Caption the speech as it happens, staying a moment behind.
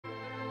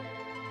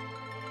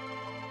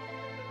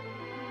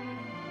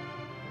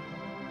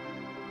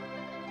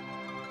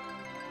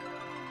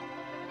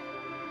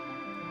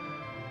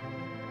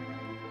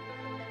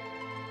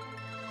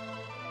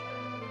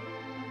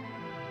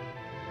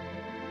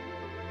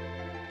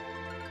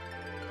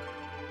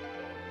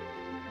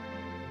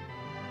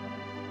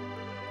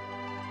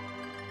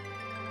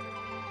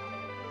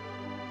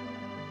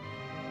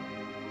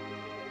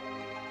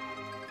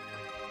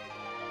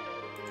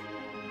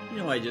You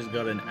know, I just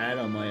got an ad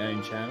on my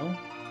own channel.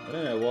 I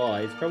don't know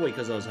why. It's probably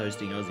because I was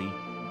hosting Aussie.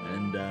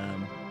 And,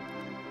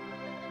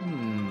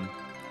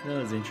 that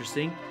was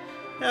interesting.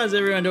 How's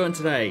everyone doing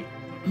today?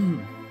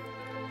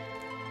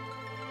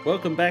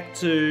 Welcome back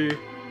to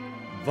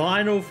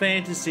Vinyl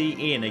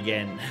Fantasy Inn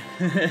again.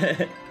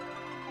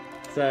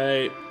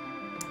 So,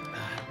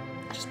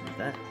 just move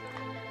that.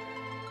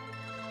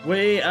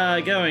 We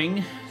are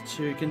going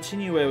to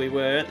continue where we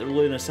were at the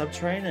Lunar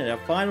Subterrain at our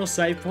final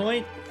save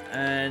point,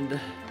 and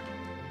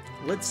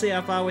let's see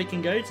how far we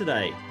can go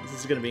today. This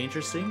is going to be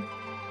interesting.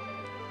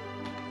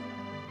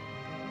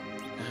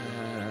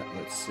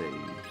 Let's see.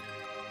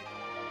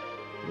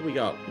 What do we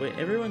got?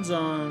 Everyone's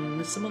on...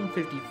 There's someone on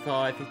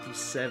 55,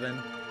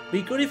 57.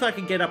 Be good if I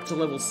could get up to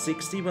level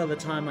 60 by the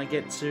time I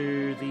get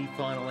to the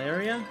final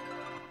area.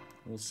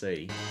 We'll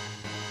see.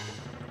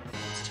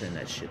 Let's turn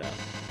that shit up.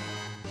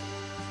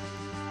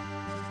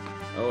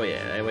 Oh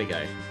yeah, there we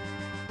go.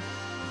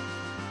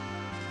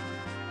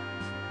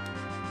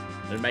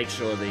 And make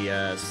sure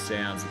the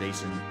sound's a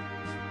decent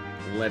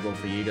level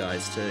for you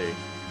guys too.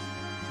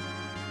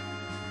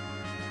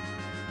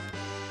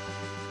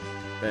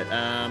 But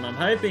I'm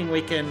hoping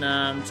we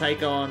can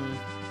take on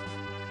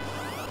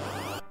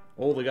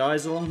all the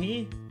guys along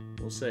here.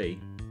 We'll see.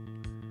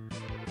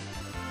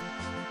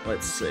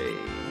 Let's see.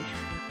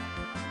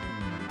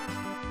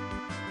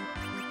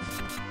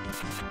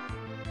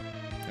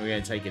 We're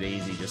going to take it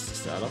easy just to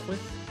start off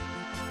with.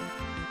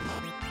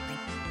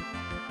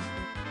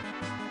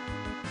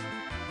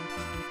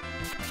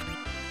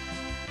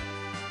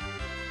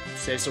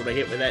 Cecil to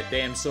hit with that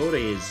damn sword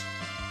he is.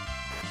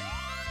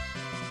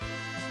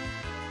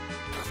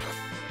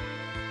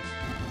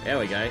 There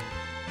we go.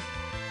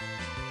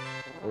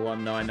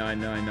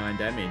 19999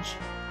 damage.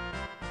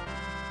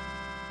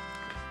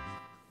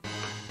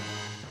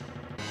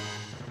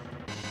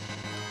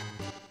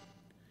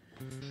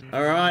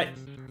 Alright.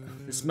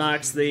 This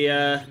marks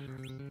the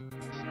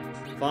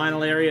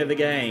final area of the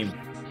game.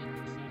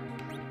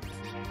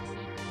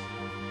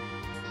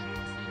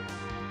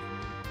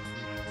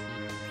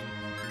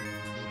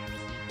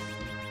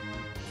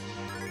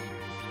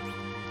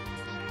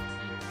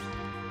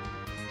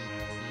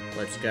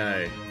 Let's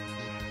go.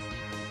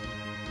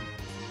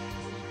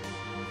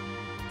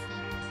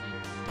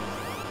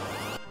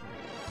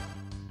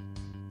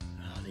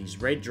 Oh, these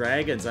red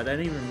dragons, I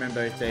don't even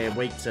remember if they're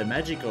weak to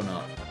magic or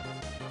not.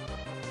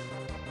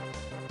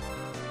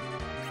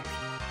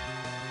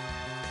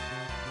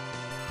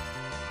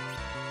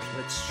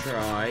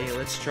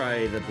 Let's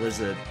try the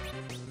blizzard.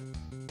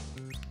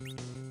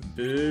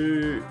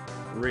 Boo-Riz-Zaga.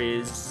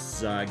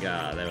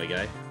 There we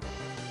go.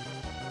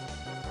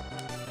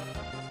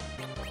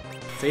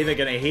 It's either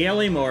gonna heal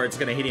him or it's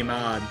gonna hit him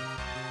hard.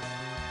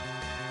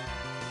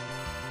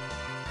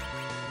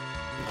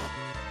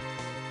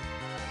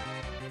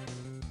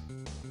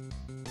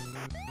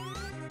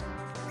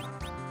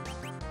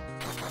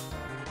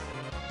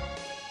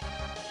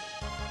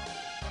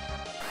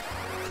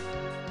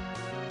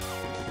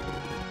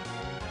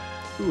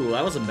 Ooh,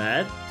 that wasn't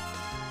bad.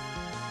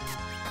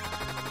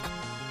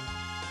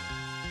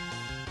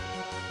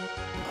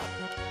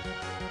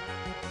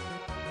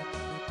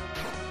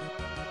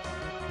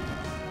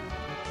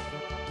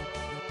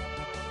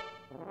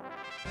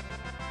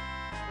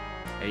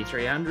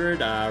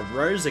 $8,300.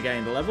 Rosa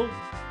gained a level.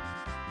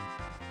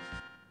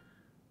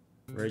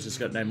 Rosa's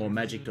got no more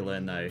magic to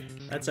learn though.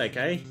 That's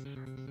okay.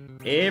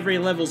 Every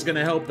level's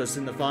gonna help us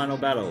in the final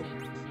battle.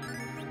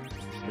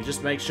 We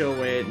just make sure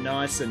we're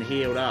nice and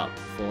healed up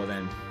for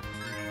them.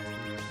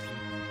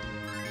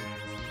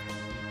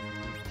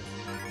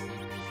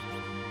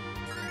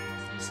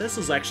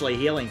 Cecil's actually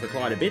healing for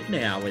quite a bit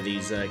now with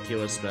his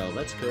cure spell.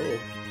 That's cool.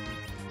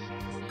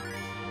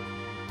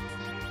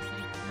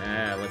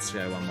 Ah, let's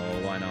go one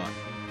more. Why not?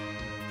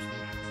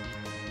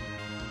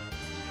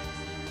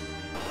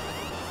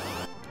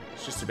 I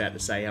was just about to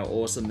say how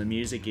awesome the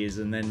music is,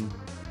 and then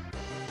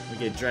we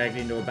get dragged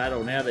into a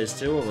battle. Now there's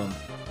two of them.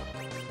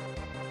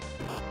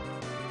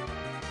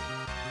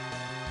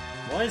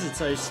 Why is it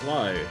so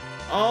slow?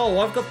 Oh,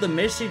 I've got the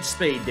message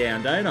speed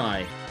down, don't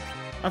I?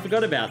 I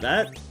forgot about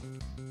that.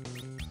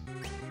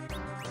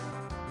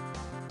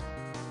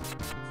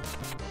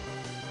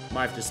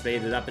 Might have to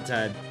speed it up a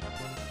tad.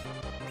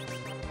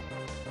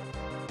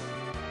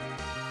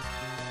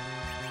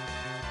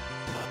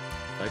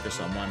 Focus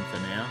on one for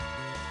now.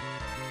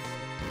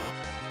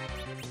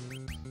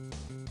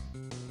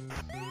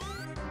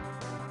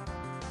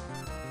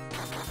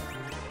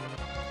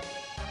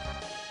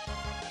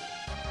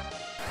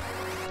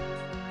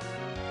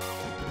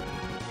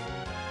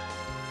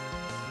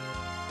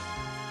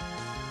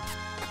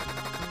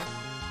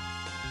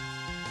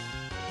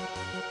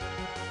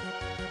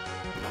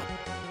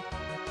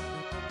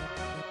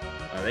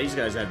 Oh, these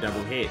guys have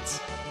double hits.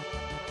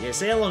 Yeah,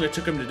 see how long it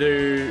took them to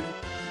do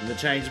the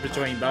change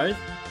between both?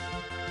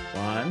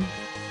 One.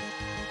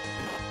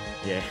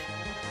 Yeah.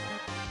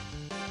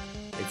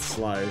 It's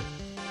slow.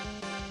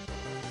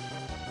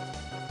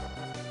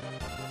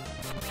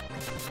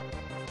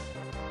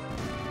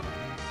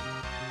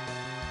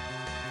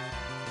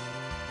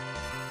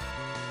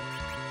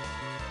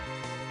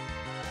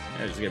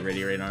 I'll just get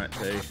ready on it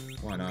too.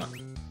 Why not?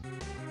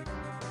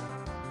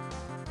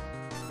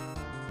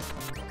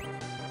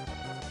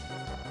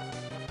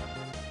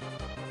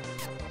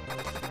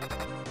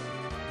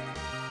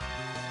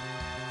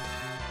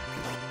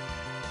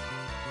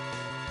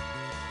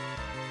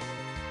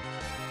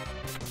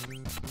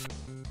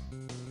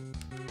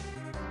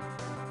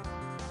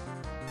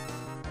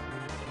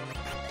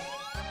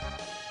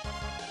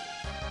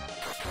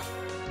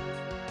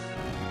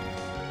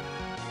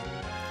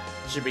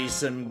 Should be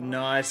some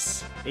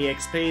nice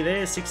EXP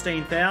there,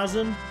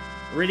 16,000.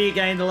 Ready to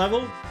gain the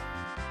level.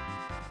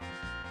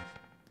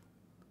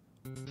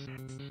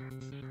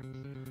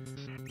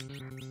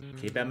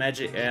 Keep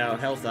our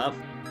health up.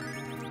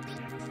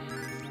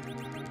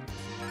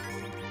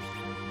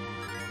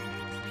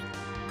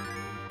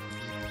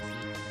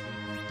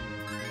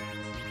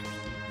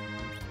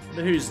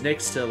 Wonder who's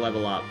next to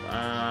level up?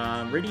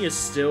 Riddy is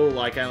still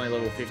like only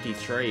level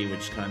 53,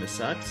 which kind of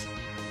sucks.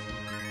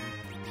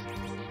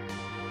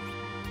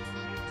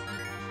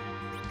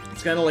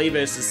 It's going to leave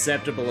her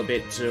susceptible a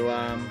bit to,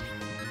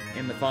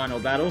 in the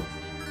final battle.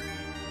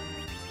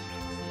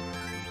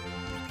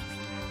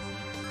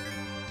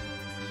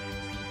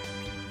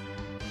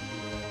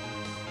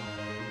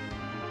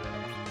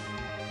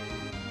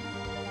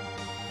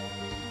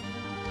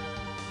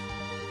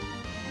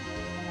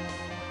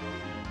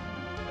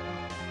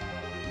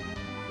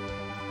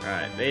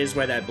 Alright, there's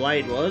where that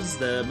blade was.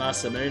 The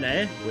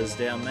Masamune was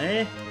down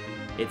there.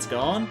 It's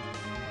gone.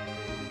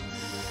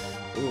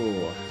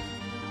 Ooh.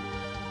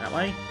 That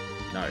way?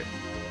 No.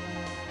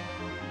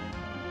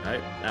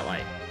 No, that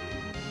way.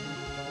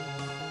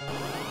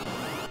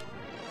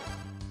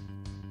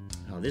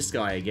 Oh, this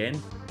guy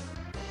again.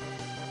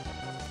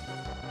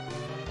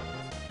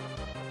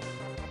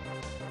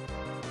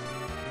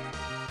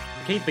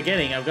 I keep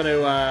forgetting, I've got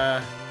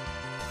to,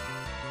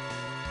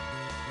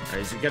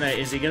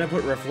 Is he gonna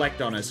put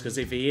reflect on us? Because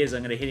if he is,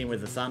 I'm gonna hit him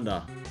with the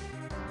thunder.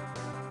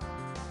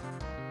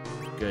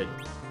 Good.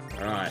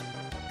 Alright.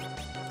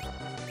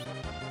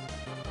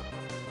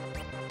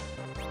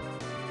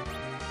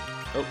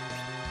 Oh.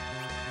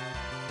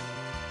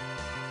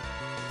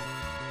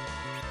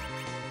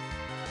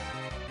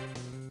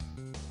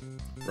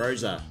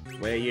 Rosa,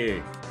 where are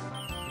you?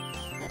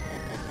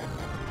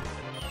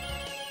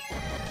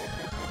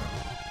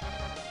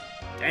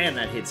 Damn,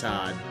 that hits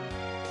hard.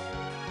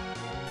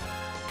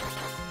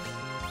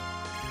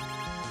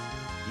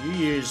 You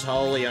use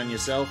Holy on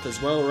yourself as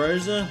well,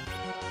 Rosa.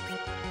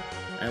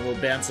 And we'll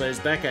bounce those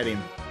back at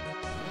him.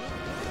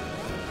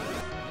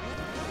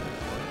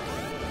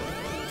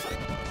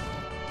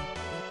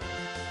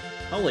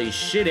 Holy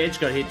shit, Edge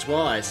got hit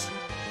twice.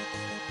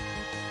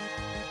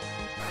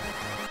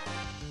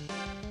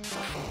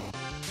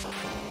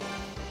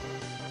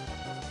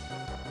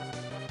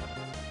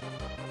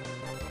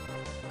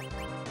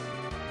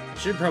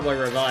 Should probably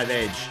revive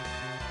Edge.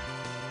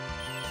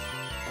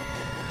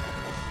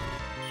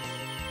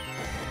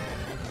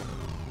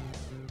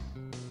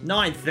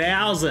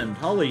 $9,000!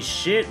 Holy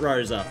shit,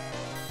 Rosa.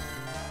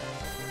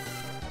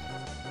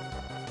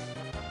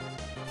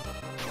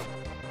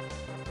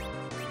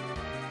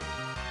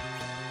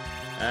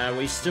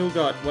 We still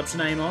got what's her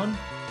name on?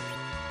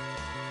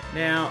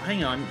 Now,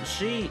 hang on.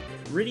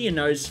 Rydia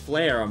knows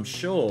Flare, I'm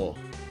sure.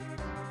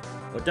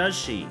 Or does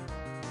she?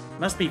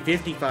 Must be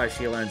 55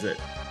 she learns it.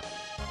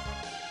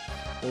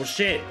 Well,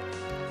 shit.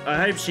 I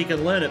hope she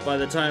can learn it by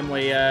the time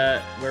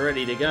we're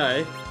ready to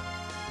go.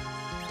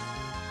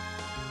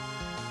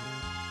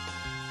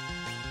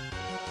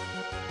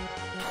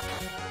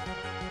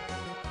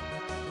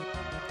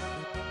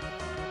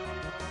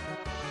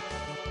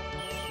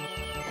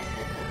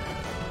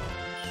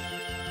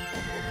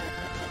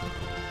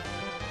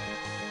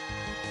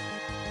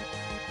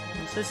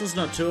 Cecil's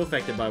not too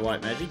affected by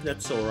white magic,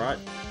 that's alright.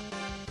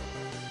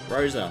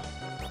 Rosa.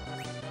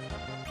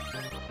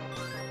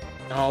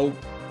 Oh,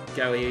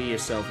 go heal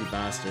yourself, you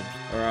bastard.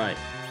 Alright.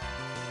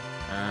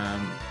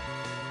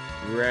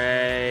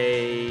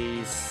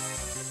 Raise...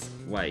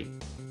 Wait.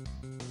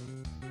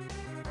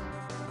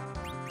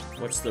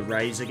 What's the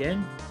raise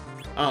again?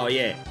 Oh,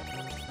 yeah.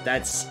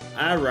 That's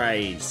a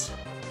raise.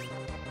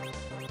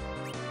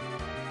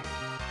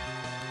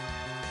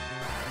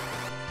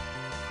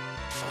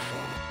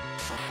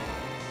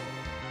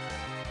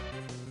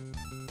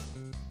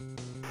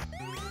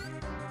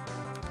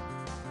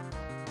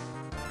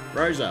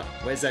 Rosa,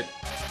 where's that?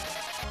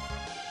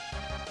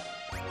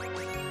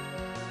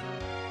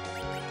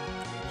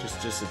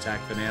 Just attack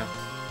for now.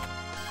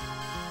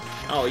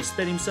 Oh, he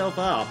sped himself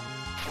up.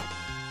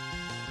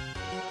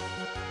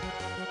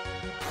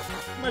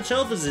 How much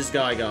health has this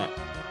guy got?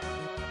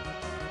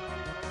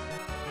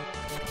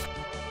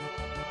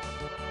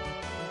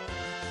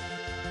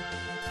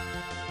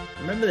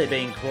 Remember there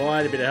being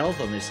quite a bit of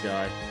health on this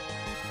guy.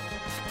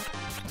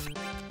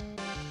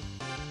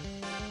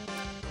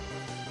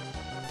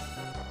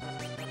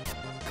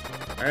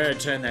 I'm gonna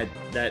turn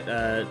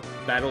that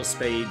battle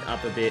speed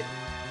up a bit.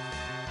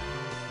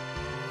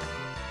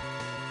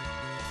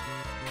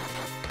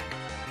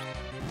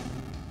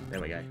 There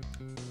we go.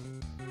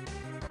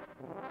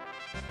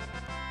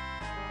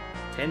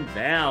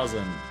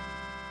 10,000.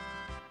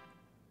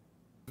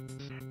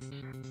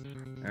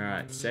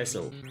 Alright,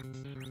 Cecil.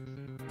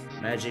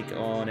 Magic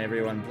on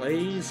everyone,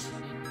 please.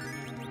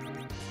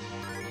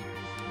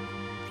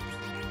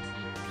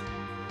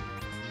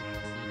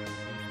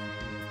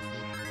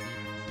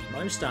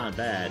 Most aren't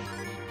bad.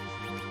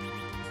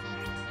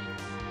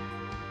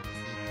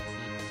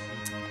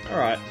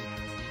 Alright.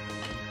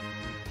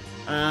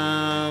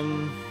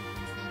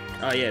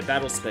 Oh yeah,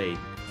 battle speed.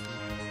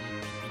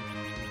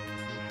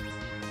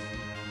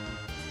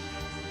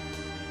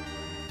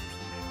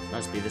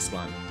 Must be this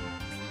one.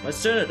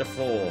 Let's turn it to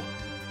 4.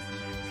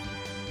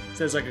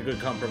 Sounds like a good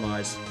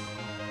compromise.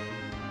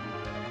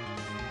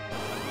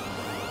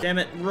 Damn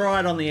it,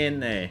 right on the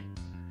end there.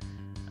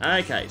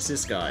 Okay, it's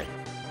this guy.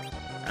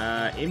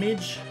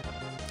 Image.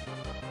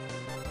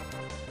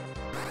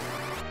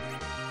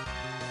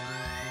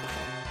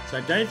 So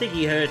I don't think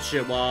he hurts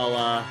you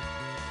while,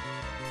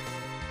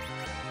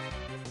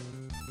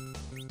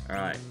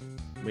 Alright.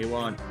 We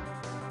want...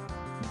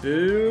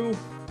 Boo.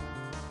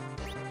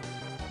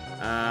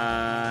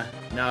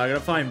 No, I gotta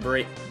find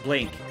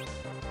Blink.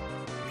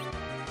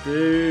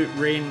 Boo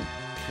Rin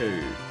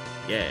Ku.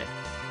 Yeah.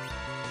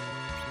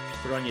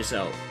 Put on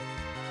yourself.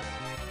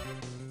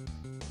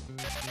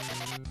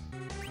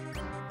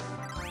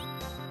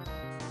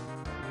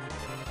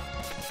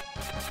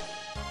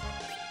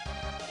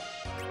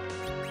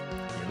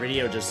 Yeah,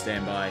 radio just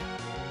stand by.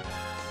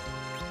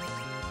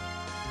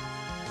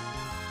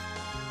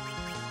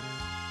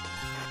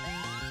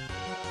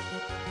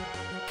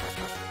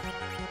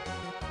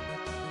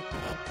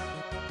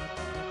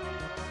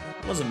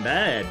 Wasn't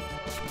bad.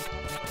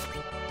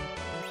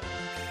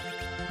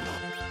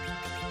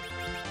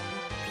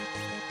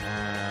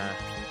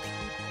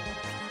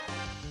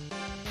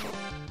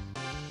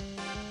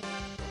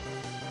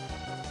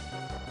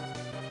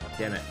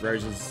 Damn it,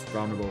 Rose is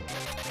vulnerable.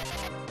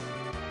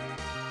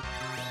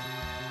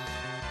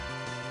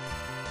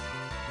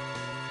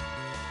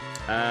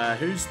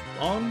 Who's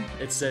on?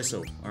 It's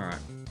Cecil. Alright.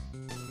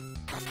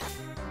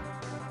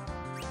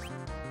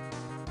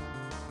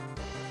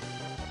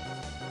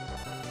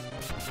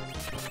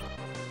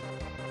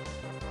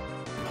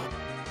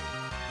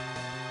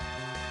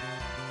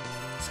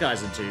 This guy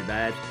isn't too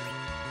bad.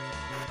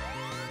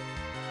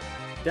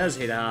 Does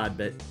hit hard,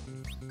 but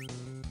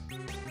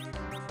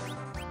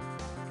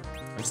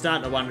I'm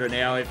starting to wonder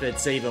now if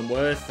it's even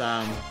worth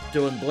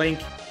doing Blink,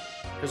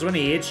 because when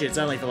he hits you, it's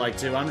only for like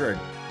 200.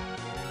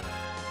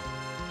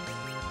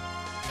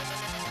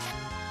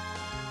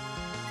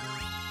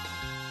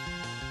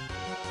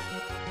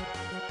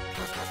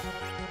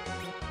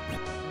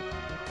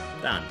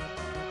 Done.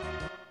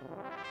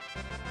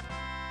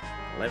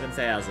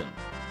 11,000.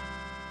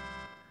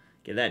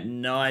 Get that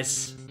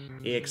nice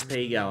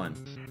EXP going.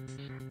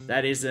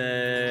 That is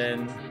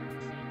an...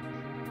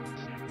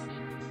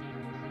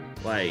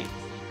 Wait.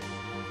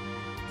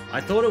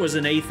 I thought it was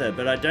an ether,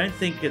 but I don't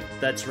think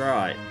that's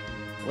right.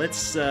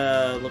 Let's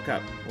look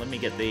up. Let me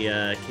get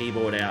the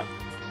keyboard out.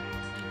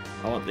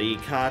 I want the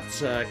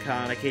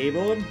Katakana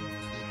keyboard.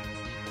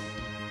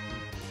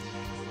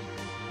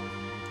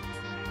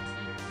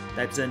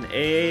 That's an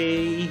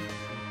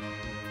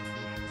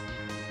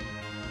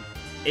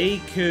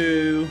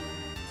Iku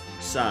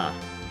Sa.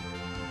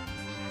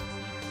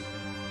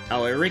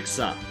 Oh,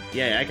 Elixir.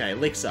 Yeah, okay,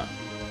 Elixir.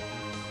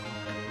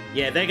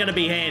 Yeah, they're gonna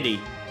be handy.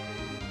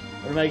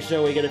 We'll make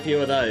sure we get a few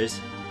of those.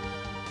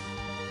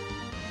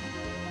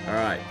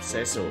 Alright,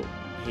 Cecil.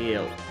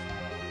 Heal.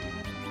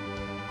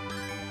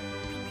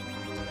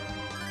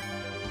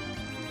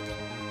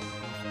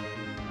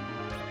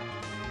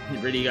 You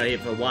really got hit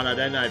for 1. I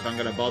don't know if I'm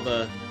gonna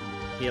bother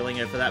healing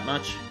her for that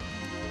much.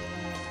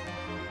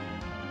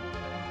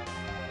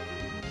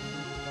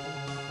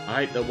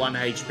 I hope the 1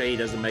 HP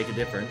doesn't make a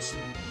difference.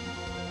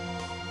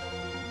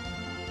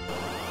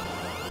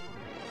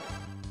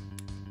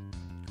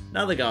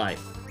 Another guy.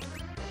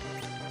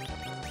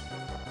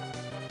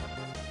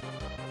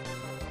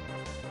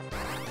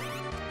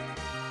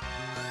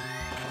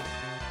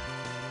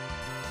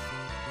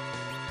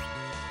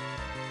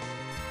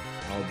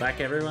 Hold back,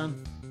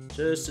 everyone.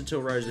 Just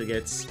until Rosa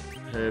gets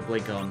her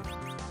blink on.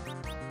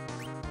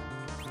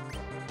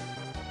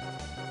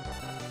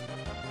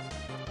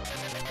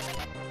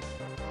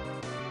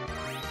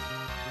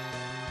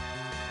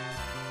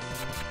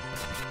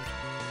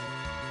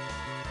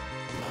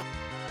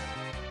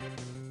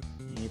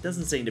 It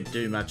doesn't seem to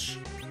do much,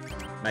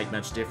 make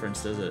much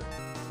difference, does it?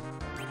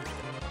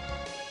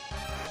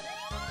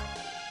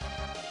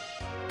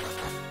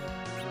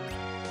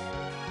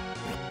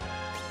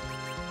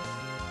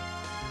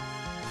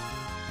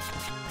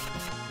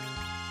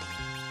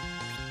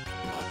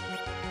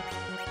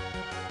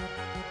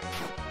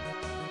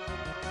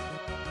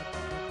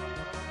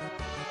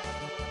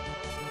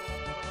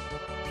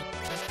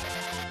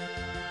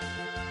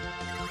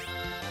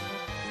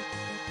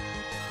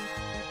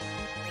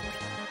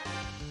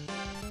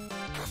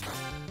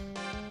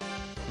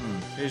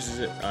 Whose is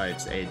it? Oh,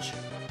 it's Edge.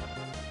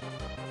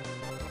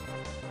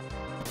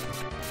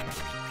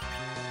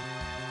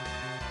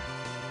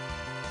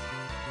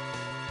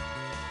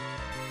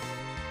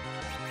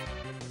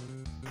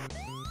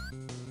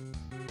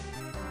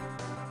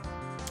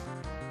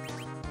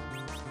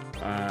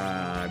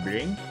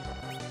 blink.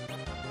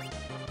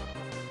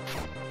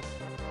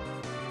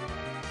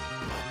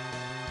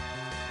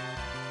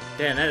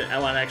 Damn,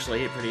 that one actually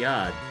hit pretty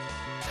hard.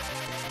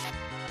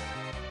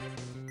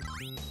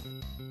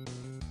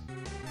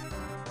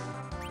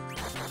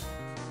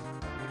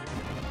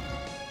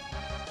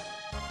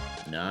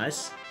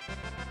 Nice.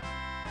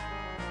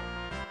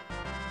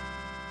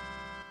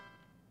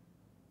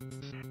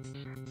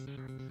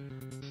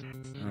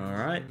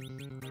 Alright.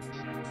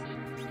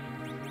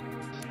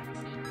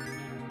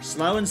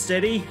 Slow and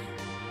steady.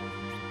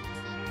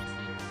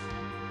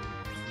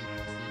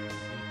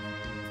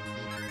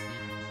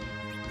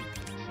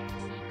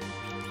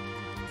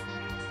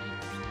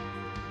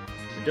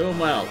 We're doing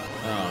well.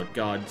 Oh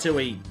god, till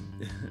we...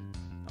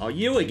 Oh,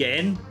 you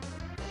again?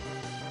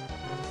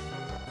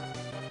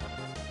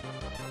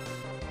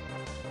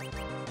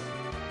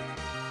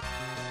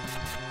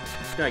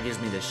 This guy gives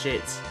me the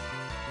shits.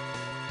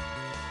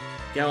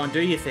 Go on,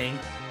 do your thing.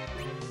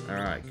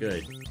 Alright,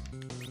 good.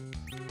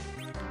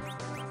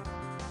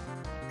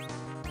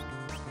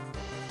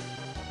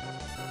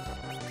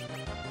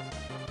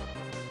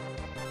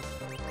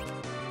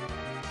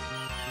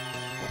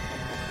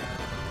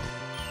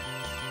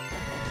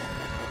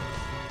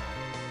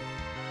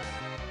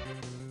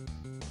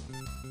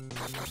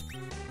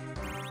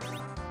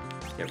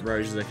 Get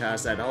Rose to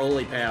cast that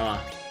holy power.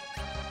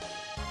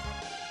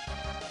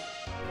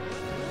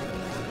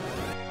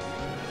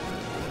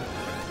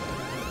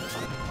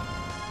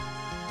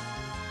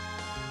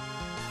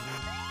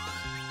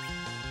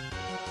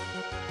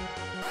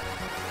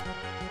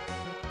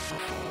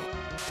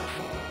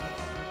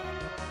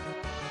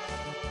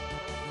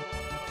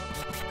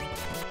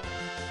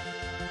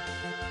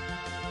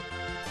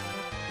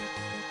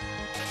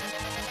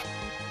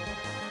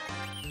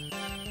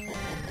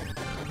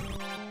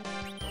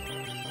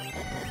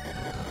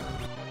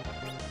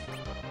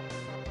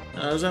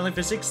 It was only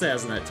for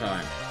 6,000 that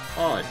time.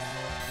 Odd.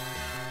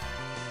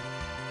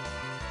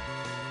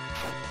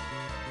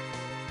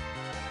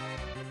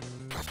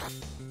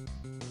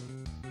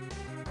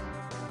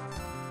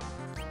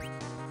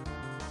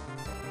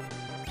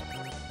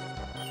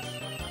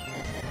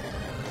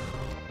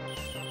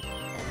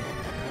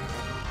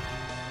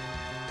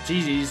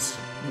 Jeez, he's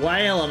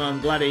wailing on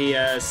bloody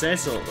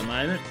Cecil at the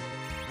moment.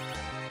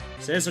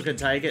 Cecil can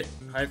take it,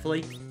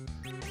 hopefully.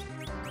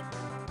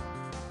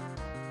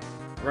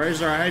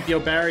 Rosa, I hope your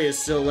barrier's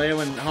still there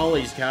when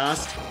Holy's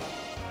cast.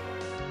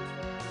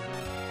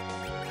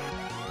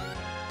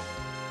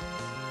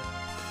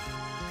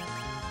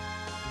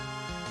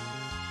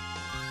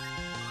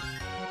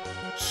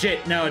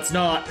 Shit, no it's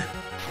not.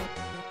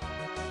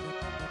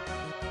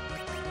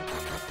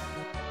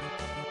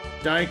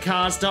 Don't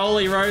cast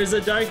Holy,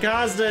 Rosa, don't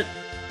cast it.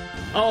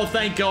 Oh,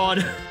 thank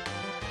God.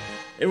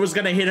 It was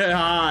gonna hit her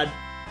hard.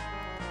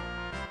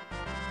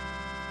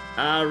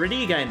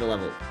 Riddy gained a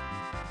level.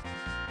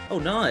 Oh,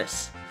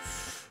 nice.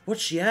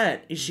 What's she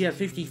at? Is she at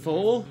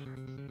 54?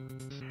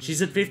 She's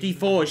at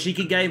 54. She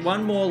can gain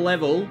one more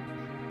level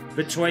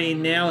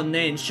between now and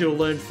then. She'll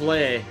learn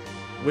Flare,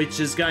 which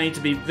is going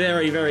to be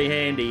very, very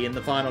handy in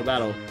the final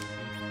battle.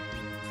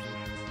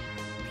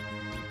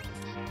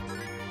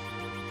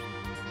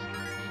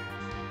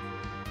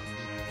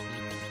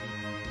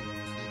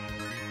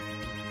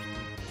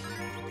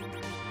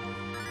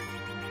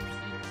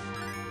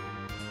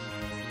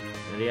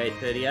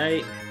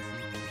 $38.38.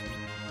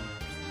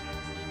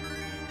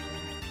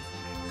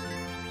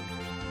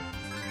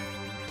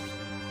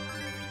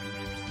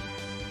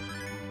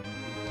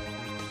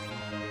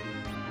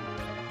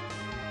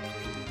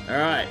 All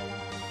right.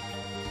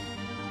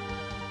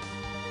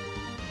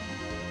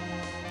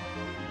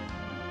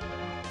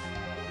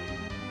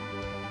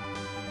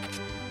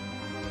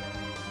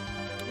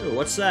 Ooh,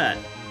 what's that?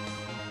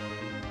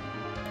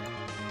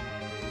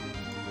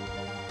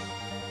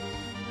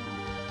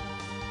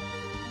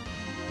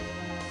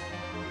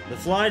 The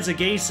flies are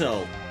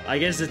Geisel. I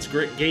guess it's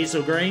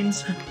Geisel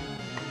greens.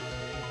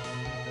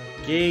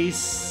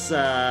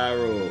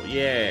 Geisel,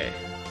 yeah.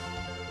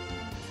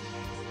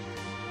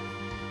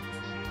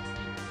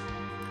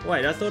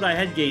 Wait, I thought I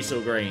had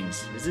Geisel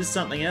greens. Is this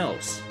something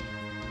else?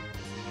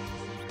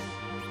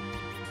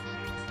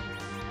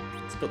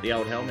 Let's put the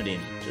old helmet in,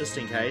 just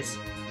in case.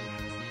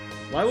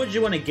 Why would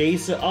you want a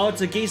Geisel? Oh,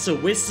 it's a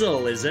Geisel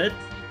whistle, is it?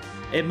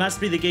 It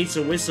must be the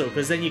Geisel whistle,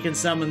 because then you can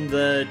summon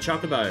the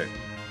Chocobo.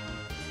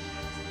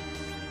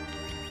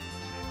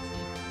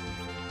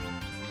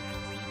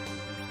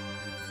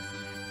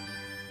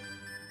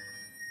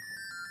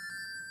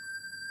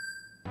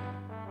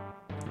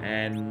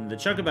 And the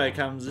Chocobo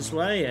comes this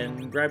way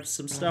and grabs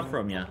some stuff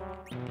from you.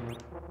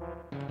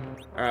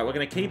 Alright, we're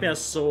going to keep our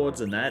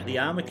swords and that. The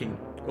armor can...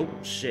 Oh,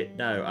 shit,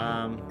 no.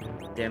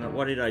 Damn it,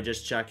 what did I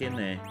just chuck in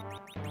there?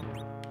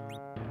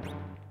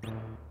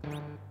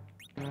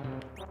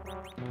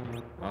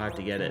 I'll have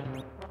to get it.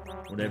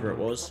 Whatever it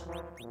was.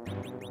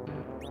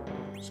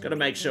 Just got to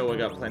make sure we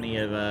got plenty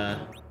of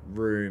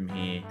room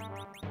here.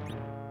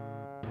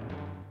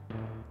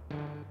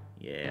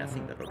 Yeah, I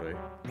think that'll do.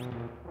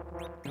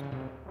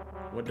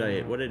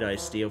 What did I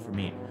steal from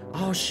here?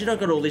 Oh shit, I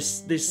got all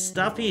this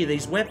stuff here,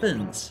 these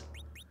weapons.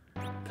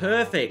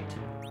 Perfect.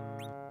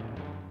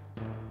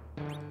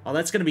 Oh,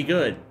 that's gonna be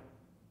good.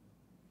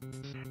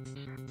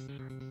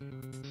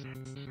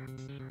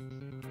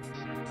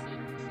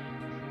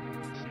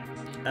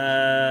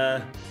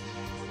 Alright.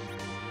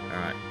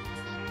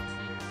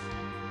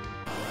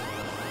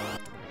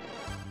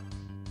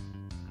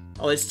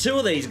 Oh, there's two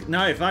of these.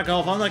 No, fuck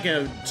off. I'm not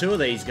going to two of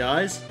these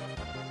guys.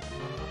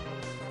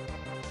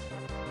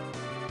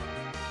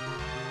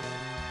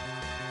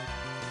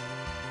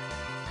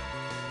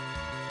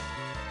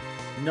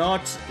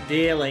 Not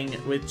dealing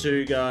with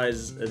two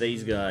guys,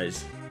 these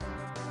guys.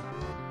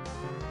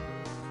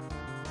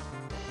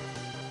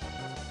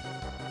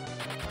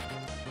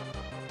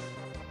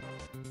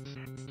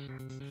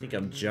 I think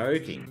I'm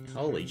joking.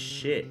 Holy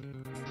shit.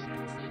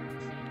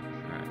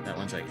 Alright, that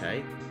one's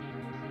okay.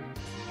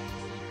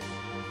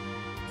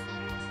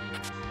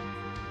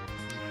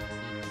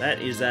 That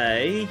is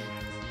a...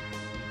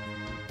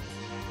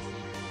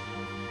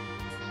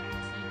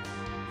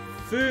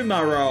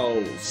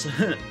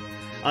 Fumaroles.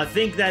 I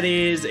think that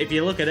is, if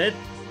you look at it,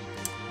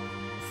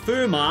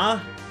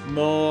 Fuma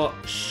more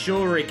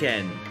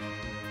Shuriken.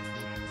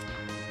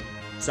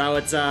 So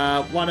it's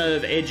one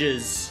of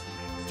Edge's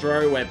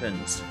throw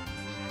weapons.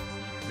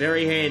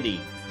 Very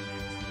handy.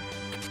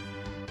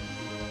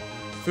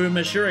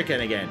 Fuma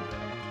Shuriken again.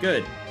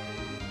 Good.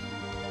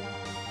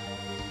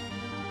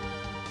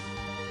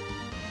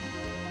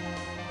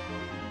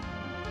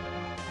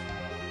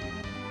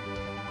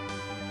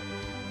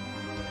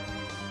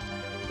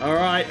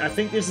 Alright, I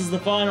think this is the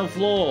final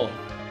floor.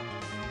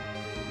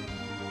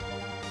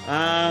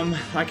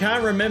 I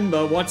can't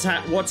remember what's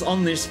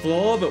on this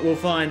floor, but we'll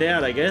find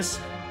out, I guess.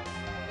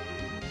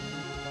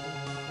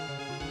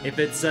 If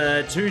it's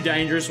too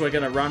dangerous, we're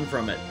gonna run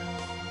from it.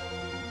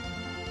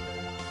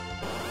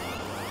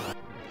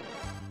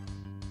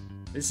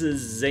 This is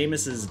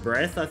Zemus's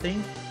breath, I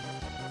think.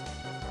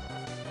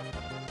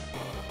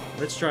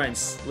 Let's try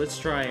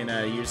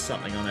and use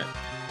something on it.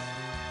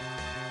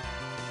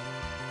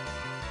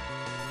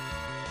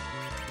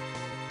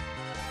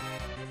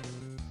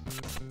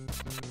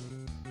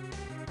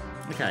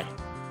 Okay,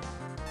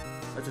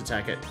 let's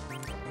attack it.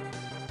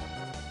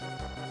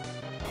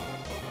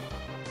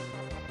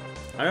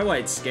 I don't know why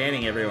it's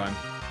scanning everyone.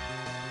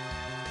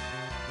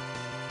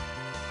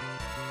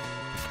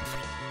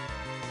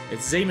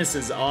 It's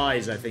Zemus's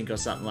eyes, I think, or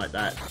something like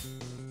that.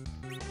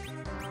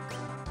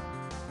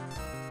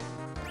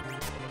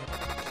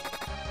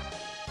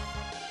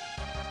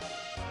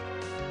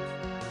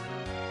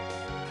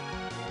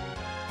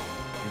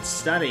 It's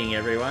studying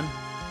everyone.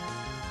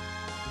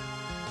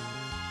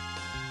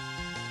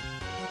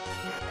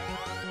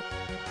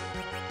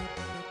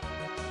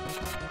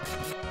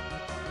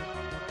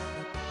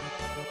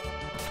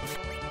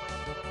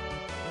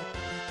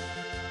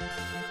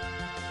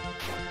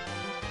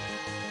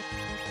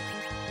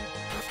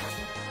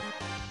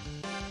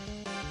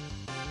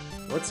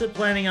 What's it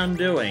planning on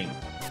doing?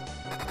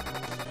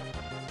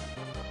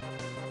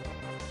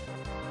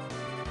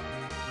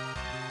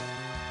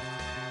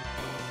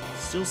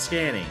 Still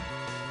scanning.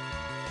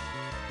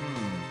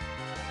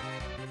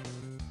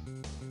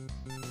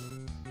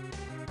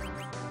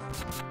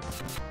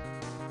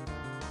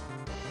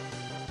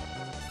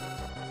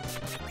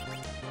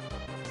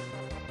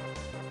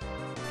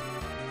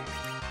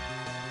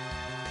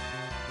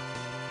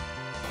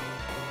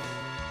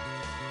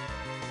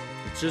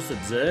 It's just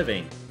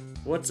observing.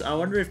 I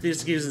wonder if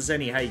this gives us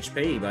any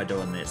HP by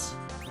doing this.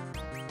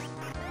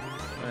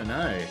 I don't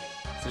know.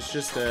 Is this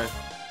just a...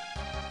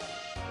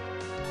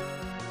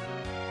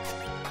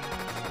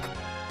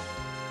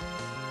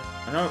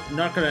 I'm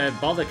not going to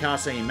bother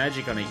casting any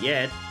magic on it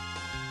yet.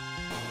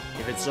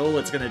 If it's all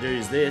it's going to do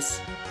is this.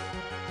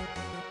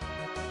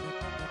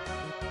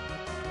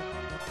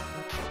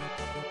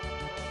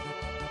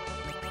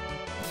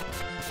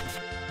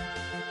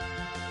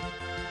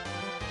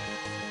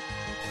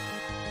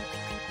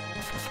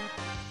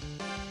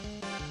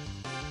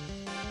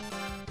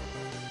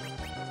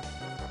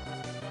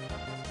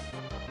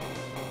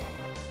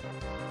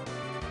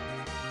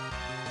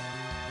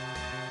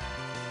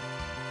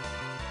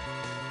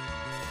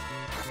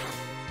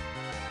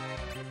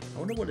 I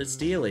wonder what its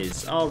deal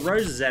is. Oh,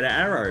 Rose is out of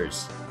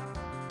arrows.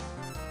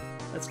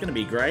 That's going to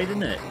be great,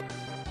 isn't it?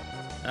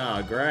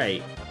 Oh,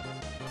 great.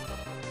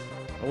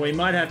 Well, we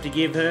might have to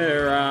give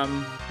her,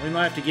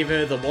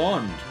 the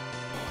wand.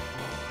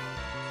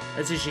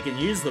 Let's see if she can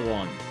use the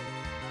wand.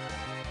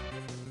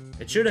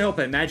 It should help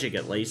her magic,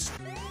 at least.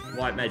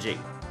 White magic.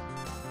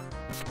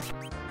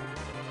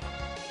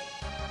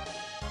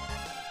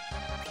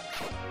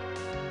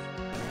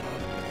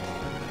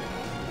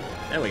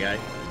 There we go.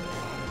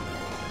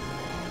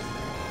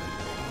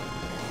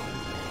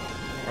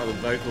 Rather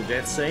vocal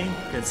death scene,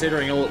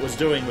 considering all it was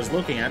doing was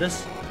looking at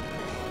us.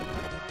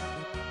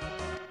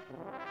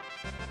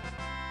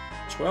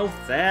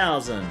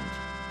 12,000.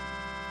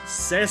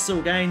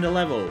 Cecil gained a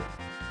level.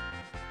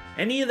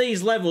 Any of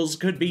these levels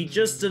could be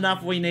just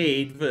enough we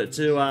need for,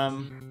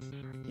 to,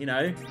 you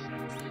know,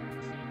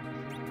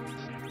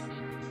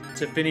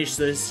 to finish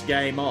this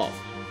game off.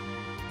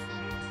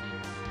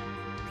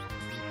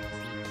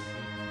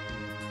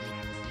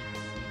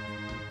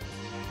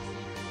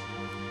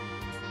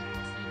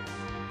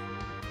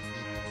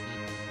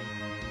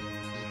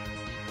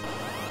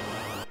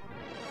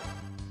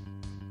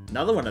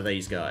 Another one of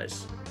these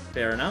guys.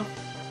 Fair enough.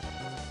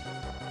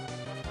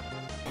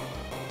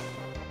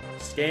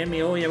 Scan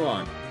me all you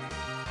want.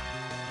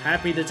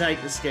 Happy to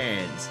take the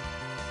scans.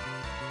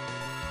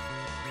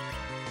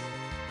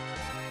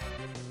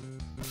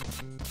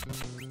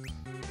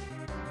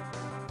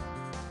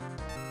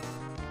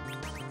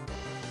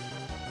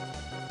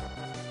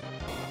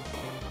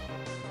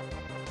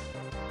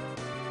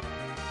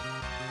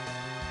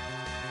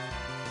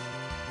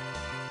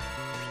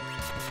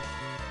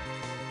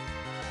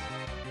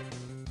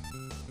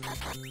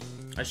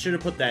 I should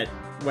have put that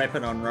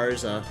weapon on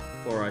Rosa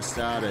before I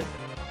started.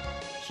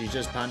 She's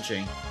just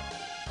punching.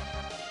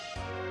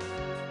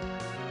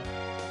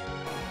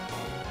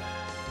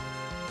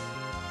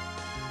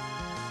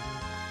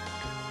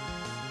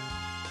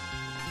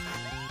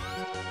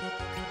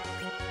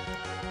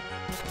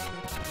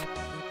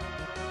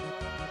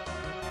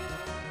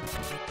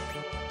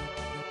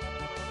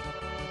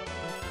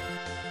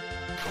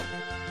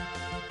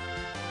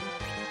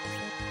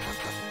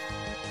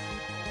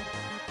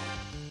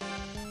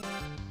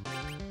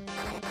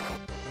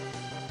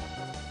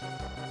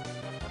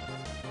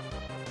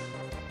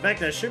 In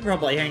fact, I should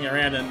probably hang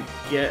around and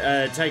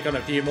get, take on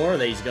a few more of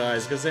these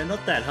guys, because they're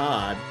not that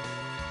hard.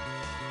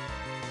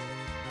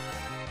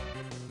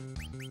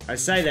 I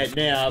say that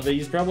now, but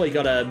he's probably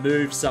got to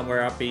move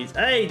somewhere up his...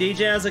 Hey,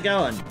 DJ, how's it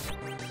going?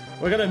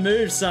 We're gonna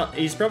move some...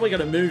 He's probably got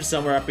to move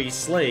somewhere up his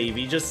sleeve.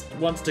 He just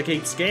wants to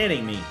keep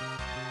scanning me.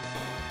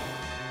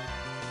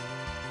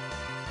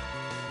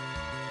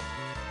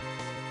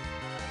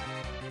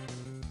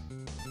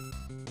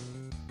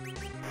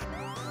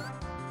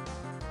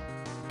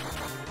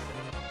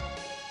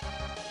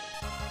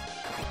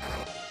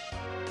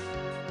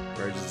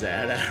 Rose's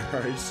out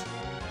arrows.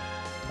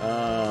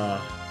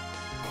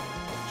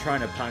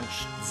 Trying to punch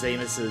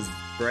Zemus's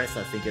breath,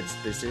 I think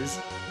this is.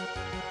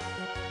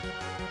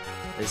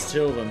 There's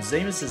two of them.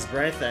 Zemus's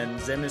breath and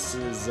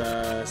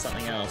Zemus's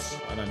something else.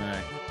 I don't know.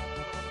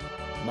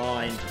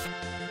 Mind.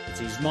 It's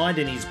his mind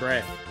and his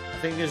breath. I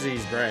think this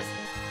is his breath.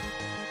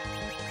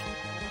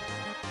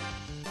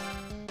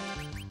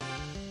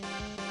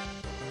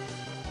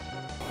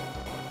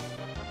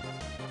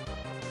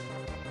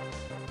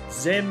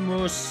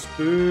 Zemus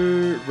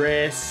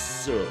breath.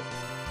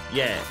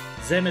 Yeah,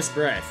 Zemus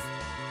breath.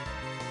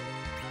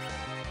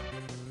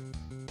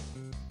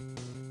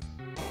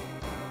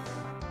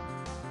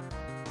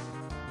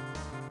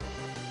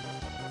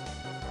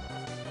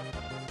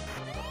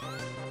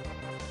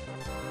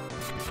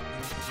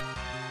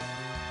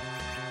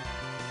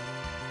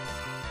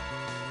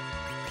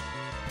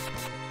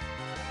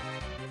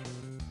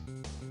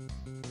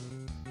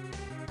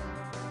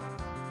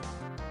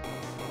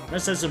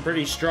 Must have some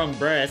pretty strong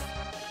breath.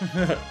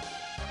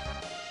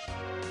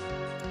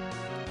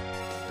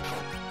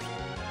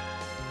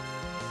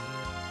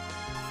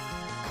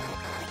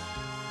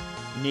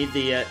 Need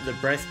the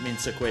breath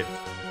mints equipped.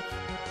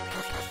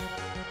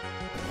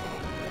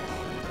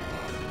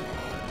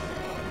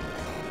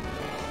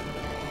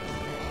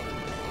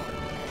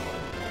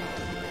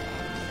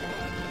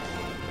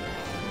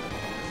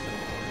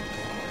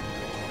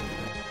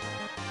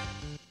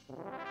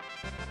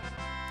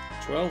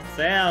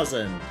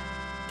 $12,000.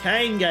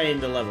 Kane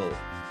gained a level.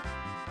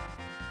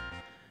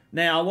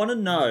 Now, I want to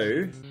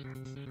know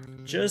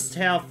just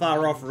how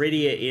far off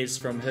Rydia is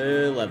from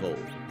her level.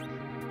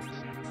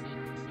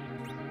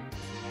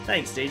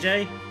 Thanks,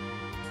 DJ.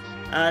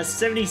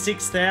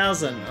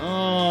 76,000.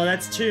 Oh,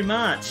 that's too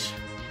much.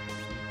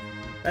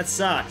 That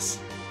sucks.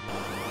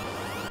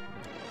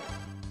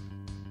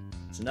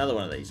 It's another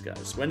one of these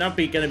guys. We're not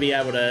going to be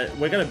able to...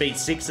 We're going to beat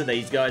 6 of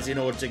these guys in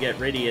order to get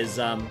Rydia's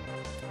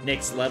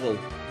next level.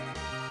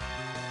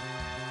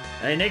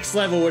 And next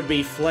level would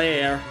be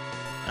Flare.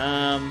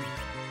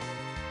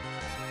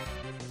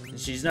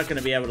 She's not going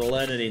to be able to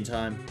learn it in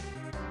time.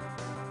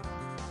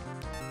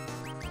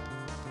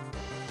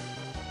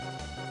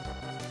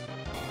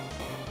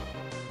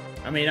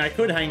 I mean, I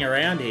could hang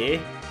around here.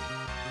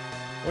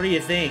 What do you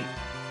think?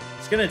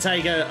 It's going to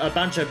take a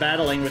bunch of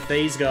battling with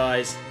these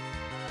guys.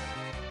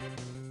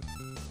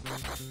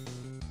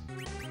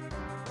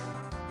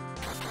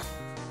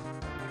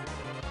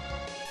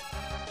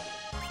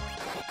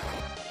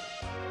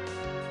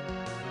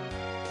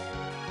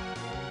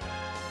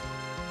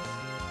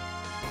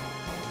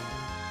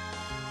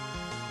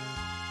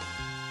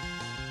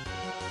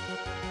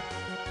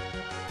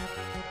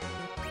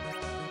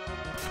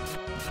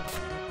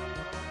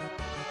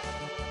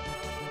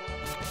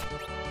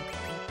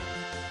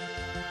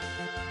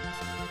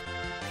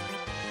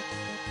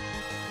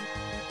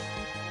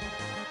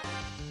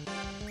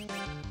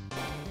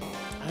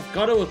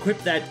 Got to equip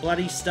that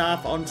bloody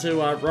staff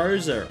onto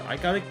Rosa. I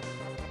gotta...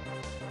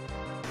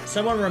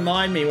 Someone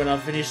remind me when I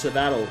finish the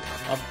battle.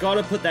 I've got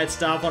to put that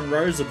staff on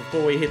Rosa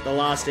before we hit the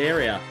last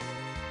area.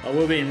 I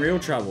will be in real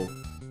trouble.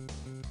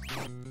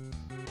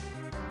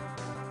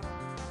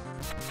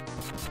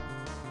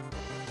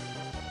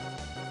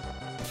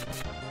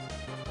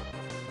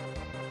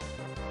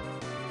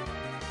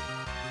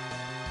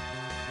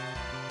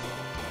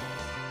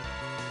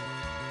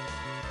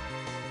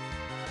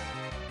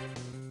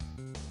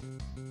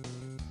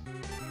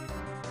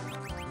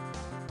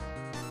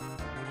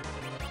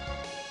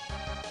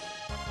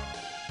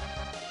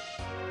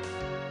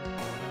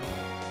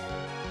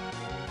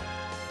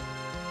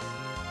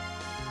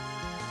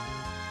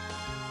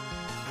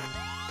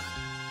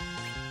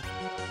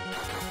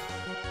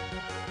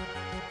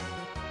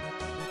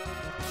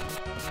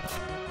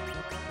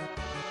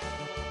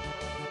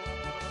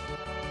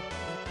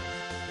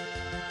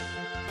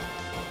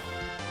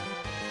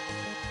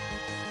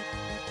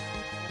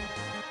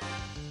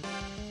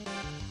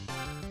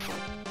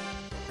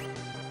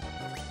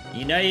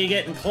 You know you're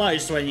getting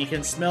close when you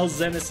can smell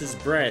Zemus's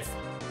breath.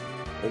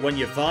 Or when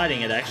you're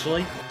fighting it,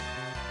 actually.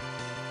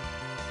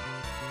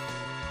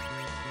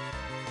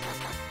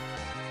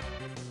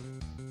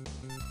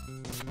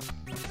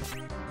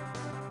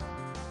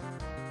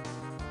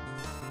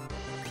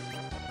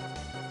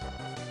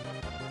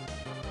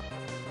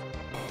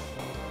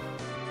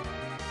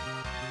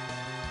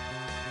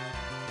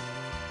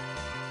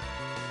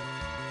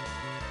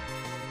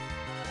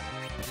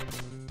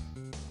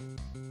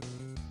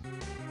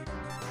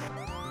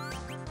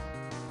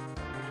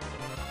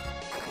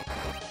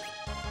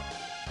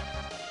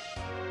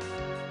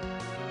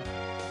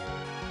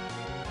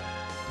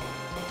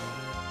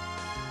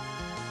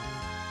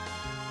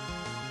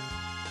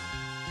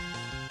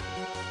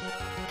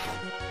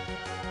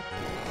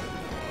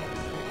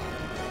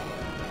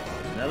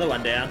 Another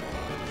one down.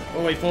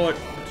 Oh, we fought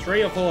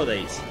 3 or 4 of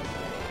these.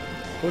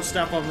 Put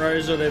stuff on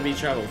Rose or there'll be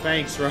trouble.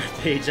 Thanks, right,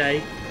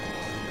 PJ.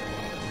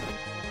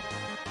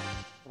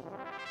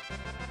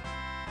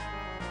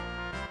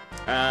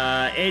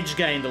 Edge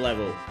gained a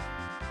level.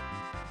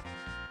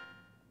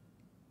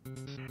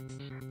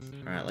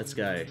 Alright, let's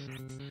go.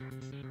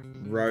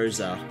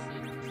 Rosa.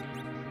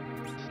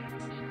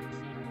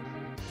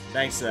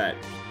 Thanks for that,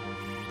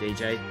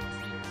 DJ.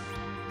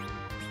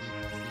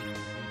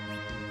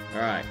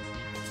 Alright.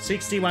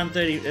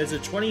 61.30. There's a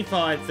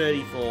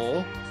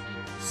 25.34.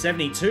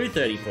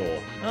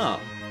 72.34. Oh.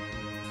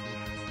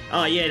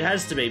 Oh, yeah, it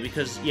has to be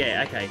because...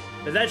 Yeah, okay.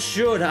 But that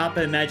should up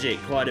her magic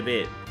quite a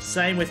bit.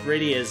 Same with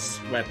Rydia's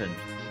weapon.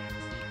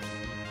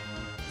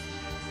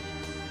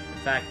 In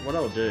fact, what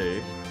I'll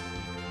do...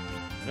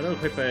 I'm going to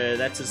equip her...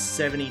 That's a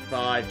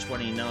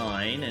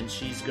 75.29. And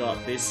she's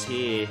got this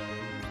here.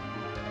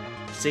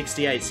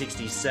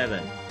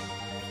 68.67.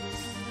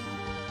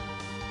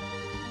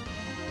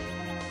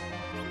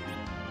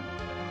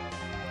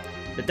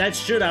 But that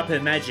should up her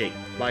magic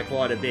by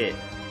quite a bit.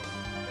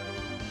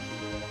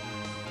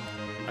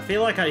 I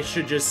feel like I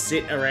should just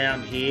sit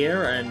around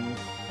here and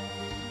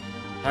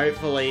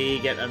hopefully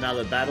get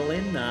another battle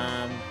in.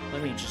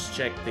 Let me just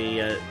check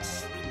the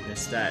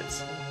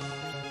stats.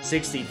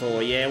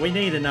 64, yeah, we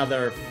need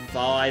another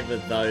 5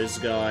 of those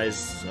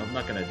guys. I'm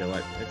not going to do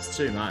it. It's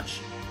too much.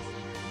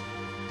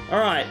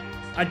 Alright,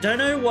 I don't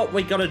know what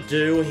we got to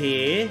do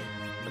here,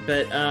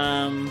 but,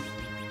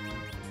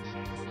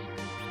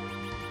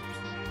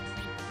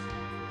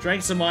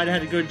 drank some wine,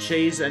 had a good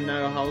cheese, and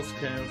no hulls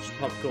kernels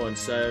popcorn,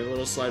 so a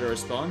little slow to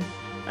respond.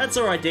 That's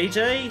alright,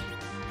 DJ.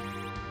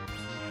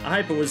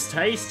 I hope it was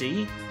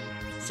tasty.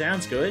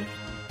 Sounds good.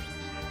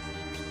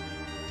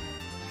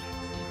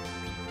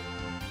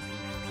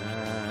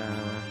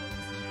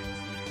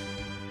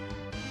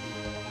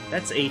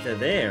 That's ether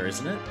there,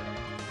 isn't it?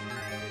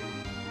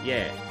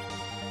 Yeah.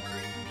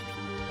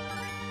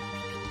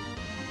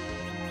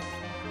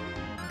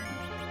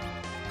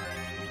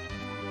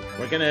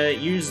 We're gonna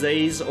use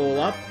these all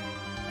up.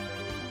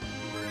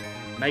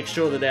 Make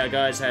sure that our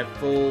guys have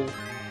full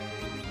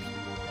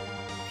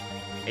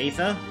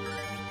ether.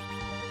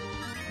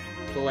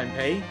 Full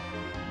MP.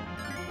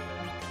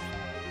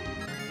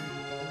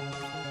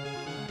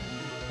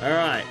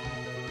 Alright.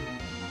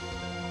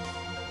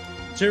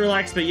 Too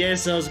relaxed, but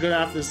yes, it was good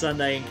after the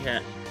Sunday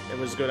encounter. It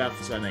was good after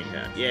the Sunday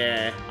encounter.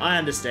 Yeah, I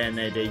understand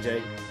there,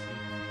 DJ.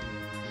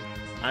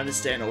 I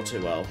understand all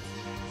too well.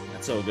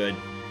 That's all good.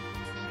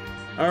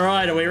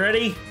 Alright, are we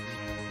ready?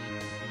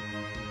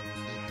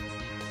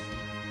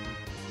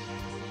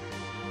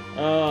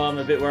 Oh, I'm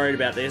a bit worried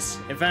about this.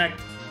 In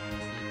fact,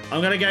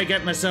 I'm gonna go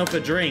get myself a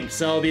drink,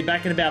 so I'll be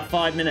back in about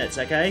 5 minutes,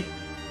 okay?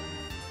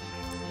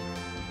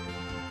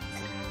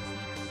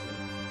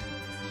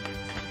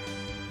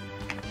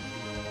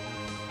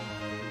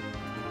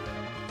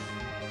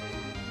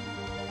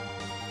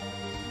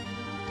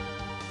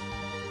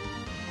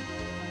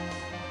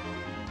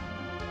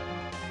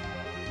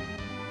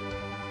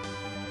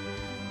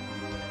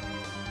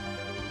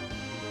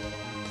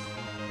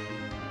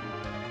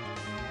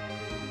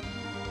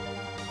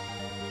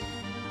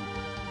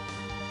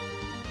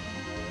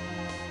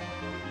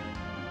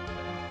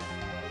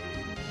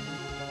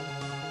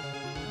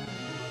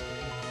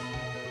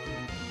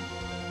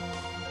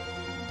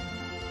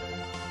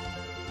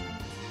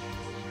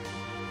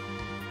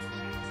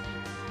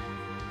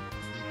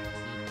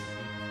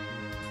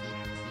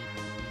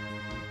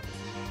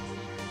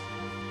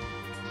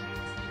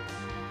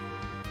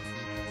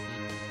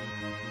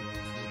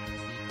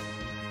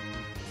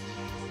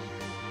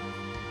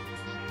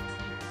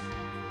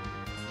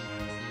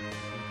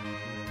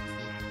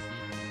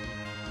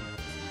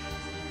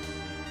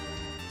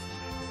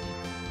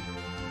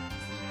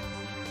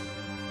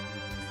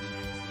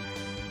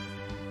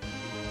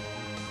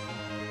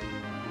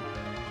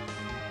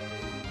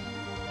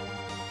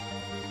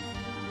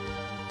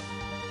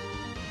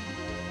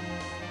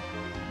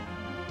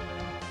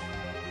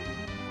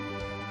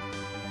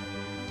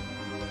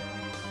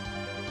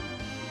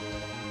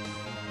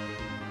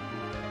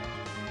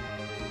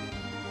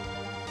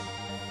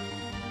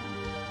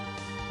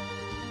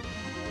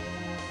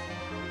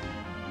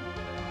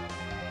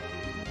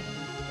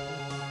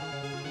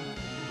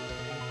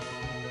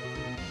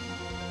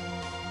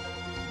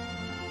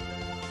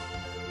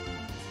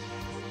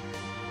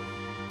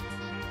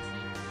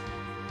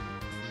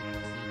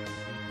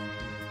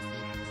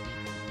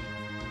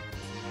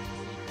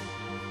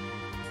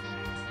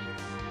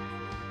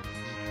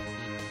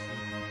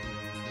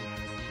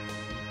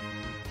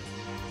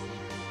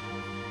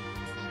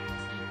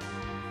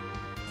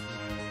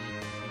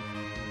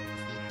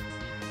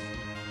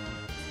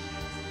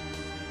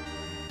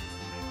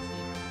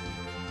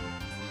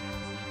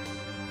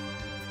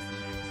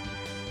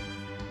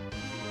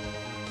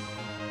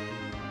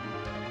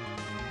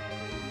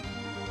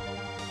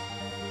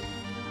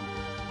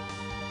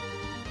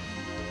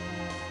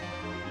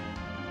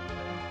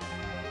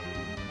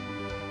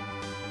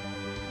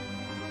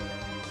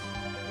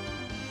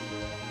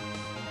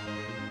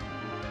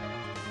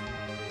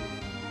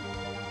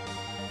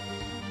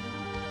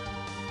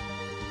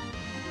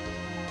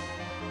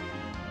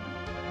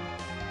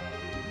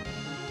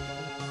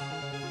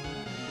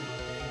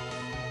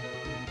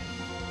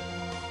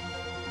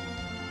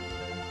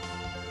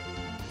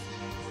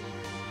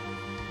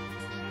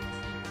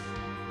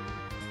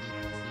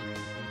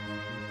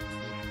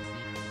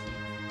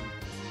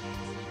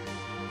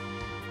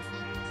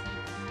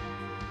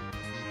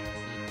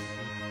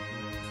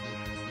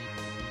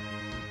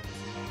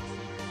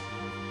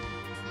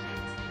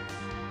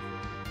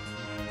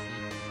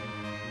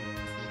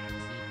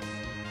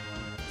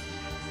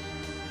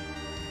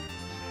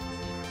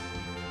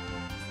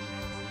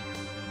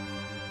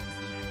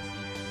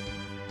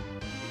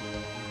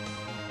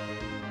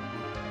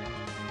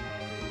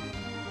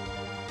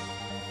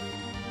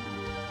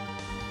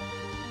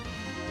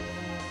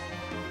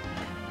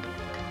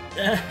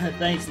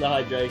 Thanks for the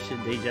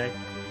hydration, DJ.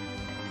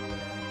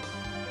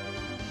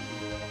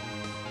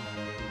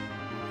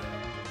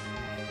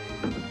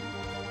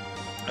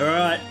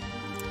 Alright,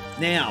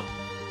 now,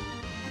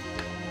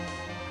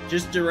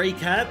 just to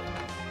recap,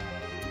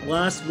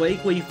 last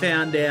week we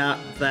found out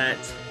that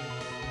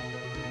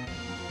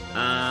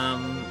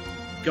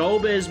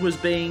Golbez was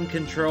being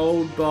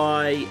controlled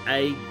by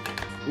a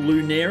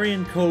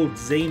Lunarian called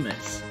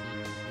Zemus.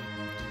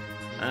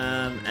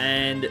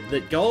 And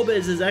that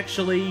Golbez is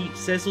actually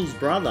Cecil's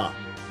brother.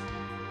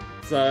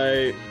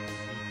 So,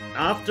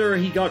 after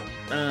he got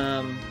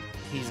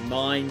his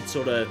mind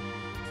sort of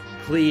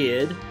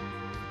cleared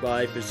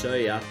by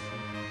Fusoya,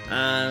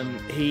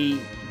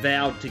 he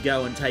vowed to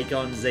go and take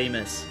on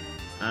Zemus.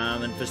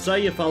 And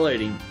Fusoya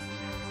followed him.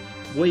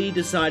 We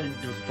decided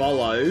to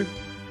follow,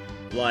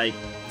 like,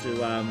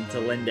 to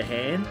lend a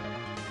hand.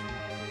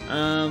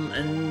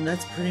 And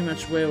that's pretty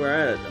much where we're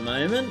at the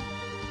moment.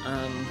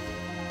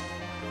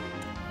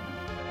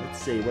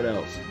 Let's see, what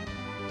else?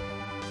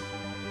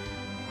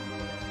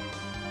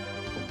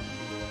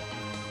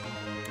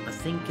 I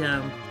think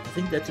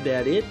that's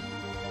about it.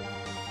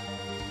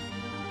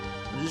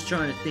 I'm just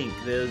trying to think.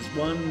 There's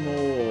one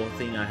more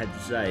thing I had to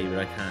say, but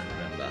I can't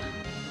remember.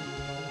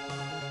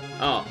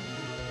 Oh,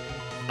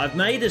 I've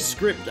made a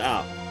script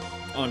up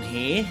on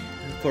here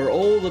for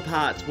all the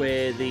parts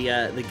where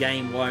the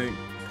game won't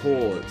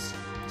pause,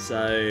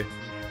 so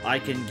I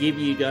can give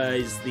you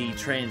guys the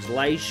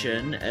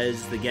translation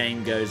as the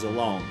game goes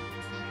along.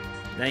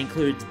 That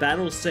includes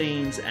battle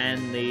scenes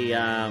and the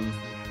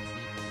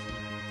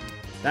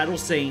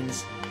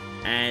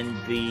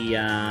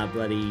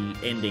bloody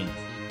ending.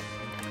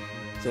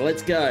 So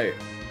let's go.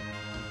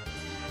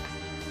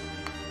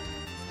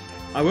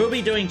 I will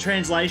be doing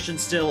translation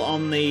still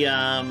on the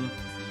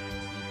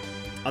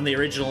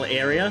original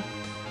area,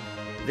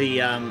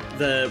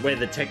 the where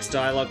the text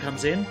dialogue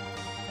comes in.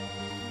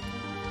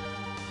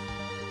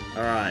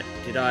 Alright,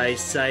 did I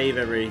save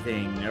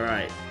everything?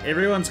 Alright,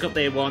 everyone's got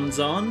their wands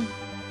on.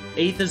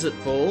 Ether's at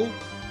full.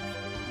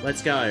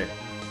 Let's go.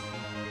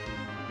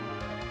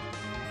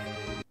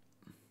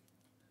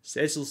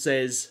 Cecil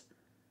says,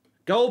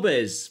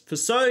 Golbez,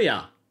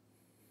 Fusoya.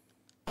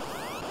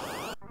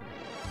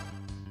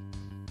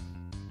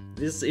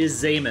 This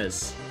is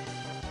Zemus.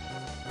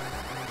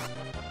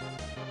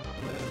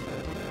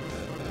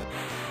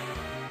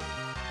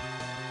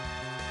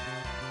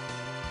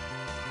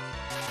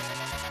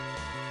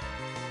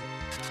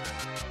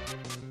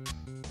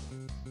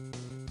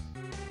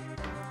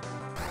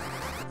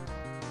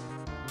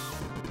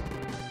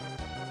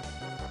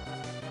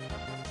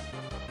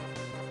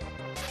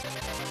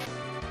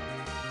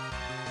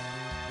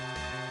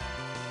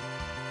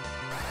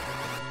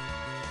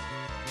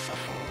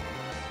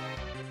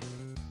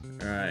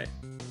 Alright.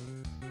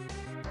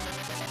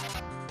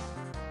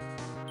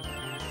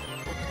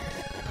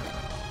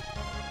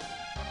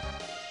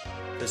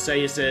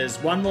 Fusoya says,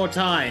 one more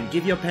time,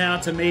 give your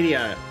power to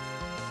Meteor.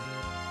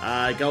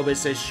 Golbez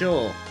says,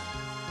 sure.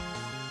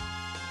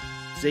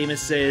 Zemus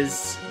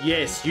says,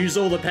 yes, use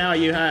all the power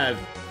you have.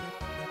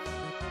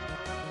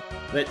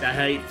 Let the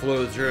hate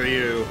flow through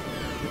you.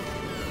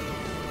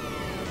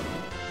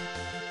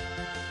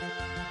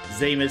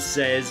 Zemus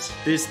says,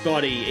 this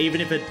body,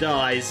 even if it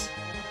dies,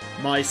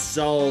 my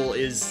soul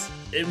is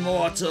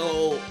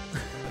immortal.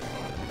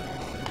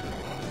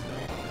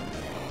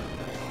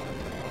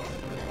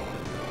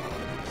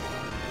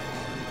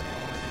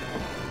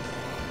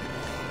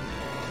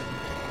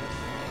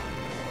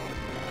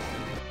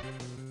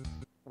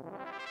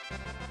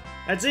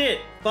 That's it!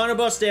 Final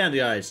boss down,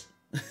 guys.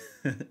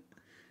 You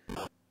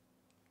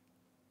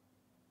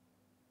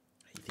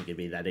think it'd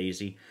be that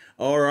easy?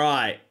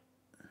 Alright.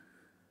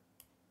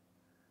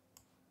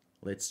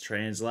 Let's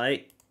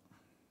translate.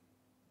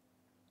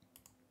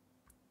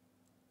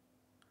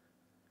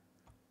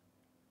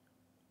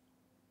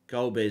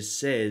 Golbez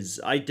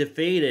says, I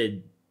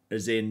defeated,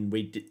 as in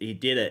he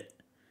did it.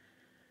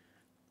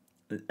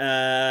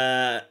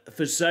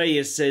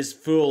 Fusoya says,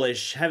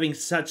 foolish, having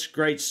such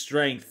great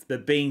strength,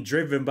 but being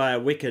driven by a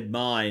wicked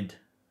mind.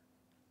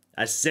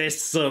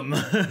 Assess them.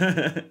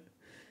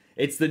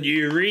 It's the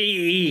new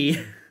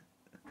Re.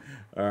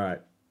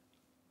 Alright.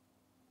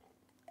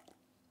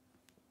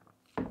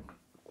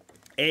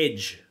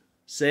 Edge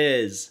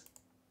says,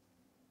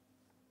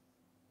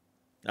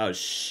 oh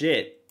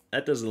shit.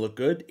 That doesn't look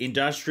good.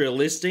 Industrial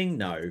listing?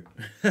 No.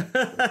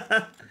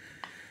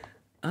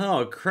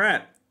 Oh,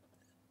 crap.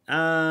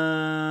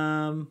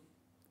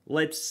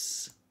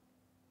 Let's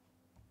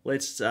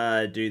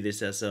do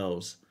this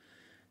ourselves.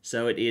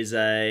 So it is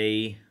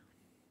a...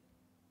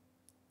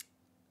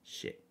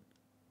 Shit.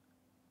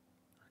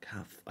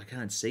 I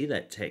can't see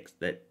that text,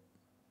 that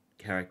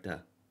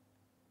character.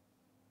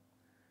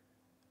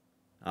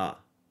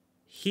 Ah.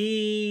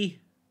 He...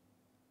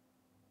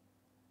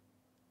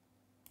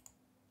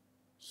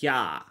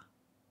 Yeah.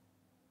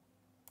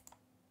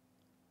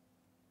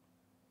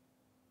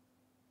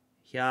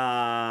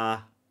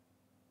 Yeah.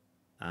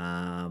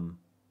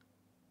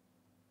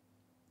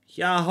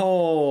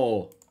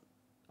 Yahoo!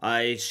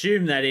 I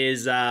assume that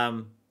is,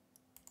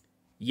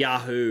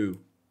 Yahoo.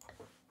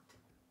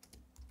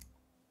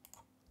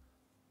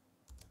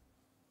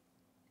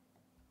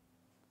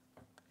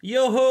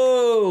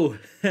 Yoo-hoo!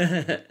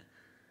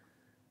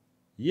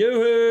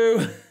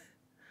 Yoo-hoo!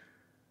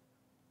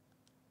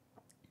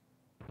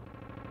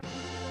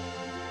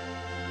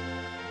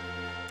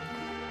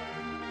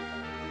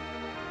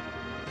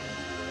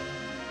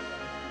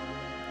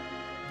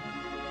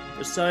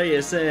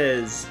 Soya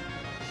says...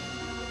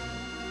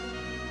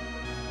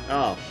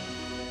 Oh.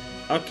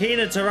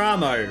 Okina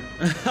Taramo.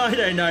 I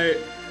don't know.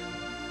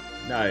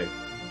 No.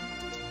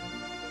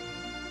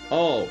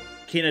 Oh,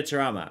 Kina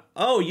Tarama.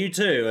 Oh, you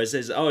too. It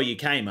says, oh, you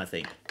came, I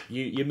think.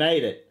 You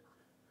made it.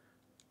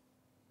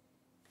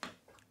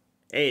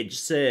 Edge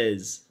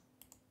says...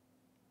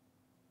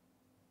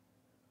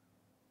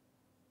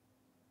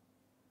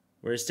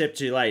 We're a step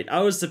too late.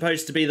 I was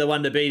supposed to be the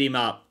one to beat him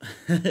up.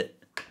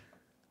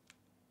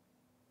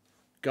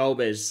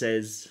 Golbez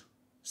says,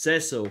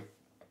 Cecil.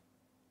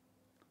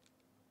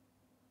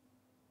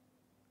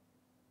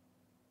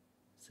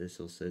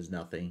 Cecil says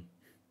nothing.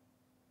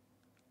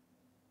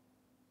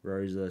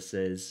 Rosa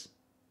says,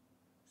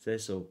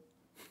 Cecil.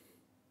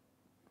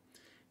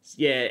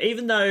 Yeah,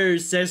 even though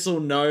Cecil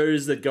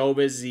knows that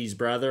Golbez is his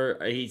brother,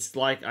 he's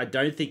like, I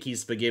don't think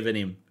he's forgiven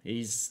him.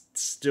 He's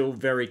still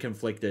very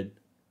conflicted.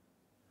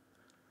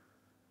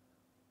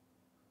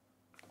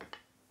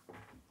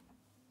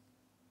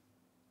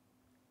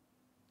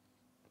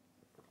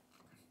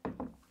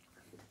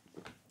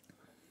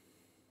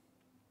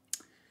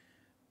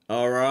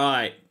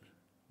 Alright.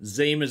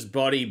 Zima's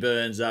body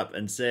burns up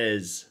and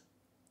says,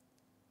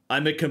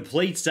 I'm a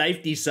complete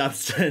safety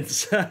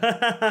substance.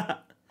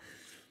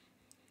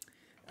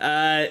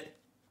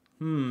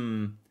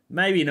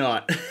 Maybe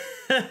not.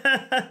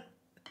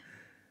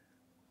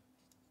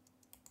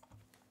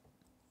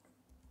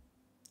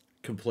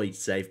 Complete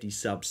safety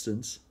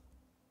substance.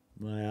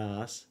 My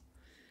ass.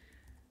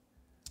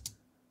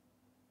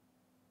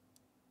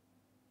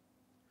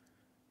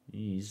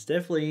 He's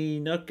definitely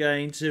not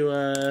going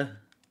to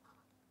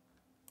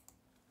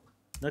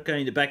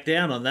back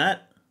down on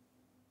that.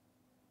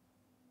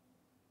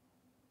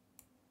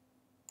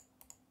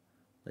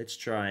 Let's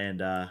try and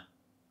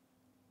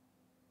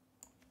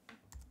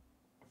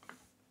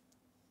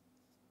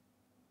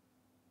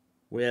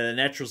we're the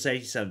natural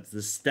safety substance,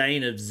 the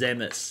stain of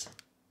Zemus.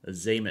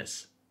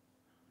 Zemus.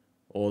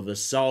 Or the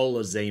soul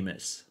of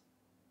Zemus.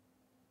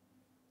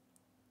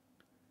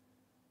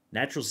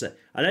 Natural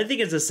I don't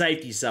think it's a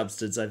safety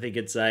substance. I think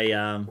it's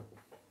a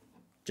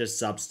just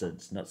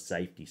substance, not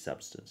safety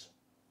substance.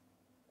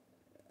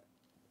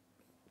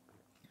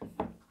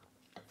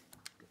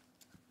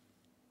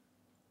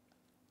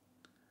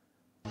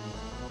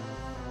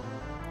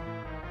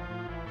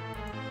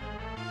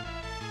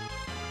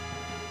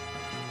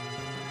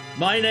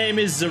 My name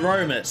is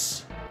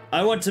Zeromus.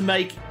 I want to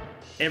make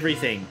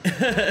everything.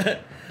 I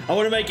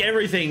want to make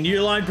everything.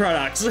 New line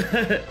products.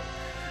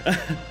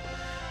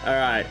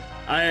 Alright.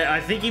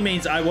 I think he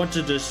means I want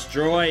to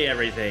destroy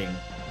everything.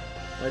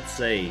 Let's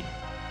see.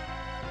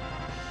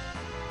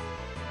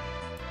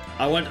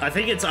 I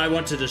think it's I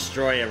want to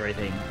destroy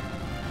everything.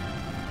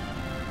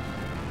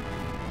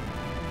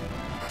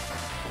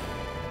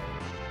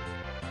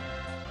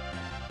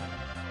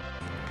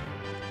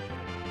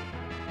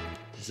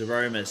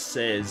 Zeromus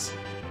says...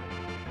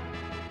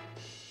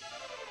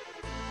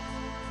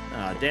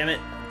 Ah, damn it.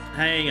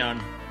 Hang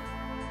on.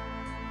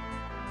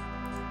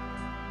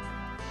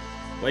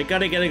 We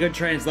gotta get a good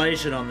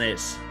translation on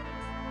this.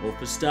 Well,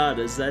 for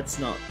starters, that's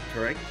not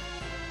correct.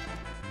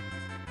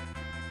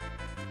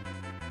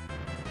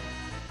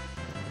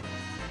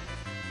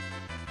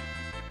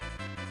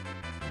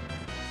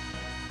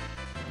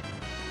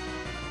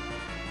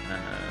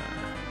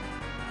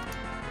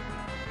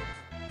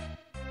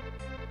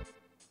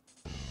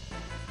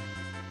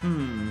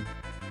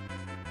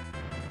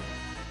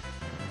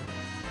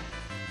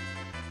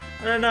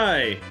 I don't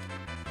know.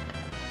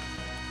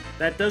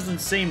 That doesn't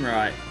seem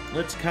right.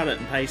 Let's cut it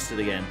and paste it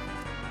again.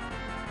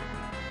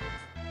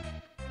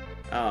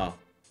 Oh.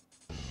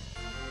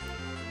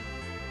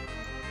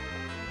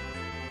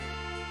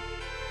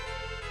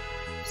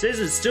 Says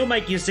it still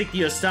make you sick to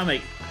your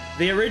stomach.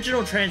 The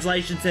original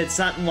translation said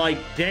something like,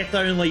 death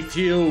only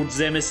fueled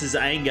Zemus's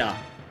anger.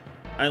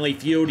 Only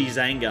fueled his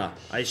anger.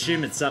 I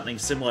assume it's something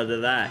similar to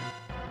that.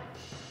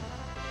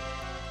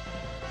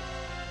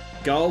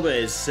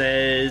 Golbez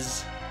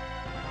says...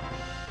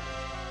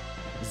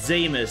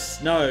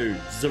 Zemus. No,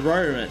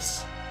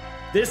 Zeromus.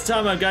 This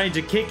time I'm going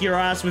to kick your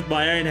ass with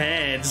my own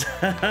hands.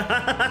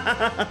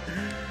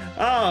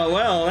 Oh,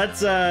 well,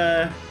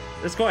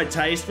 that's quite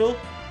tasteful.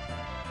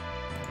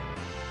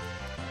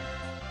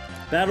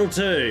 Battle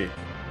 2.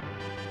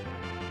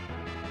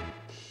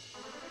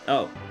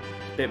 Oh,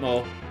 a bit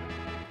more.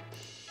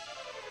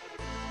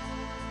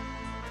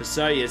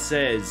 Kasoya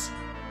says,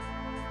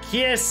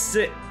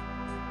 Kieseri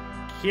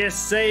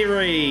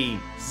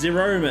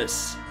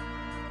Zeromus.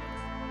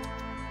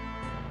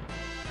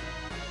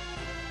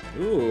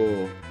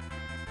 Ooh.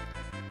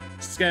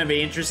 This is going to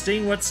be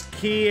interesting. What's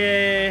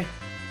Kia?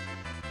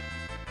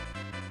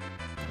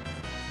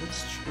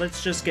 Let's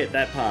let's just get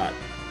that part.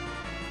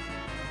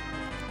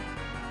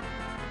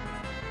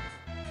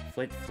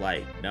 Flint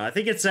Flake. No, I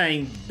think it's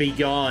saying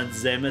begone,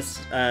 Zeromus.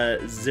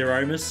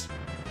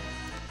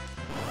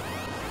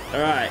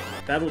 Alright,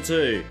 Battle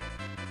 2.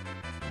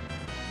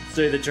 Let's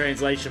do the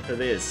translation for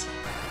this.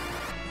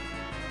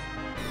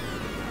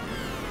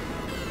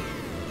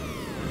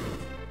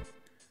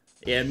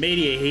 Yeah,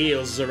 Meteor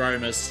heals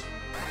Zeromus.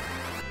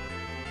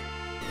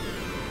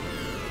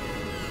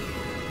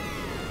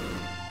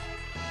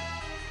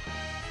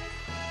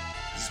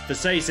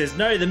 Fasei says,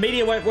 no, the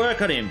meteor won't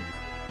work on him.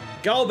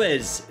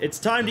 Golbez, it's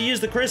time to use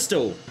the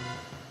crystal.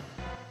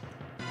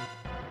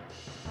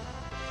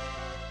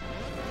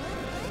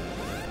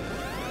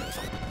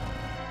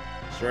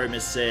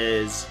 Zeromus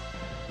says,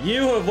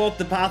 you who have walked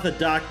the path of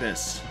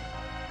darkness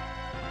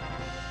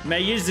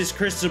may use this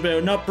crystal but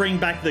will not bring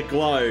back the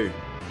glow.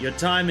 Your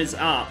time is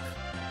up.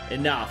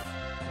 Enough.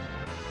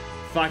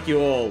 Fuck you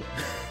all.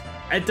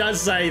 It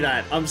does say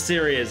that. I'm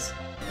serious.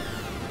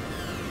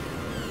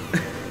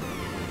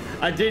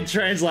 I did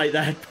translate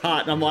that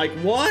part and I'm like,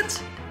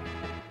 what?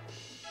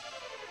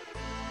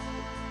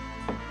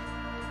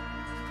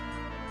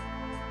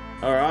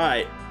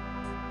 Alright.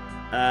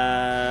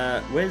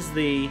 Where's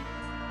the...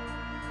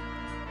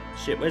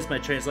 Shit, where's my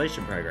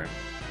translation program?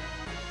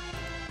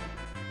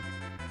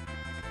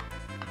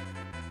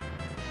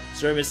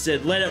 Zeromus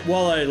said, let it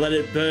wallow, let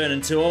it burn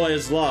until all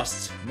is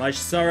lost. My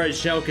sorrow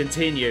shall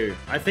continue.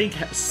 I think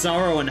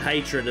sorrow and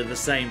hatred are the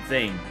same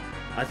thing.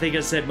 I think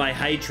I said my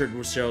hatred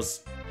shall...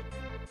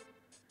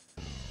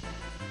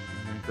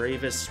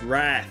 Grievous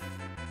wrath.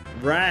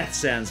 Wrath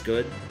sounds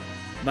good.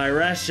 My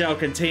wrath shall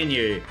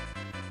continue.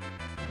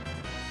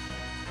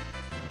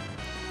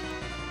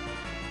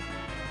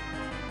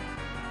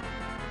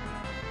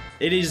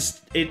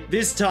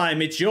 This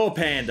time it's your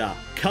panda.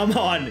 Come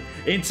on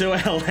into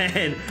our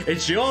land.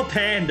 It's your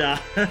panda.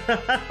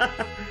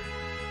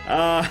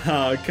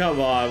 Oh,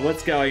 come on.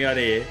 What's going on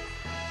here?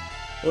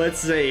 Let's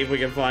see if we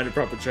can find a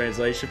proper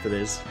translation for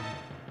this.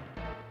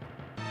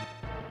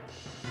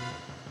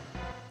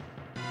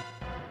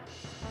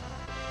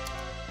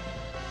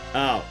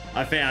 Oh,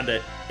 I found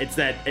it. It's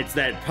that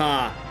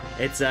pa.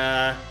 It's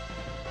that's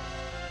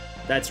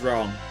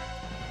wrong.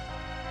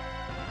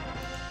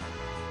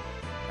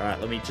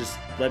 Alright, let me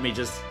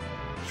just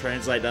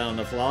translate that on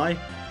the fly.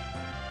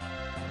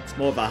 It's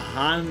more of a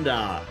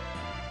Honda.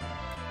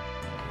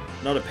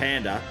 Not a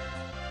panda.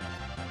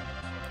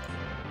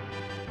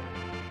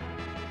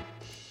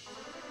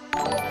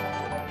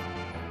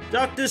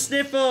 Dr.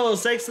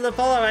 Sniffles, thanks for the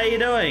follow. How you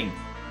doing?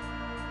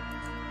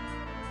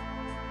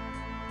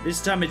 This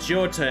time it's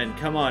your turn.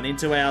 Come on,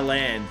 into our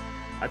land.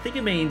 I think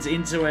it means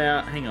into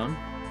our... Hang on.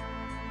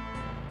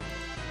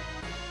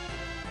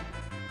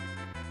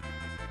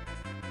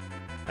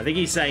 I think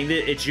he's saying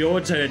that it's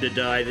your turn to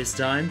die this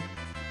time.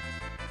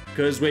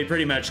 Because we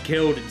pretty much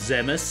killed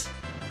Zemus.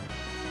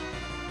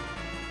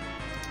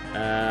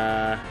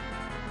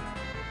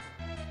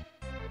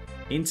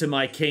 Into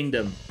my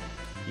kingdom.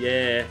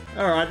 Yeah.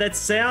 Alright, that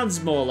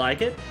sounds more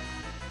like it.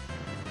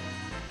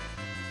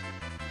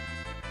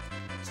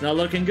 It's not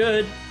looking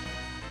good.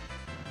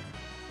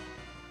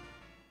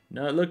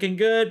 Not looking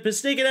good.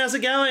 Pastika, how's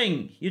it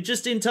going? You're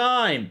just in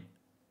time.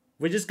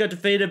 We just got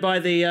defeated by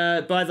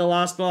the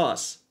last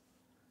boss.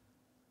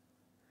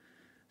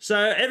 So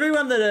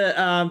everyone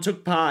that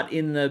took part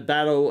in the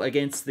battle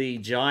against the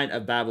Giant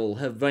of Babel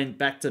have went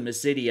back to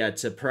Mysidia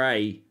to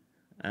pray.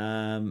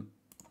 So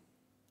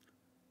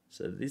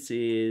this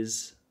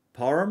is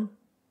Porum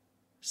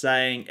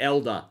saying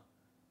Elder.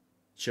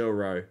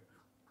 Churro.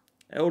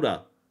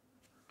 Elder.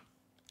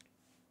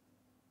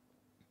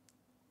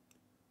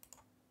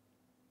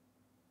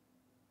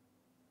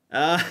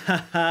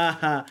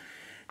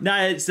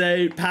 No,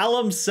 so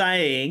Palom's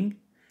saying,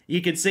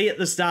 you can see at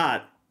the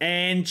start,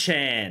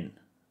 Anchan.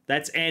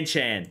 That's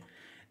Anchan.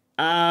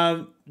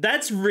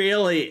 That's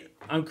really...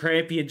 I'm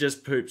crampy and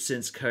just pooped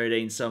since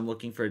codeine, so I'm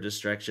looking for a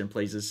distraction.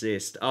 Please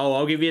assist. Oh,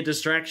 I'll give you a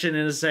distraction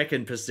in a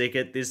second,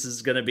 Pacific. This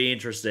is going to be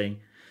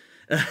interesting.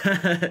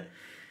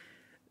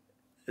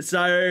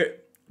 So,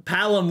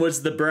 Palom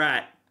was the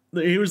brat.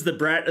 He was the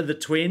brat of the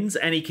twins,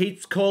 and he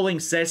keeps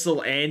calling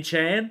Cecil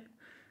Anchan.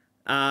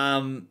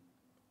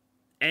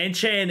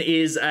 Anchan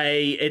is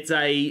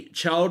a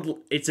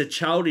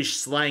childish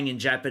slang in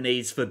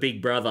Japanese for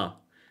big brother.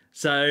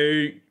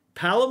 So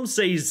Palom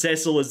sees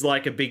Cecil as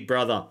like a big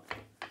brother.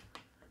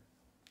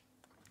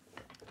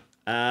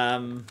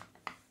 I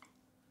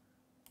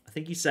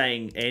think he's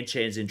saying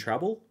Anchan's in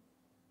trouble.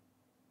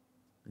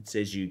 It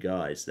says you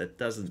guys.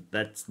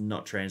 That's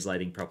not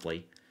translating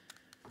properly.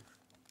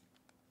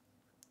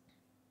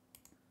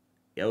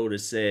 Elder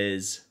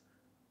says,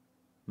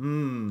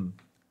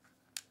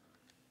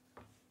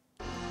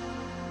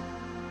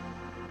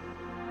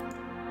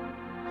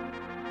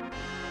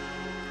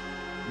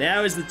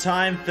 Now is the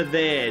time for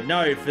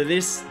for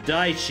this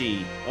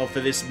Daichi, or for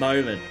this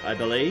moment, I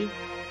believe.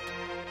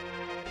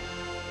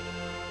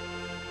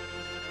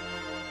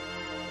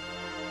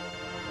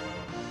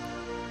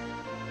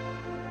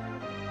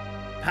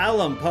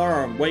 Palom,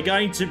 Porum, we're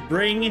going to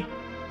bring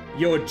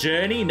Your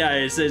journey? No,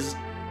 it says,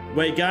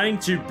 we're going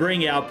to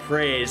bring our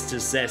prayers to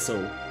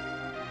Cecil.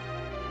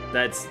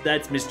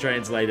 That's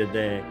mistranslated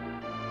there.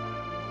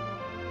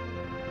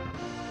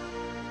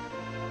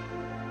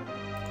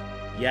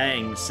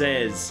 Yang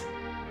says,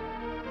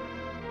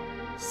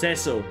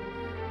 Cecil.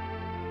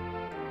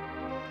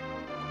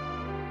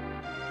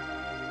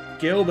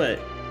 Gilbert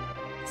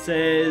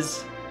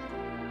says,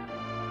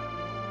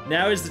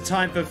 now is the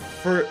time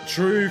for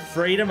true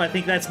freedom. I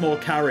think that's more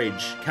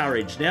courage.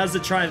 Courage. Now's the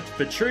time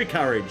for true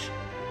courage.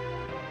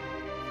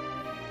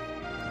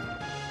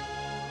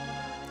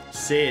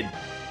 Sid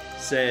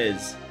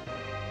says,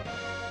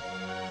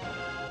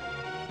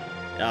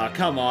 oh,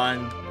 come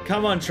on.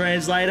 Come on,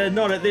 translator.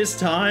 Not at this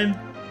time.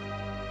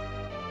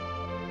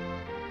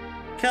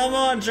 Come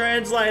on,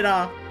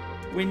 translator.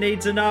 We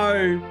need to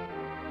know.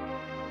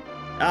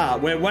 Ah,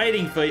 we're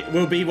waiting for you.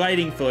 We'll be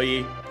waiting for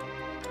you.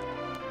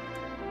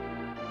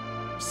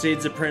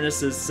 Sid's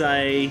apprentices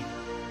say,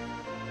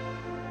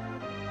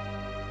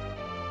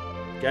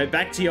 go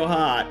back to your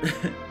heart.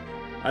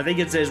 I think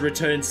it says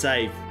return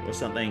safe or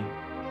something.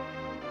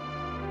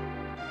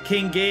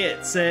 King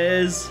Geert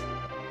says,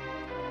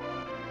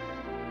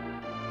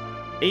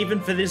 even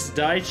for this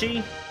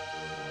Daichi?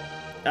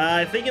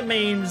 I think it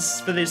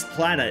means for this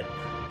planet.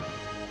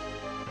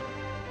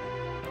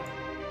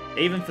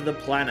 Even for the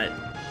planet.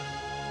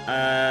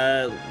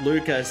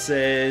 Luca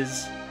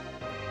says,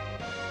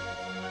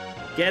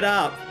 get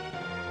up.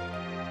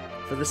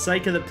 For the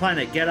sake of the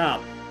planet, get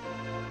up.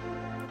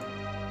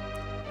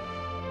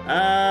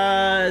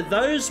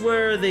 Those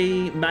were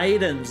the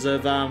maidens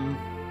of, it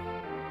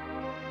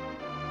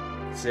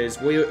says,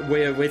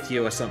 we're with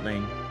you or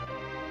something.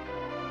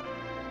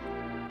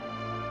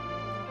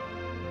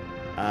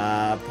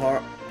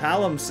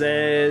 Palom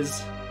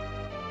says,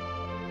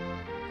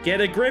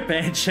 get a grip,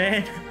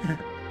 Anchan.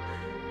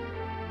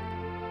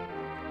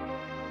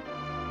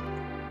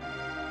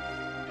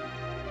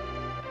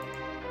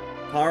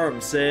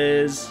 Param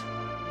says,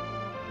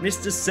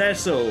 Mr.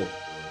 Cecil.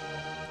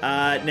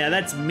 Now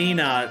that's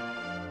Mina.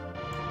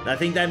 I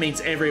think that means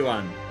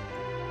everyone.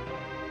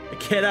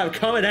 Get up,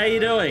 Comet, how you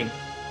doing?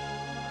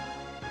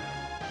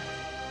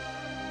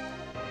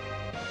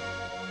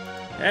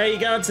 How you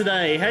going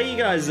today? How you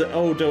guys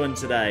all doing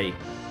today?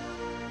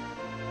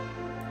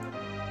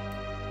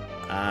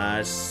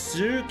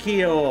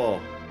 Sukio.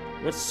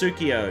 What's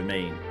Sukio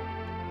mean?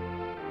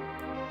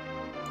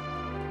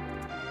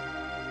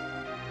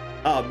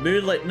 Oh,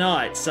 moonlit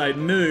night, so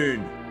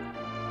moon.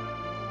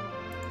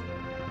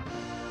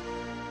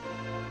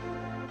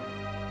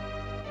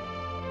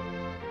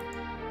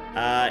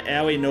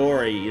 Our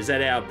Inori, is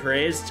that our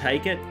prayers?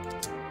 Take it.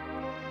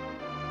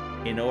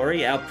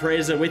 Inori, our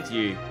prayers are with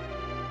you.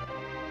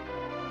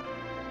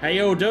 How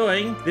you all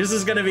doing? This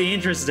is going to be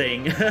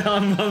interesting.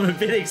 I'm a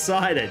bit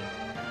excited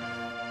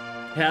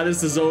how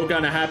this is all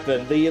going to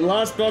happen. The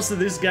last boss of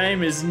this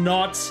game is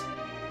nothing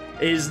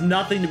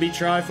to be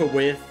trifled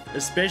with,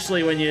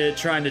 especially when you're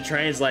trying to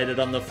translate it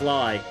on the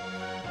fly.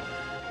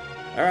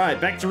 Alright,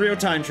 back to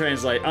real-time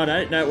translate. Oh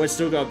no, we've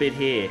still got a bit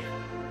here.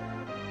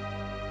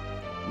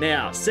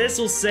 Now,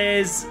 Cecil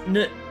says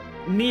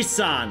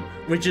Nissan,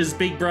 which is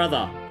Big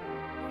Brother.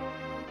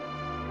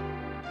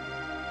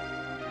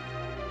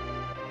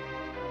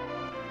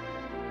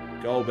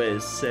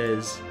 Golbez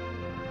says,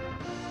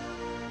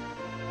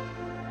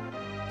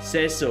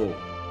 Cecil,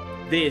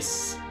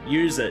 this,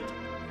 use it.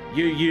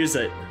 You use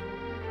it.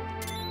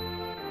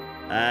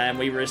 And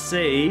we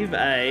receive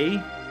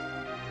a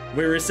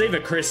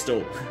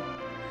crystal.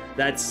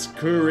 That's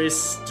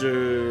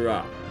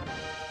Kuristura.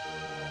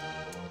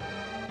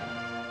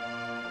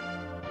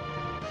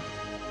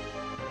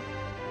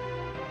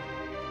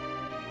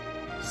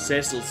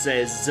 Cecil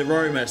says,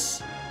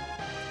 Zeromus.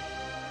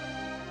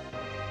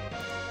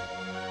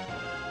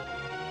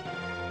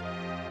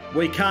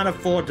 We can't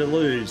afford to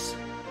lose.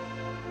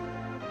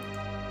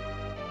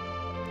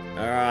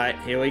 Alright,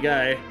 here we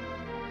go.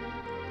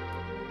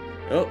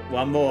 Oh,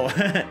 one more.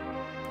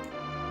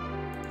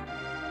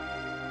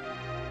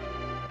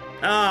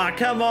 Ah,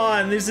 come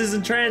on, this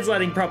isn't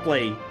translating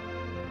properly.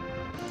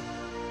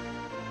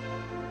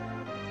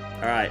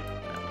 Alright,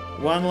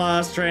 one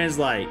last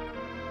translate.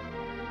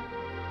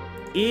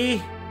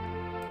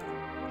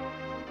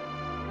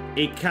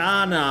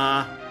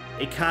 Ikanai.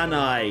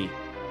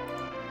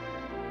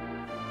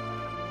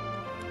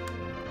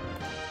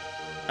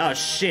 Oh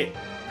shit.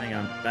 Hang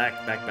on, back.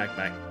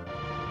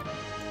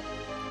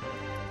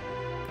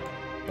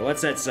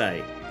 What's that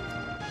say?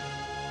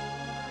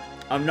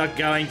 I'm not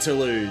going to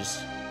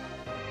lose.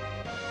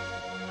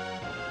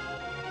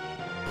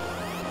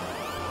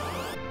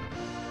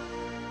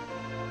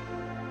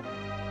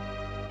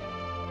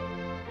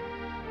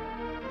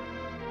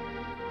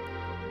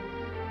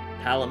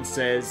 Palom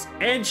says,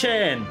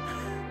 Anchan!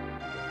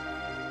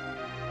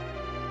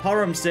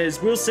 Porum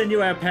says, we'll send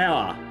you our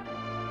power.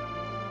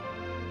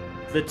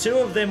 The two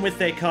of them with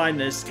their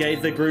kindness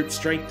gave the group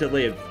strength to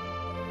live.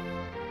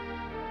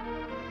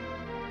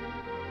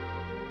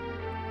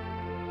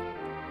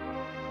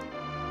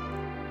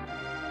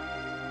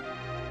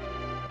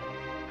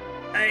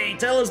 Hey,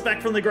 tell us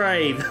back from the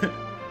grave.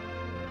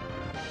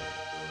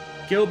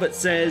 Gilbert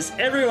says,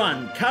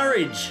 everyone,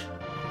 courage.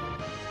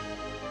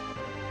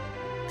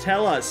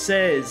 Teller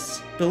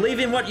says,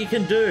 believe in what you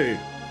can do.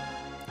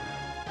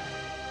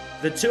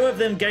 The two of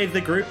them gave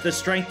the group the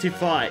strength to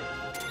fight.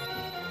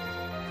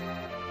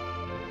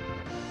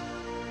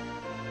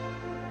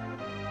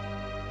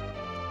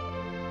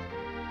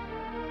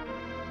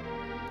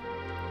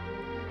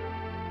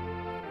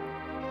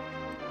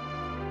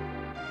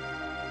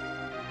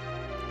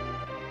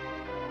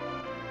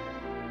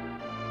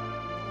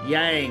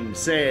 Yang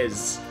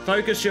says,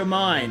 focus your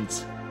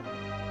mind.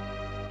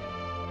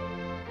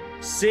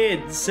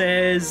 Sid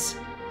says,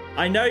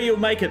 I know you'll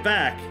make it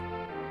back.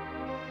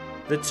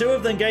 The two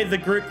of them gave the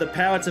group the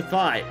power to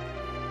fight.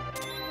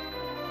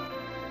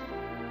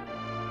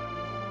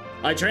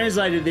 I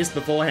translated this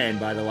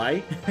beforehand, by the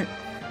way.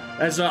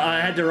 That's why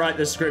I had to write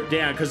the script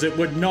down, because it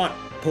would not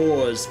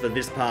pause for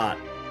this part.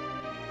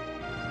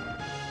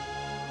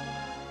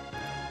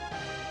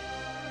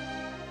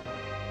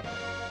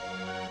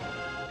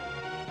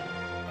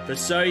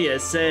 Vasoya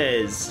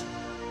says,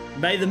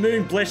 may the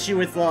moon bless you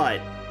with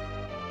light.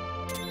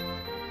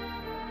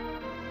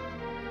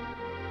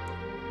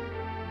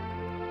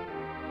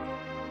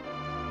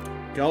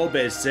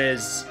 Golbez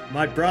says,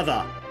 my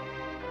brother.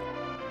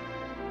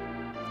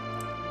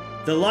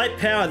 The light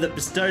power that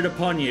bestowed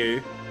upon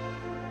you,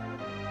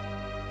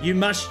 you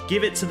must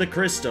give it to the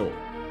crystal.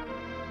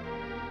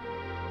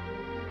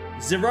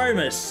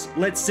 Zeromus,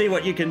 let's see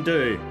what you can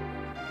do.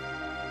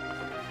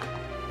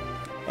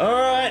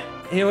 Alright,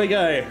 here we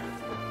go.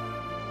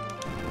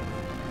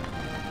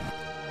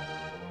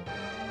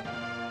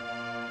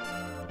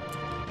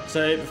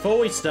 So before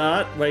we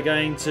start, we're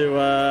going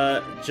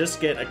to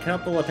just get a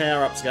couple of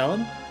power-ups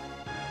going.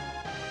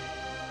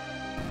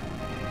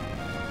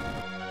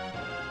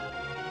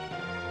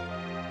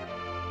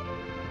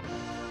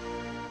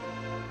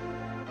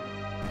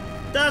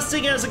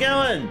 Dusty, how's it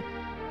going?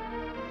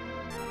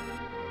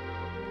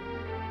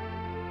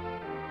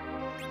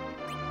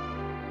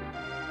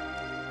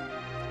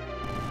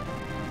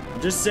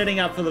 I'm just setting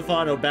up for the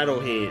final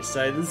battle here.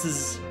 So this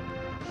is...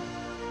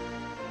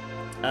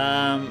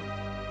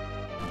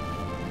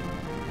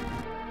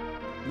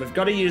 we've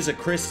got to use a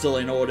crystal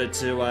in order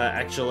to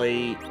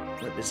actually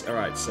let this...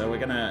 Alright, so we're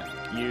gonna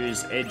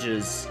use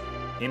Edge's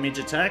image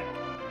attack,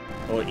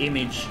 or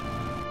image.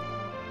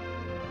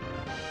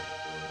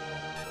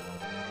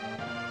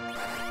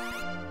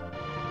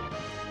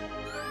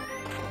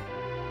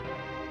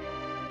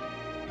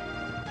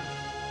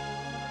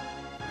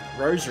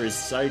 Rosa is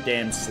so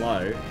damn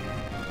slow.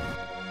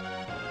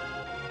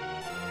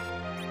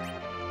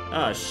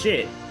 Oh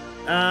shit.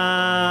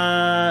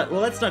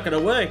 Well, that's not gonna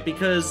work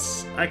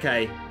because...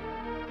 Okay.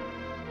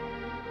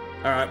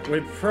 Alright,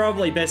 we're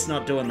probably best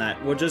not doing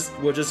that. We'll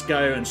just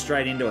go and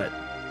straight into it.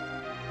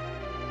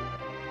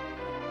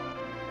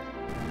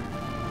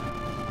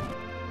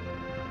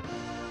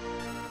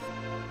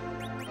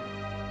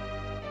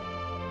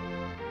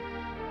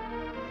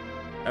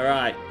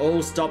 Alright,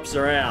 all stops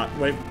are out.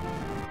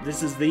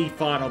 This is the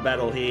final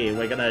battle here.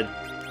 We've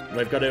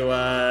got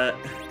to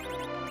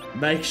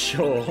make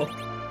sure.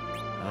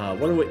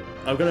 What do we?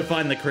 I've got to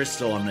find the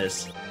crystal on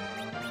this.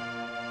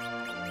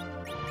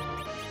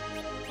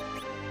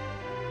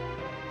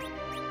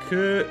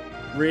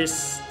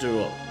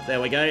 Crystal. There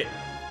we go.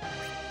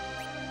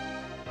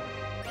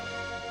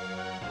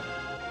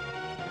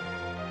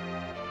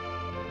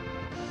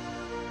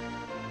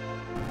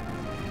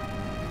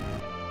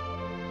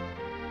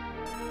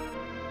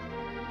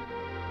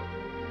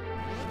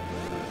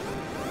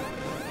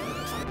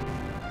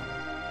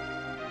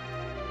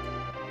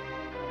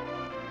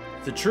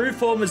 The true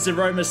form of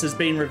Zeromus has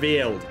been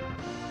revealed.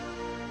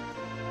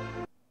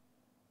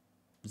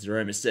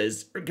 Zeromus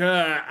says,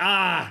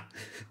 ah!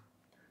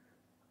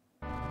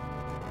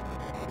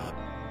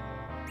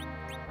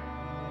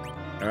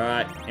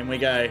 Alright, in we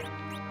go.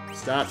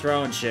 Start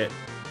throwing shit.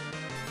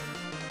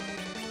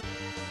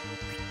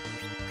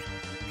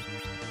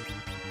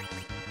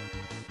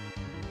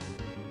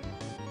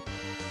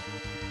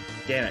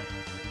 Damn it.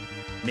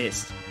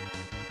 Missed.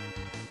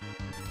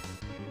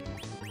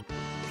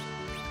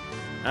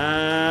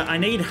 I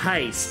need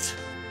haste.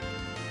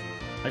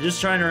 I'm just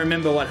trying to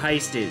remember what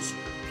haste is.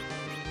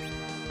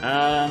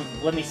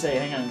 Let me see.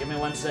 Hang on. Give me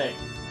one sec.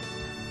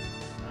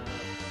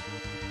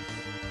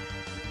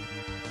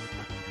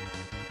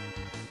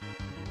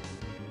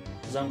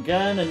 Because I'm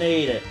gonna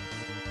need it.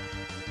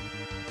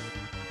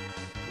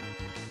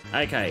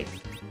 Okay.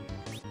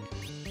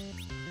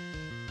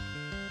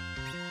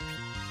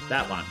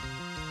 That one.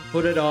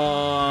 Put it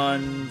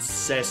on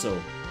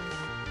Cecil.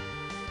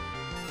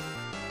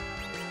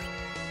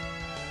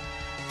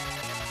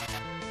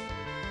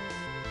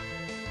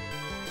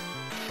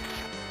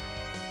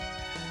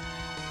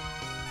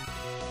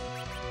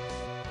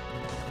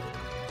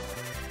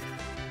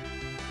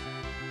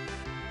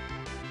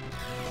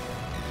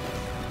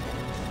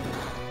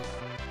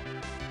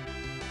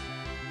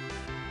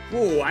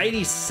 Ooh,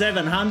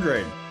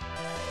 8,700.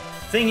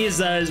 Thing is,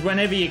 though, is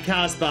whenever you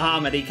cast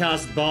Bahamut, he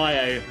casts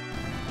Bio.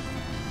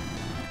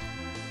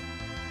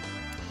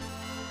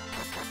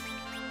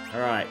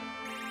 Alright.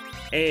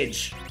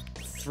 Edge.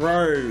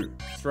 Throw.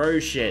 Throw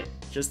shit.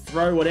 Just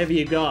throw whatever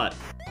you got.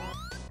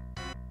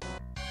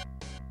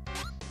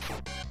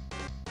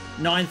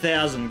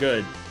 9,000,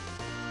 good.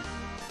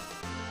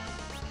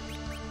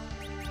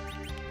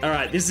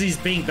 Alright, this is his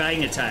big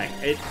bang attack.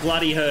 It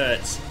bloody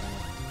hurts.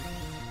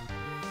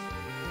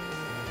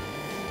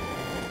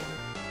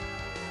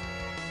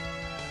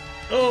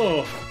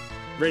 Oh!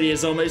 Reddy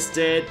is almost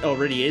dead. Oh,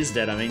 Reddy is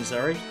dead, I mean,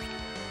 sorry.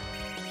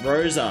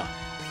 Rosa.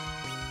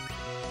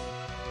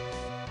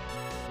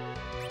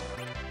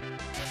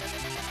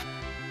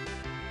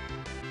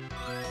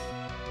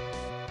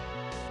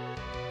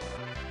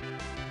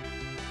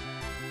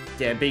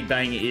 Yeah, Big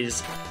Bang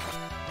is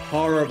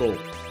horrible.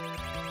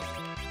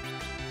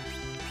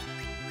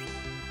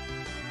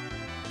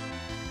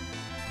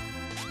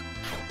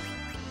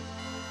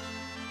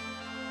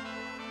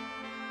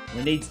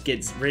 We need to get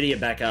Rydia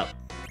back up.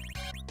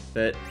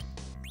 But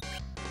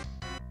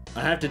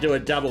I have to do a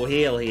double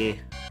heal here.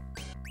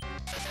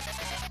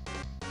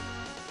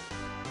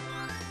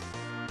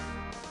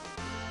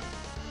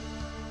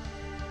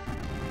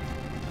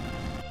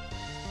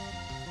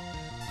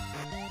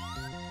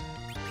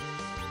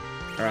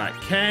 Alright,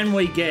 can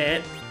we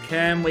get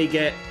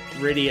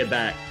Rydia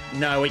back?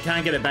 No, we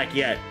can't get it back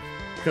yet.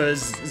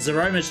 Because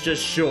Zeromus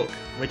just shook,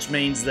 which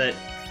means that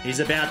he's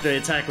about to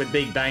attack with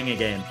Big Bang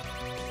again.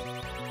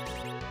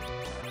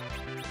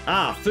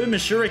 Ah, Fuma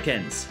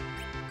Shurikens.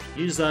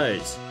 Use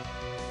those.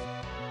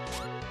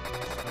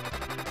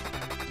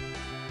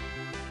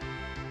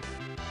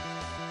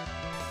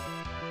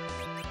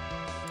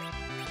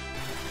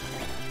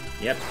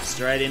 Yep,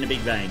 straight into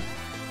Big Bang.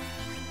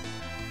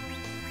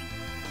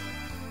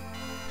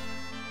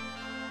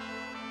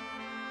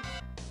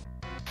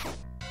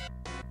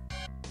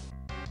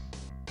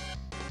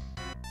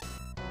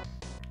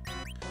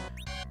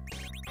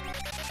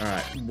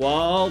 Alright,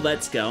 while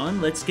that's going,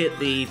 let's get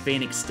the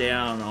Phoenix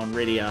down on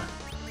Rydia.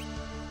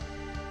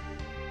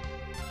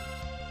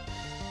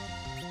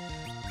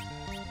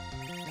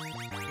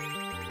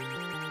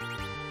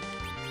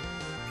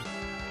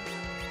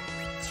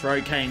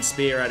 Throw Kane's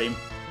spear at him.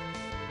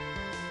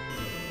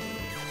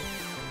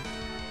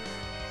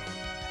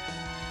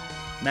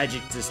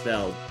 Magic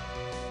dispelled.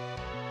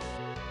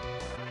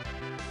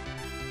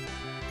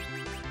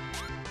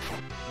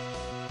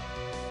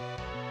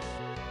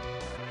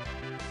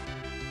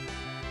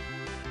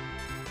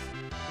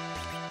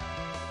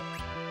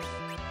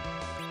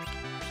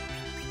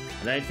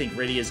 I don't think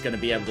Rydia's going to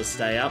be able to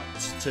stay up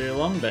too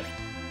long, but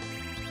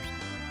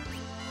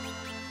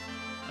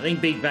I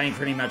think Big Bang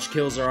pretty much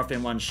kills her off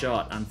in one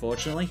shot,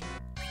 unfortunately.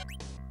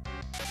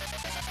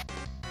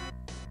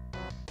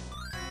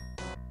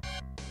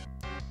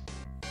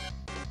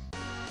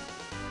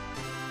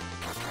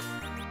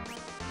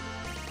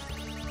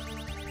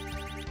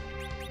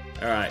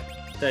 Alright,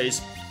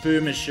 those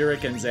Fuma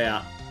Shurikens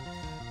out.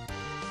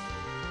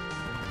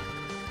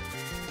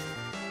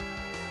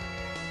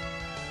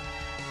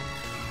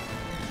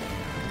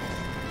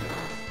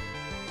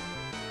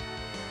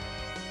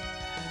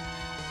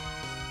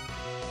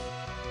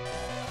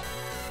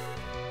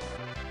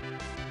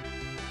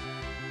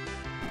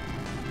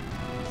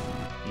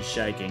 He's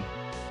shaking.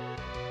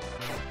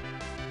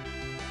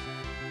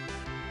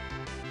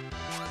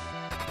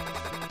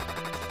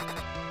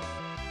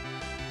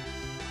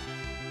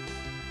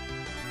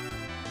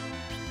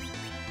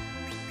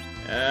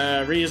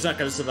 Rya's not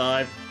gonna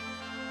survive.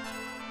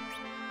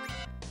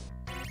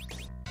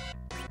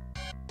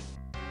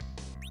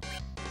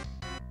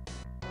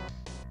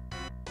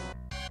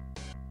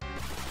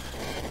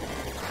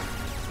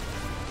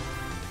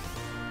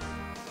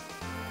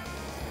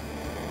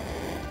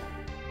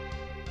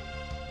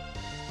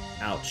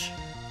 Ouch.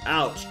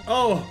 Ouch.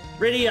 Oh,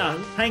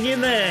 Rydia, hang in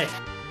there.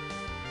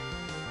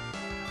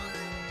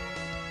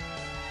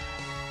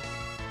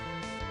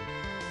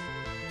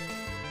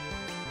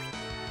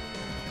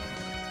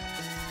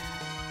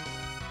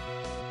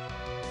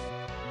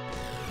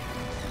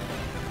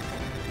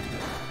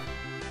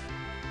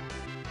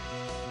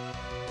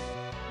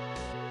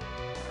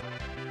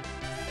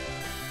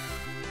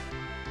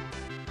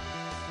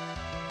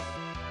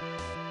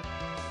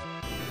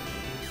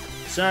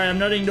 Sorry, I'm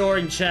not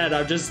ignoring chat.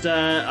 I've just,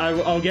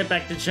 I'll get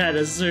back to chat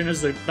as soon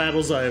as the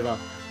battle's over.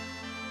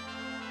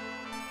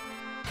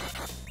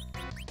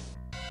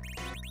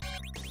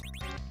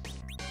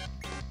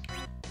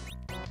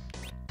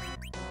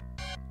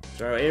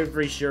 Throw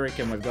every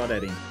shuriken we've got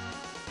at him.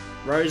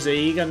 Rosie,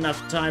 you got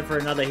enough time for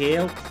another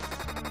heal?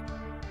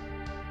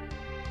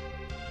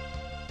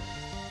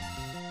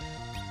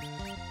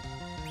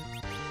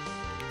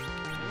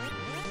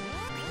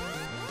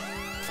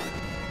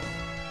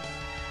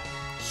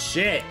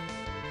 Shit!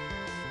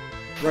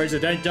 Rosa,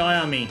 don't die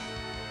on me.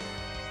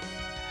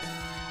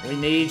 We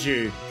need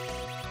you.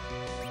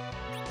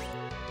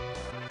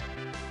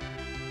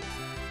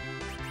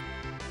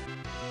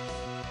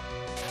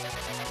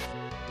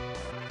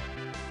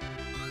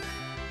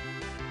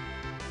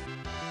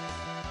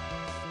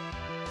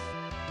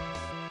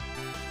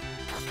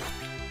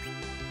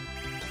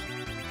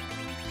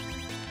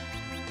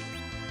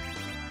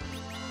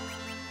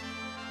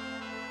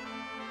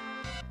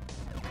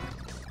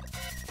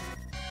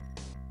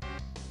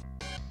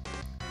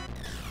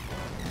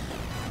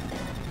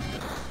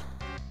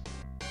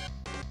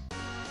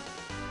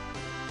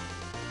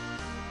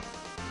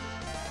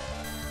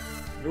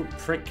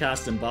 Frick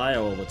casting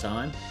bio all the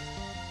time.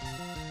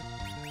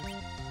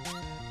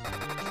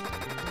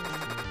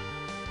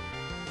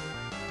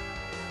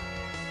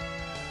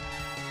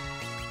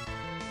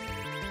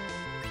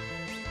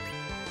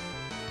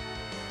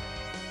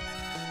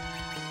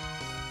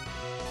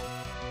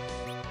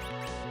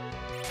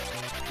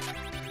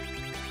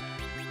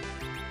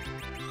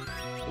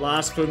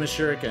 Last Fuma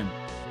Shuriken.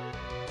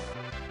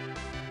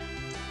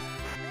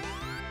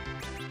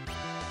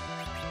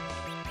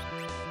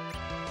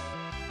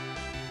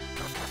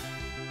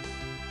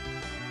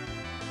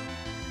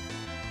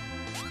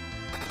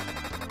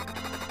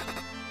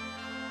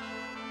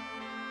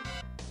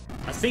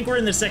 I think we're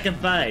in the second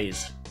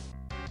phase.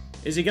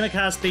 Is he going to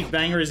cast Big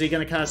Bang or is he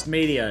going to cast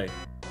Meteor?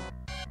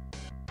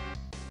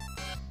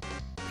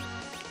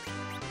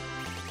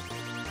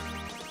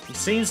 He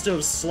seems to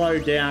have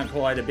slowed down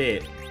quite a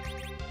bit.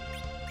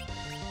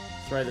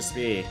 Throw the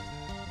spear.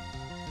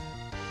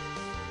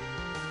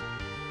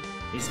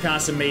 He's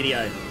casting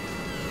Meteor.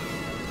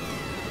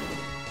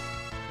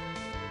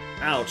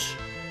 Ouch.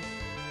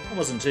 That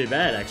wasn't too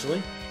bad,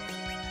 actually.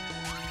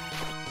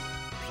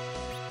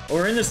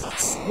 Or in this...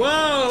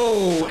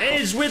 Whoa!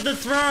 Edge with the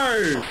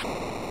throw!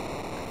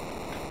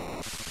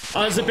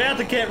 I was about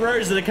to get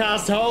Rosa to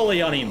cast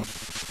Holy on him.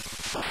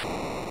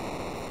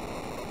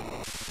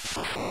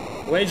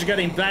 Wedge got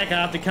him back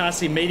after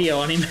casting Meteor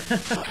on him.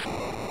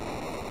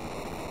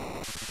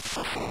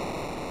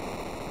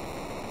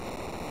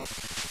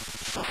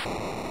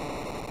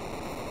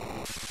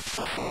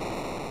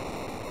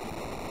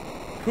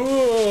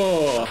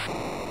 Cool!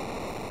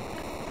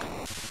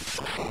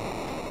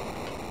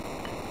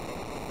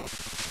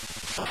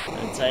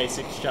 I'd say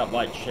 6-chop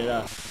white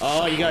cheddar.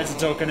 Oh, you guys are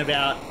talking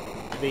about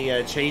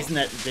the cheese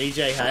that the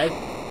DJ had?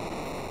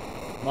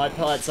 My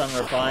palate's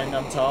unrefined,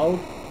 I'm told.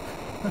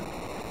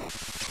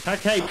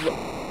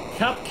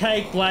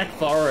 Cupcake Black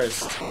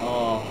Forest.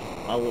 Oh,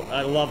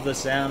 I love the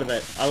sound of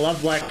it. I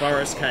love Black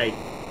Forest cake.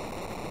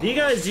 Do you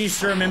guys used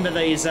to remember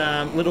these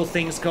little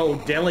things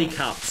called deli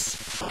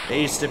cups?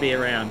 They used to be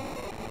around.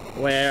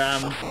 Where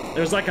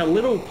there was like a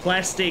little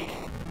plastic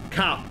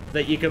cup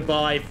that you could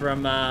buy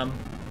from, I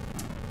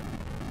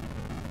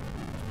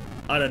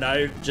don't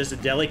know, just a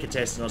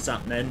delicatessen or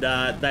something. And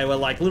they were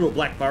like little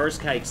Black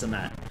Forest cakes and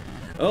that.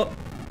 Oh,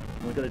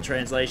 we've got a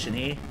translation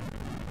here.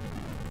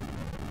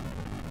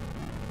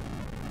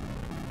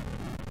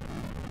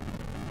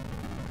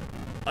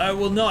 I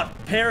will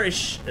not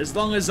perish as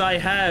long as I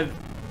have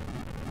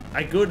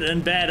a good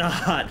and bad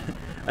heart.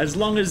 As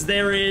long as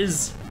there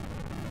is...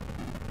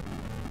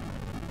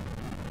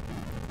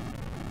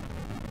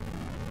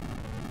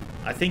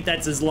 I think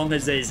that's as long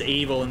as there's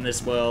evil in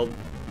this world.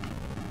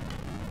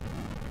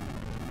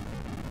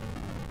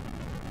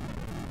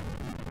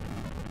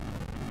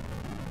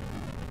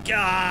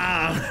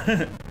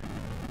 Gah!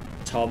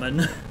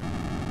 Tommen.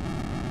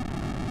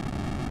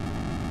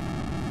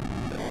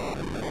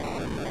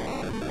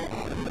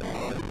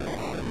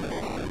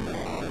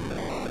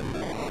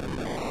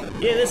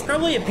 Yeah, there's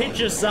probably a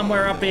picture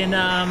somewhere up in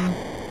on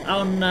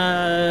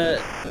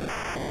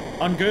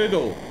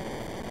Google.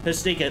 To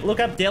stick it.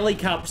 Look up deli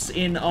cups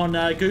on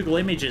Google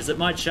Images. It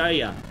might show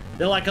you.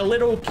 They're like a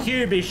little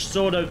cubish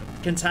sort of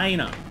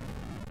container.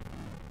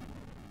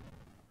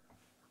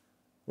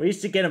 We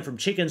used to get them from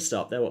Chicken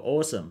Stop. They were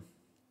awesome.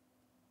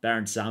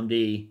 Baron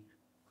Samdi.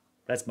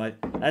 That's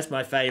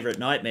my favorite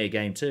Nightmare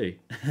game too.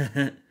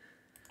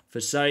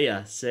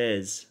 Fasoya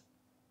says,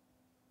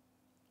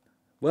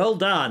 well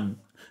done.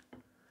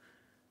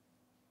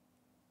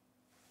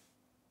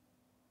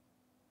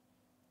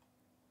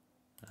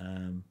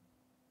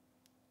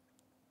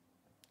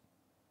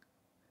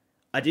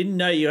 I didn't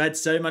know you had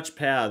so much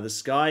power. The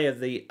sky of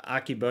the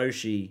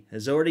Akiboshi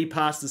has already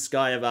passed the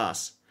sky of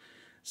us.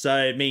 So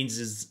it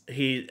means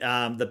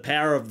the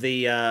power of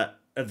the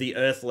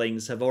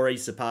Earthlings have already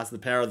surpassed the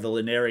power of the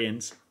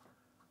Lunarians.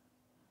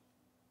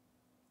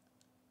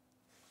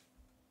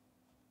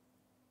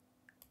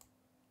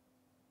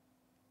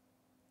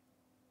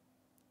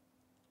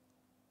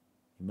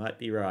 You might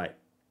be right.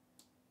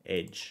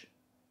 Edge.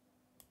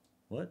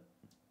 What?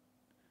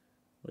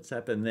 What's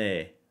happened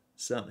there?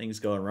 Something's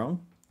gone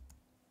wrong.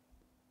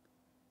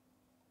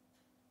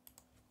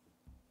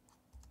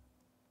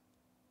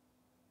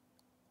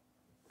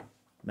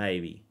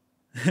 Maybe.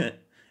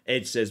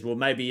 Edge says, well,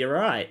 maybe you're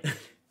right.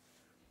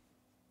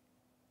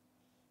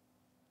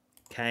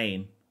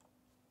 Kane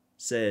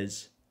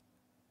says,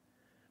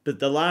 but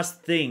the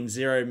last thing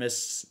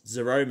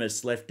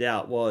Zeromus left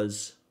out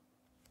was,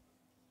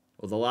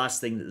 or the last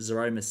thing that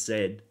Zeromus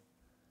said.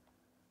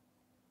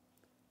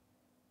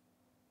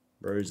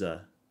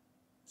 Rosa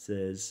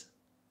says,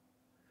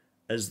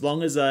 as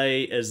long as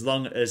they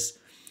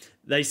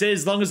say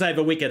as long as they have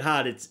a wicked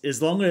heart, it's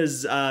as long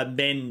as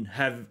men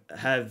have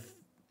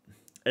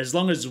as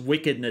long as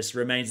wickedness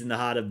remains in the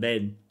heart of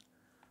men.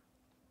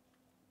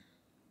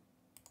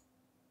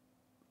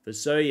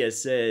 Fasoya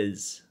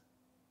says,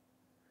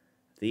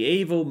 the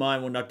evil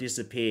mind will not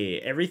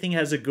disappear. Everything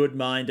has a good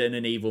mind and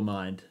an evil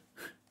mind.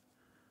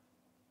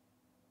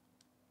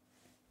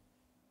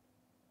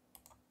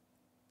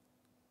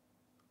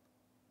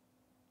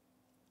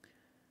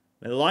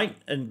 May the light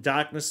and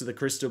darkness of the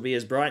crystal be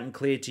as bright and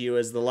clear to you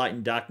as the light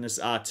and darkness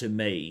are to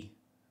me,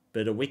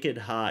 but a wicked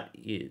heart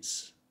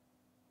is.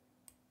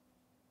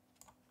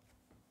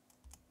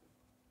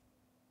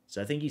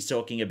 So I think he's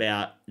talking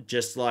about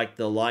just like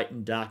the light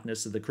and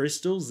darkness of the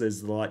crystals,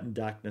 there's the light and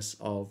darkness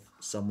of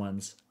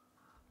someone's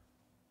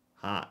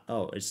heart.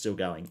 Oh, it's still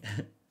going.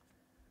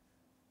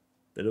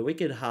 But a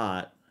wicked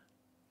heart,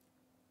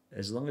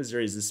 as long as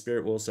there is, the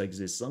spirit will also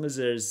exist. As long as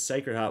there is,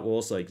 sacred heart will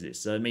also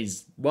exist. So it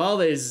means while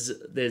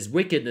there's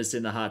wickedness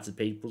in the hearts of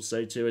people,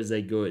 so too is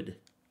there good.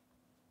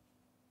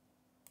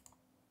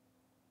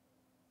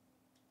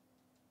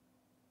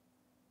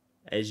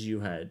 As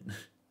you had.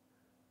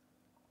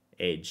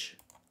 Edge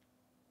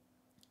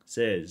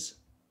says,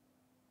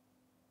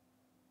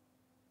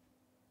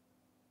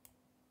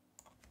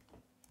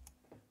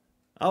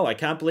 "Oh, I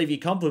can't believe you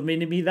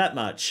complimented me that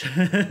much."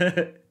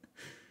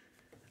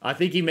 I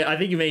think he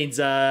means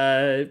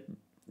it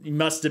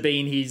must have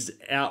been his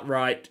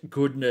outright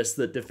goodness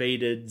that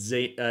defeated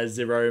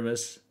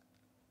Zeromus.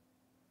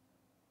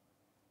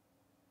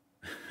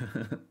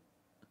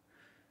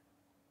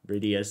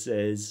 Rydia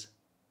says,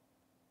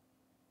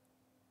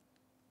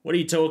 "What are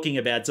you talking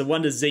about? It's a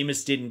wonder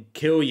Zemus didn't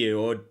kill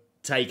you or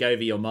take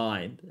over your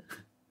mind."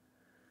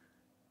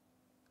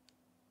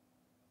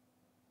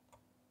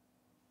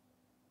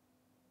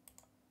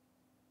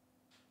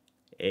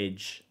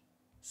 Edge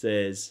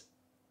says,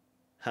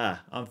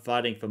 "Ha, I'm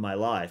fighting for my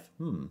life.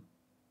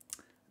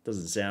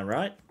 Doesn't sound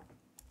right.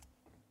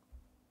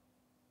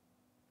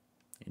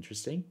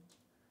 Interesting."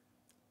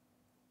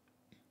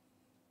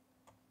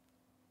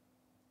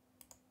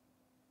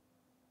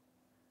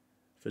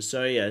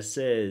 Fasoya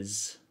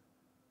says,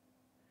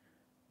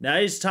 "Now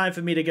it's time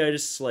for me to go to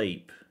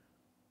sleep.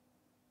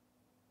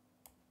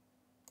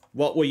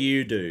 What will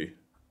you do?"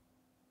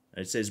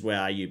 It says, "Where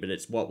are you?" but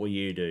it's "What will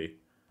you do?"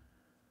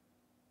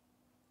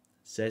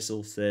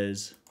 Cecil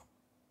says,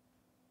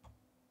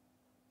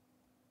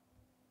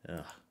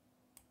 "Ugh.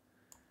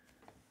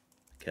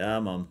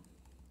 Come on.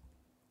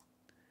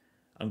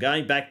 I'm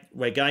going back.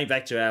 We're going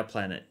back to our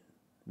planet."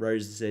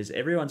 Rose says,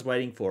 "Everyone's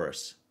waiting for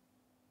us."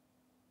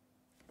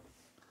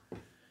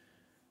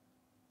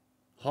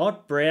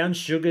 Hot brown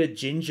sugar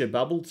ginger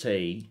bubble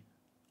tea.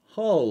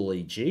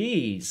 Holy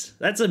jeez,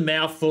 that's a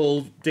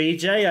mouthful,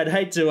 DJ. I'd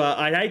hate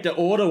to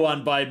order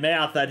one by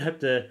mouth. I'd have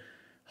to.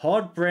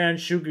 Hot brown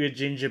sugar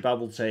ginger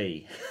bubble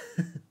tea.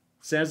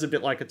 Sounds a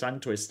bit like a tongue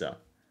twister.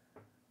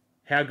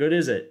 How good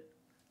is it?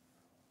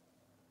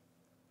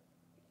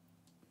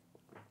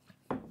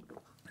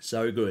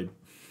 So good.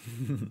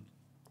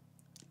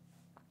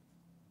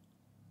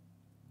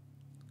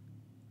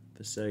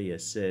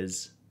 Vasoya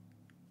says,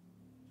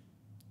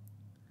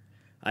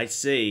 "I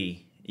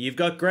see. You've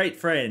got great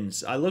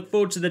friends. I look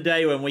forward to the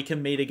day when we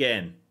can meet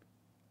again."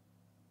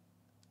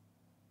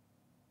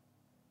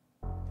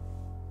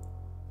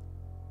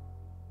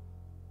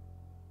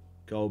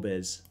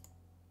 Golbez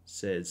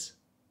says,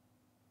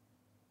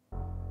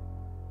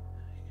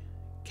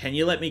 "Can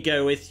you let me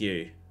go with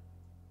you?"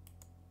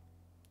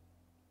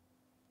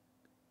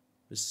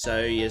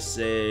 Vasoya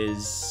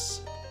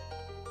says,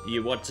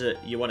 you want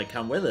to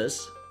come with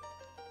us?"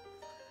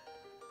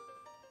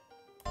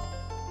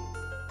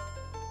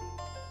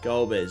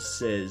 Golbez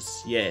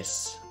says,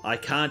 "Yes. I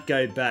can't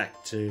go back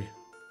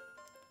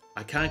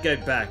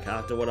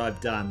after what I've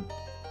done."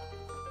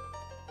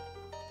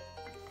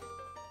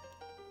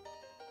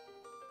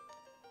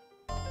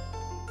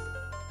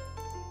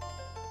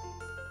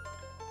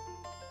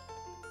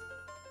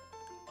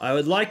 "I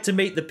would like to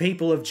meet the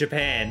people of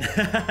Japan."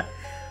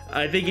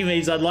 I think he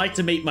means I'd like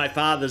to meet my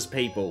father's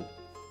people.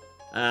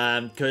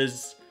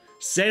 Because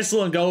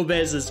Cecil and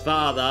Golbez's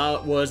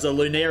father was a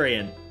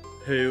Lunarian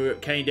who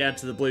came down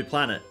to the blue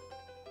planet.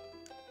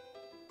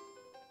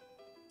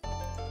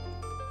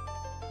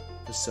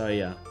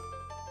 Vasoya,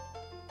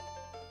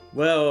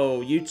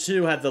 "Well, you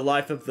too have the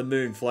life of the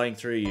moon flowing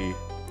through you.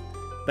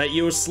 But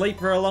you will sleep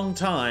for a long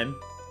time?"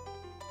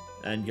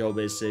 And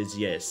Golbez says,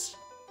 "Yes."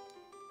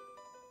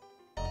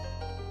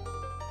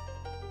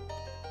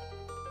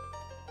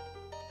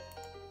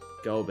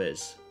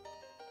 Golbez.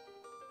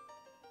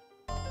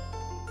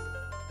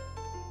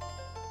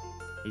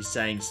 He's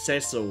saying,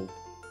 "Cecil,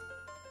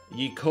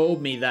 you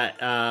called me that,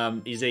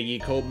 you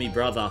called me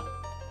brother."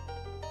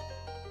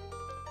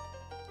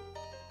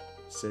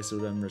 Cecil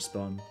doesn't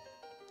respond.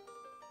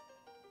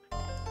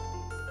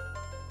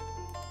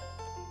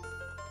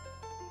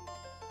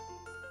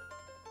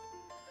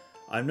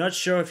 "I'm not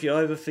sure if you'll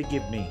ever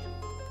forgive me.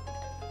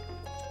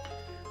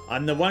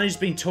 I'm the one who's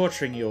been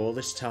torturing you all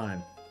this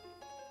time."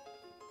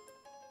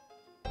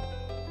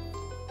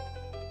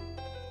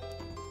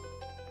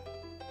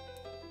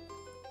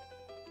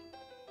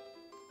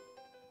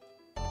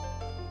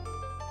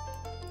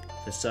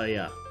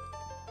 Vasoya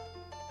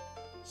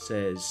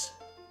says,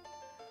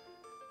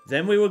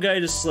 "Then we will go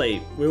to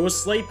sleep. We will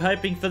sleep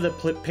hoping for the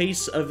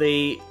peace of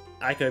the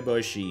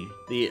Akoboshi,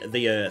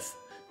 the earth."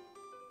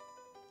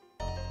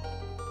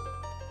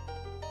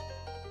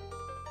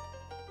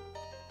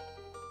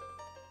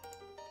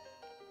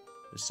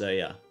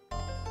 Vasoya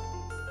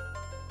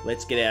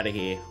Let's get out of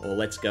here, or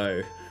let's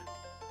go.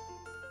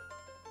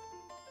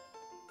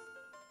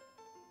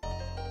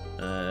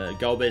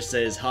 Golbez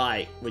says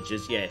hi, which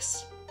is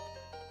yes.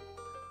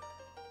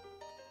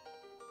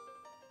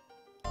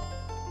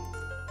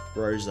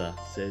 Rosa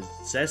says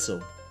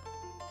Cecil.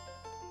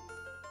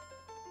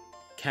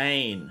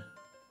 Kane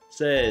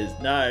says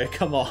no,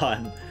 come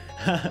on.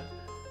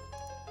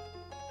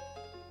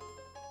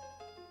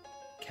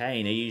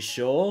 Kane, are you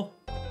sure?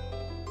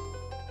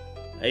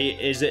 Are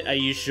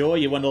you sure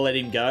you want to let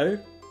him go?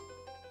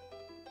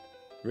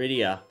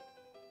 Rydia.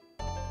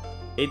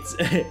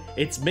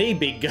 It's me,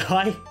 big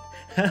guy.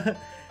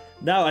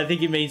 No, I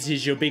think it means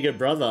he's your bigger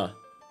brother.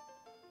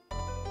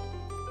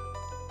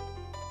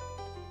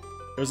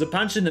 It was a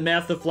punch in the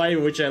mouth of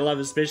flavor, which I love,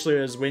 especially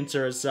as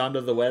winter is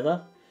under the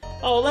weather.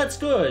 Oh, that's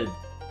good.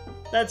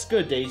 That's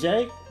good,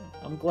 DJ.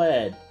 I'm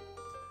glad.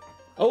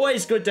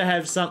 Always good to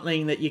have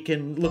something that you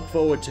can look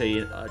forward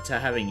to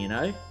having, you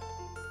know?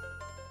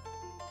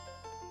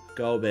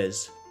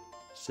 Golbez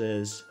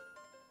says,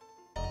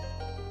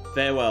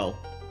 farewell.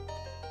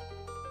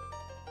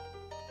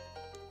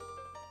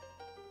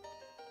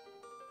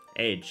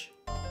 Edge.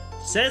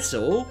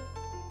 Cecil?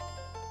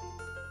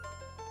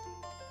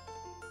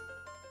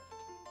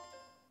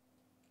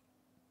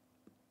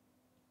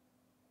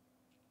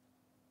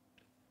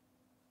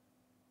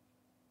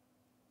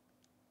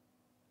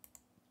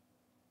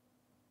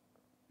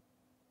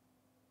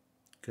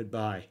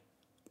 Goodbye.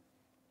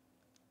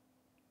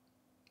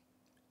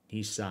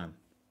 His son.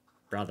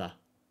 Brother.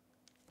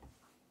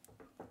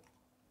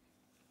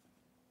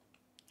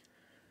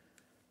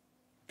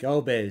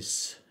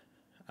 Golbez.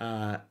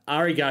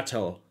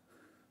 Arigato.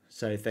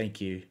 So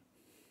thank you.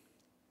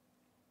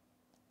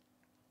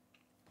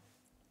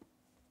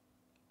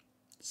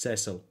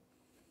 Cecil.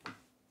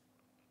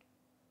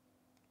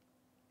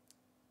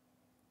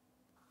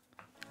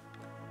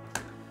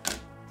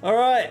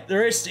 Alright, the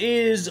rest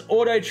is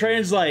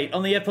auto-translate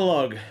on the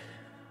epilogue.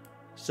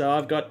 So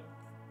I've got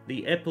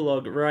the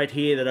epilogue right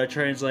here that I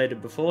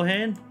translated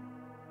beforehand.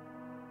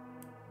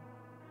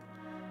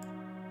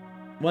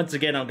 Once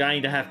again, I'm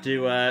going to have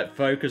to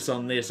focus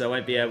on this. I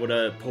won't be able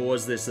to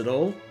pause this at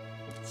all.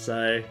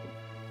 So...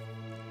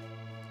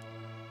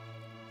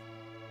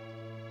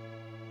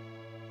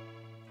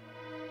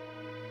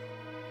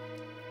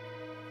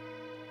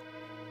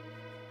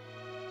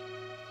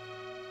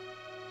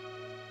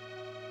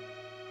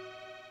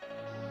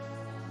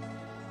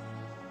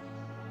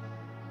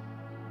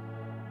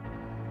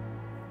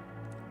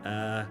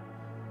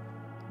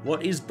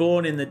 what is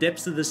born in the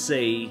depths of the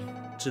sea,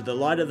 to the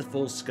light of the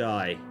full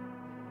sky,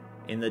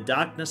 in the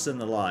darkness and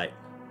the light,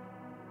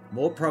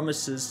 more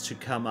promises to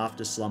come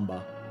after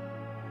slumber.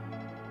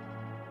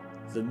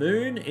 The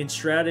moon,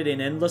 enshrouded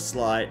in endless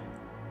light,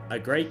 a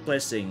great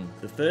blessing,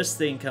 the first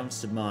thing comes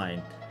to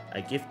mind,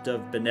 a gift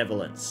of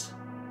benevolence.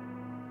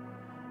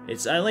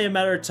 It's only a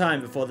matter of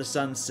time before the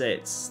sun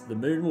sets. The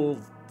moon will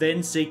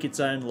then seek its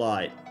own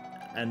light,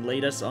 and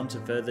lead us on to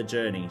further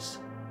journeys.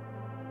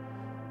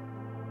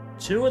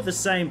 Two of the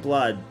same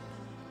blood,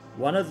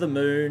 one of the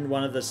moon,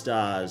 one of the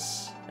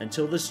stars,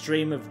 until the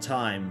stream of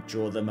time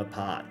draw them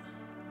apart.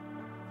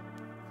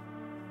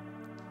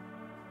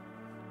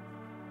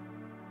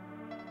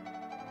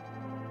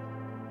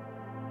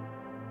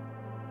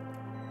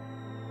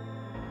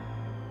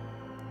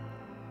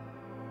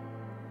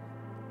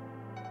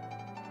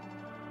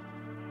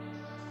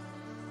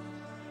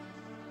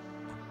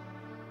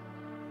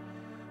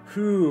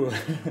 Whew.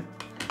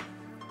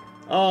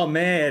 Oh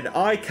man,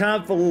 I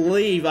can't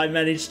believe I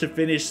managed to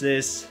finish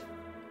this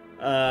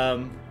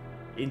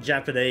in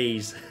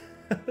Japanese.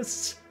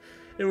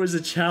 It was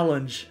a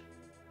challenge.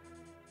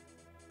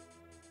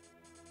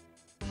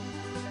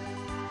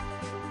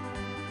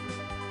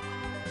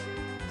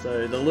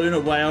 So the lunar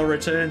whale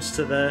returns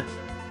to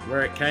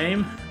where it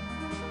came.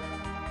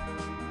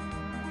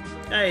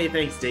 Hey,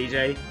 thanks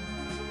DJ.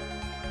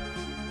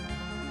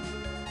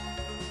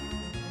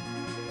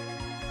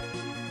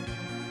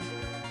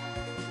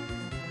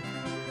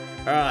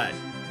 Alright.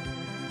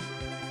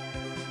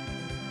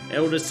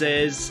 Elder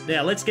says,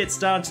 now let's get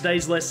started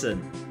today's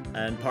lesson.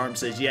 And Param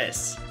says,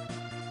 yes.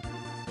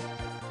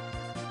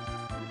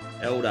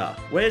 Elder,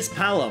 where's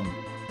Palom?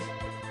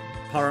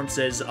 Param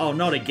says, oh,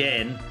 not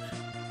again.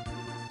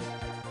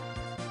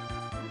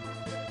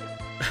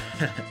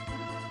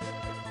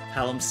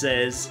 Palom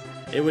says,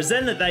 it was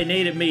then that they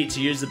needed me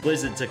to use the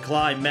blizzard to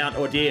climb Mount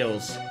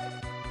Ordeals.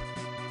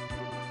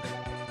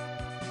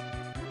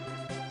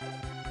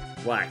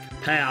 Whack.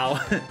 Pow.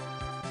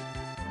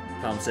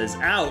 Palm says,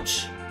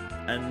 ouch!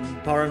 And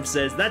Param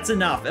says, that's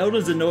enough,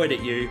 Elder's annoyed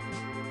at you.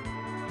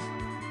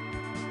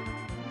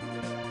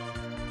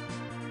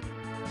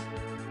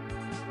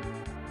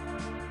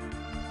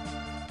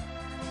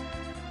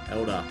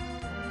 Elder.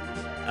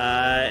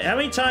 How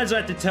many times do I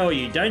have to tell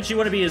you? Don't you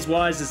want to be as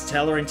wise as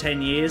Teller in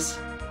 10 years?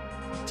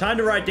 Time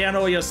to write down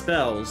all your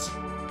spells.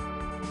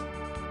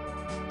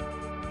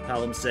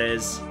 Palom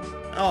says,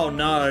 oh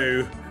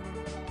no.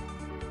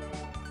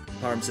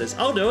 Param says,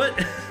 I'll do it.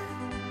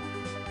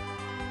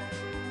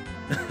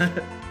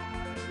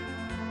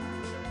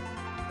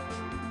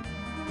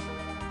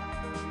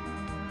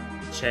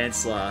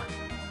 Chancellor.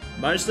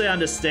 Mostly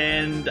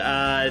understand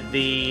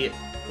the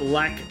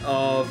lack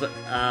of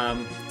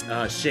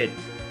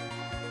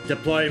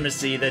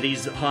diplomacy that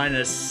His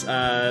Highness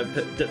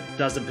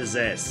doesn't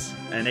possess.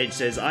 And Edge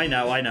says, I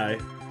know.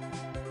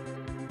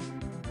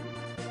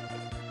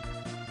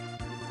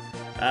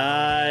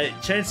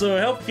 Chancellor,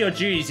 help with your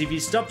duties if you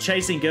stop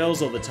chasing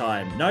girls all the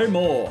time. No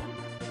more.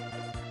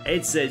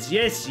 Ed says,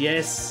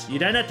 yes. You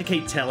don't have to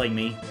keep telling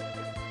me.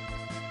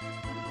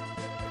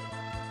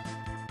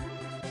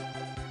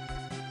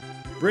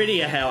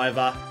 Bridia,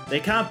 however, there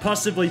can't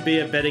possibly be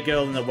a better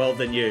girl in the world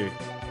than you.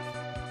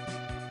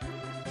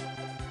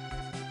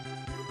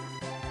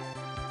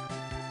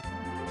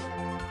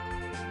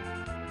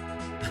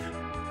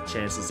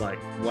 Chancellor's like,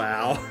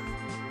 wow.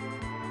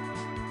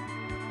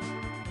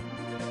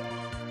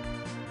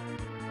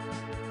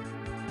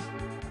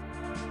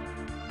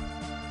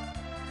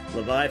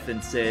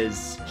 Leviathan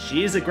says,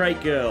 she is a great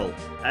girl.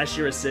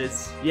 Ashura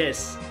says,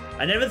 yes.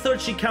 I never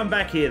thought she'd come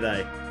back here,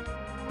 though.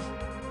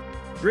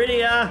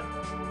 Rydia!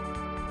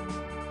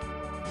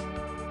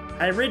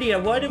 Hey,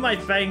 Rydia, why do my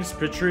fangs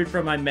protrude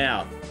from my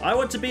mouth? I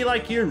want to be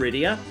like you,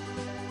 Rydia.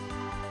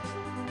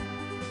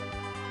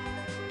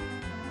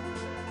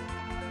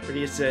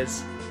 Rydia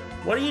says,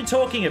 what are you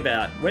talking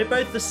about? We're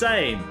both the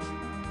same.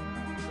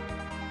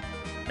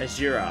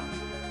 Ashura.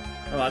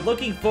 Oh, I'm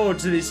looking forward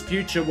to this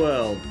future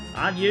world.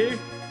 Aren't you?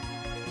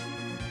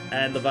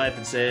 And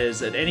Leviathan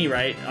says, at any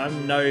rate,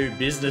 I'm no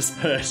business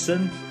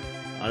person.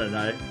 I don't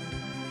know.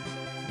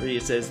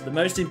 Rydia says, the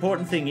most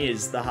important thing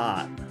is the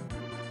heart.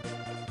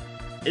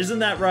 Isn't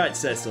that right,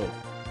 Cecil?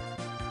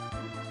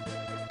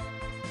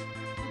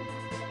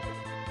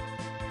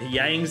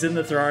 Yang's in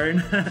the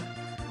throne.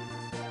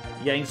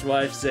 Yang's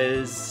wife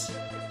says,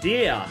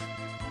 dear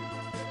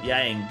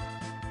Yang,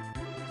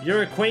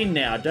 you're a queen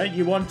now. Don't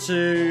you want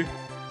to...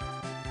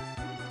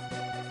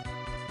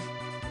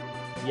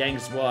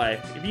 Yang's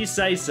wife, if you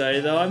say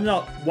so, though I'm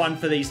not one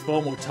for these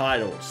formal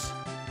titles.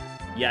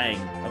 Yang,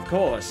 of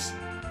course.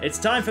 It's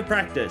time for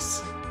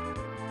practice.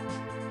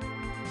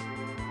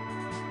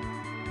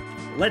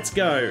 Let's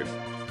go.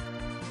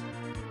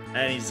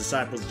 And his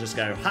disciples just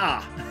go,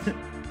 ha!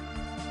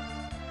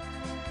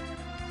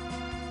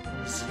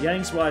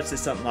 Yang's wife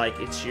says something like,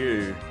 it's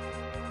you.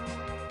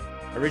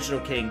 Original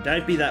King,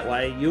 don't be that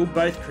way. You'll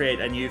both create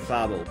a new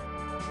fable.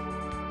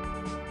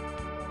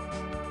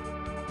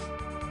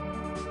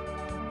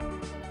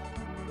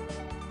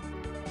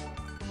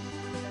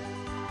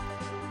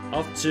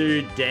 Off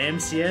to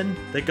Damsien,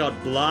 that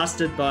got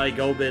blasted by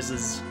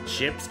Golbez's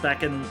ships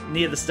back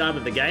near the start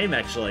of the game,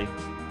 actually.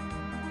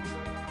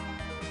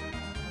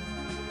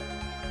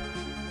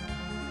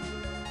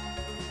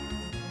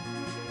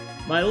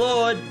 My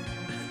lord!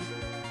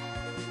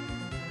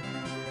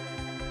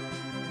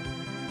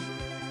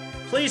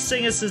 Please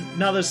sing us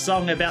another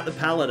song about the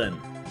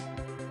Paladin.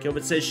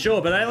 Gilbert says,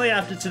 sure, but only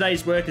after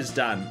today's work is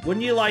done.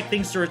 Wouldn't you like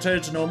things to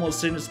return to normal as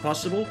soon as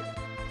possible?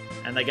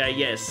 And they go,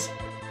 yes.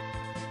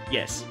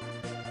 Yes.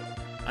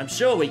 I'm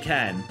sure we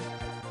can.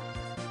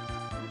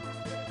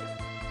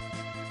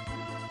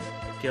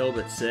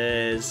 Gilbert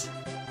says,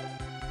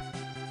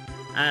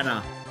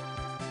 Anna.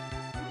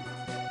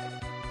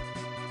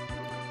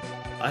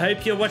 I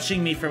hope you're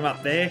watching me from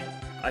up there.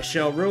 I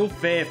shall rule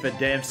fair for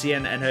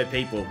Damsien and her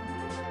people.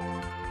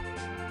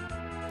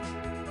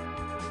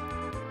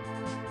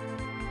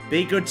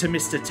 Be good to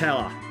Mr.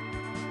 Teller.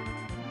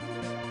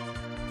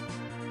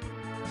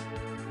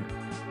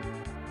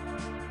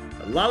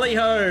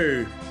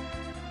 Lally-ho!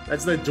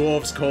 That's the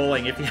dwarves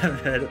calling, if you haven't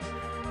heard it.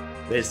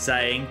 They're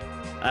saying,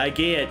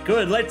 Geert,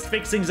 good, let's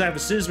fix things up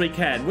as soon as we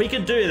can. We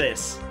can do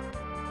this.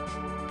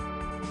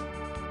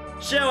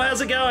 Shell,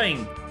 how's it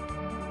going?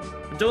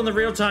 I'm doing the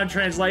real-time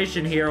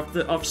translation here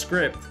off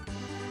script.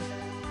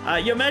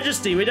 Your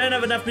Majesty, we don't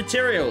have enough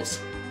materials.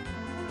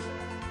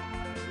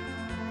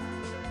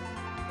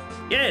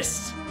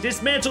 Yes,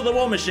 dismantle the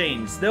war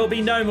machines. There will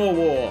be no more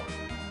war.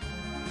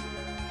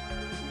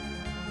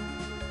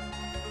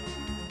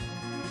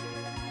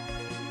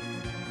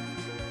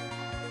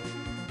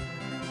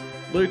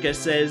 Lucas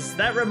says,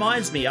 that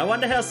reminds me, I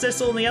wonder how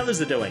Cecil and the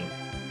others are doing.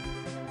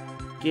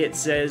 Geert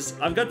says,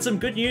 I've got some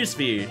good news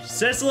for you.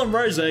 Cecil and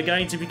Rosa are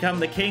going to become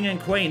the king and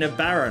queen of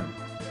Baron.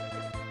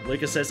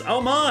 Lucas says, oh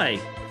my!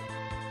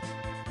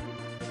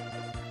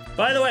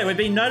 By the way, we've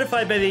been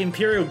notified by the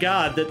Imperial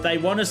Guard that they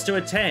want us to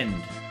attend.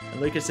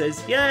 And Lucas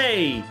says,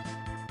 yay!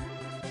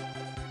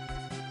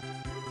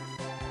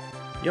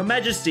 Your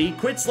Majesty,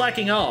 quit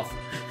slacking off.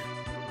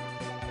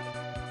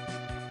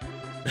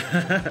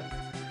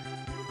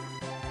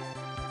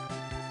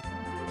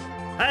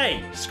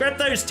 Hey, scrap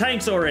those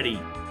tanks already.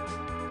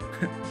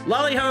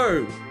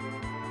 Lally-ho!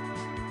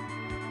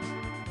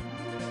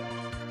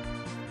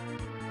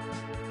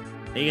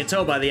 You can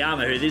tell by the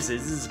armor who this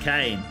is. This is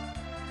Kane.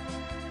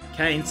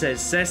 Kane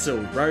says, Cecil,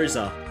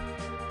 Rosa.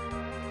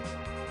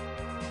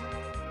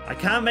 I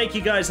can't make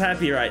you guys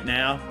happy right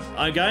now.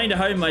 I'm going to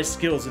hone my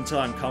skills until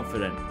I'm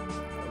confident.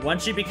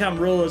 Once you become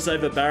rulers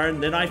over Baron,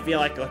 then I feel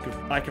like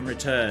I can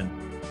return.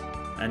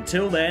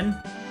 Until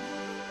then...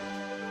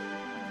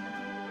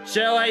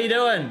 Shell, how you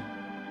doing?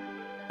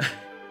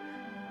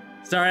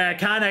 Sorry, I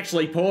can't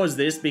actually pause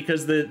this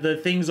because the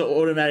things are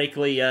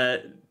automatically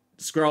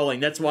scrolling.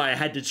 That's why I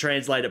had to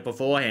translate it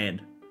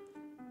beforehand.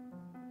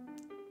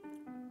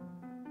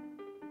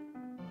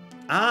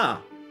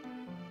 Ah.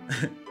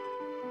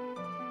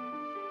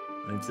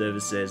 Observer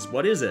says,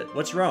 what is it?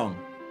 What's wrong?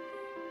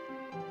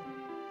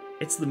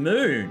 It's the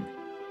moon.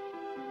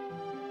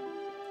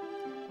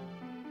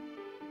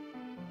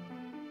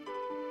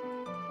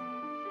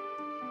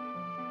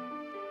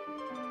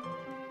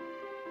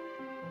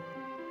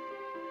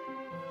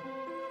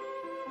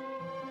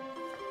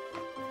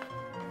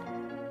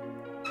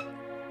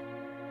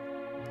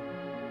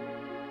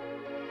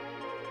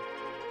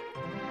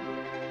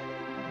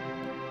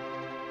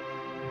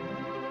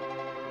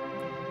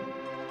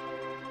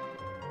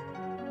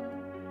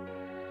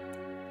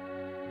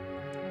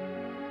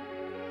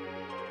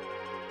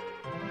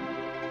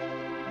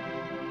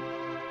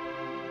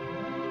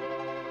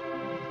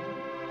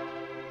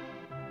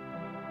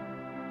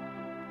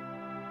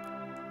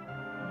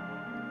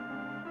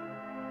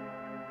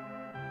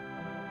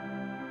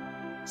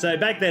 So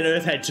back then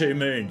Earth had 2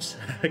 moons,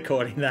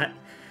 according to that.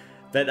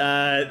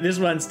 But this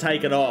one's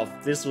taken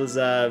off. This was,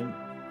 I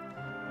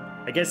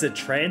guess, a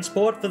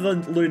transport for the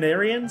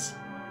Lunarians?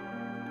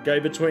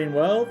 Go between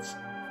worlds?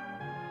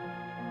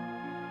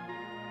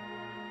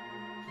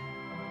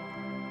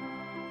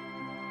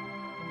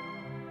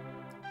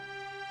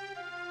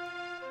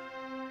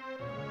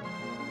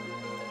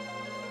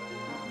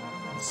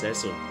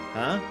 Cecil,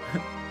 huh?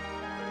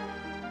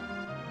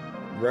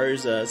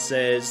 Rosa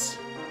says...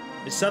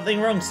 Is something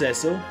wrong,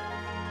 Cecil?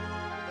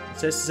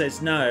 Cecil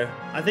says, no.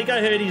 I think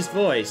I heard his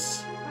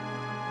voice.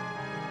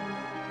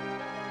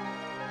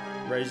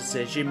 Rosa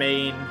says, you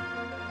mean...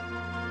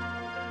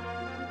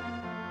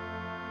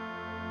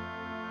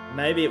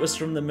 Maybe it was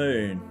from the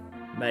moon.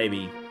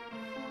 Maybe.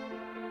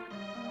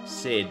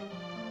 Sid.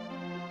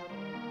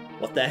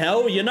 What the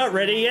hell? You're not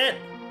ready yet?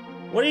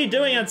 What are you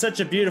doing on such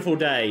a beautiful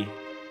day?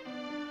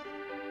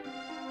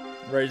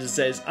 Rosa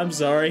says, I'm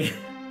sorry.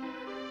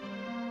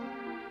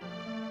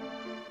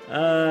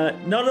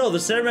 Not at all. The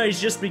ceremony's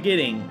just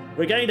beginning.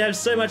 We're going to have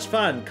so much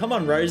fun. Come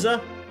on,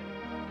 Rosa.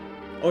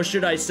 Or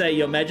should I say,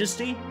 Your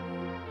Majesty?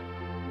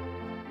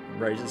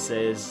 Rosa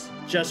says,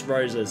 just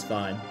Rosa's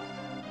fine.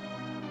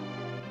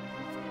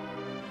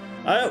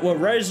 Oh, well,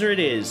 Rosa it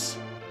is.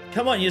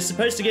 Come on, you're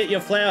supposed to get your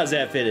flowers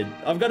outfitted.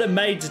 I've got a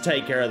maid to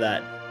take care of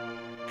that.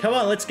 Come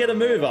on, let's get a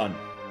move on.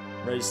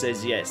 Rosa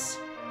says yes.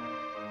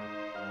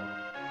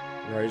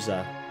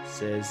 Rosa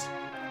says,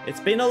 it's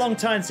been a long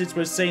time since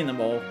we've seen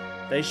them all.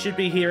 They should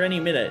be here any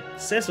minute.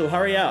 Cecil,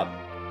 hurry up.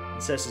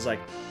 And Cecil's like,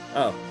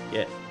 oh,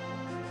 yeah.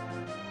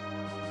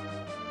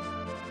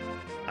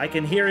 I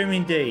can hear him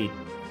indeed.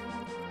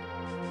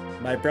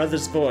 My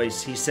brother's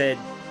voice, he said,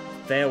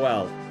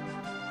 farewell.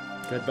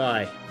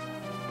 Goodbye.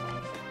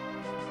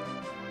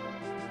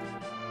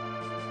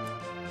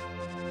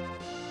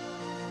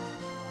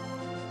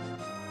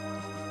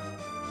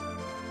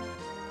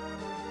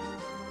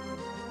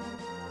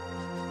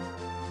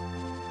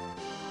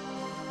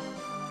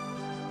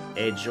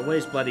 Edge,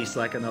 always bloody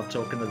slacking off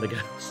talking to the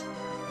girls.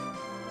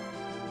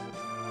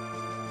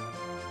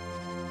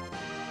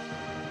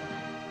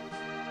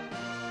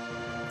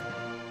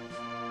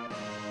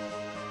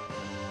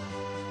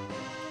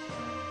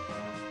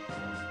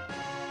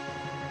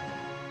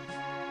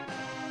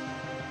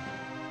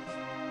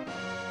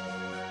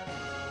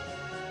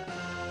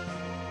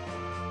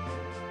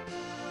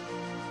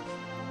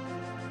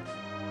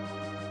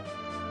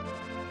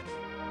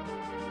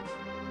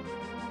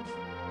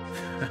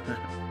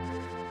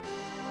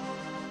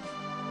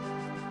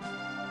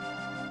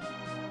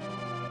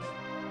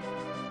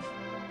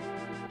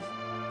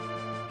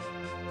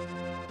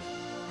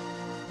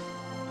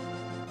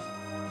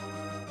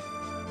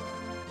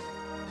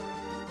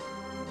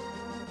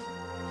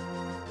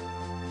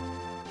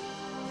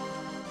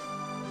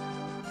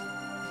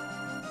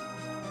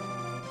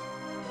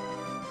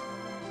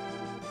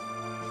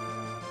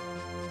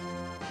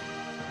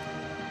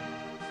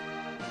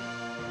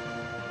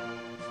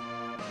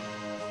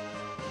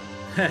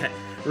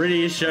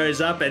 Rydia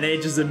shows up and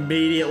Edge is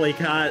immediately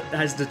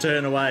has to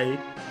turn away.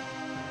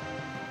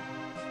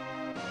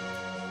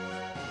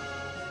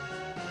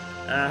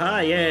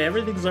 Hi, yeah,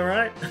 everything's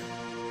alright.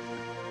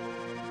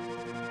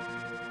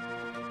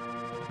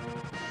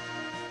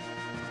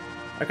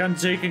 I come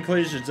to 2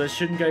 conclusions. I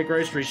shouldn't go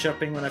grocery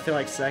shopping when I feel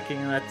like snacking,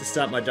 and I have to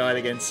start my diet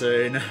again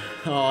soon.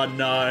 Oh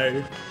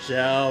no,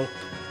 Shell.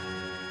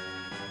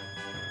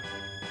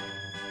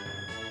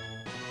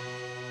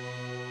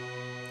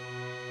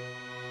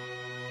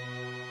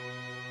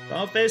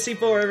 Final Fantasy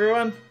 4,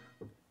 everyone.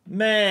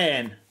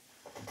 Man,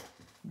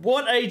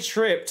 what a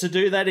trip to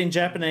do that in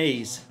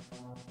Japanese.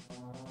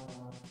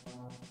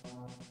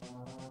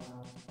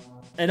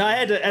 And I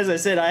had to, as I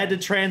said, I had to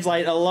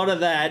translate a lot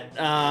of that,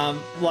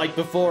 like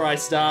before I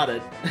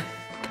started,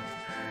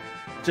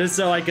 just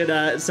so I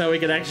could, so we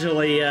could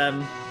actually,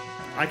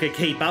 I could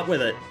keep up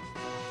with it.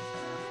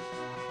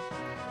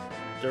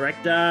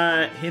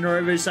 Director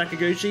Hinorobu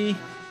Sakaguchi.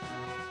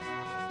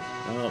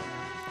 Oh,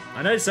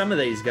 I know some of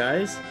these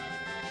guys.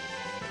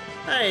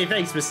 Hey,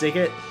 thanks,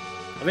 Mysticket.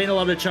 I've eaten a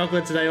lot of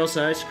chocolate today,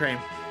 also ice cream.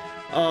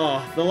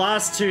 Oh, the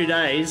last 2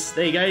 days.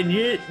 There you go,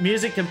 new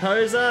music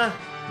composer,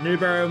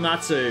 Nobuo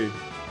Matsu.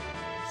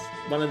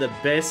 One of the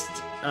best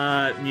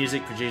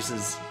music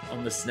producers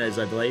on the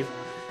SNES, I believe.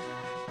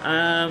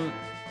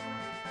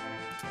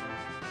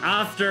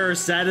 After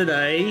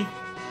Saturday,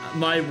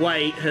 my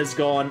weight has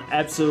gone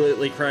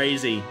absolutely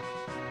crazy.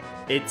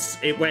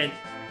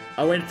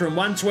 I went from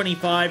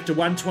 125 to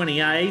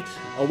 128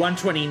 or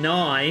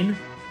 129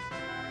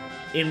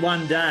 in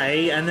one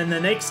day, and then the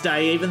next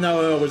day, even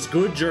though I was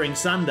good during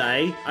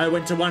Sunday, I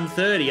went to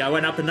 130. I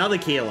went up another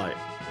kilo.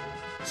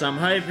 So I'm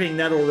hoping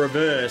that'll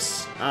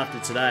reverse after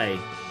today.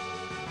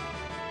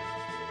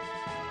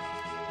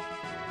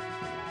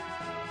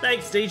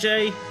 Thanks,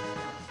 DJ.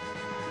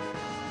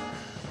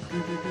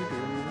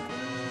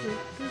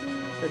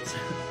 That's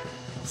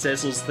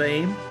Cecil's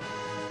theme.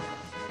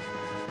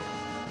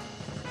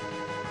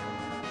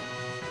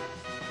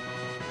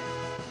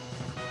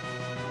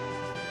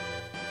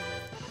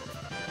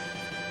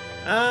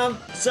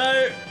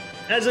 So,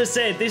 as I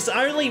said, this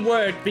only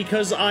worked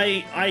because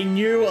I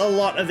knew a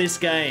lot of this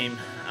game.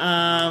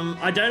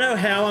 I don't know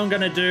how I'm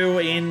going to do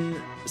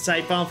in,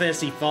 say, Final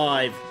Fantasy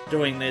V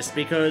doing this,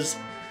 because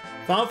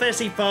Final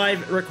Fantasy V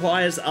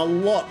requires a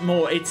lot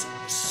more. It's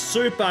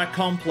super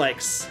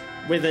complex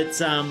with its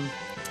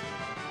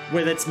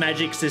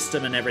magic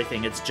system and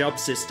everything, its job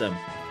system.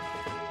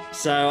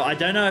 So I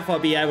don't know if I'll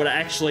be able to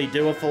actually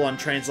do a full-on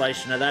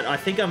translation of that. I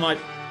think I might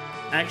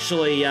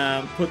actually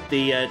put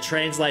the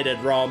translated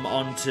ROM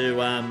onto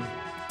my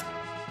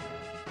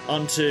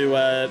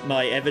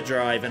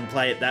EverDrive and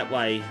play it that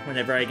way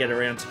whenever I get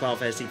around to Final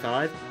Fantasy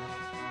V.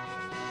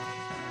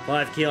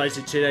 5 kilos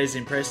in 2 days is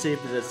impressive,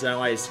 but there's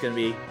no way it's going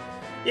to be...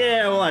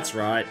 Yeah, well, that's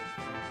right.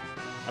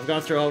 I've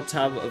gone through a whole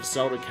tub of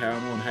salted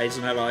caramel and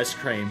hazelnut ice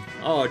cream.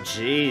 Oh,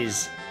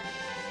 jeez.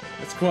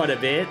 That's quite a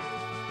bit.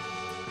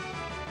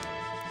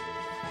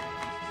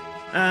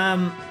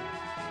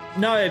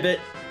 No, but...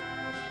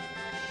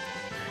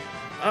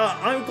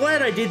 I'm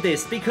glad I did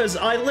this, because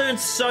I learned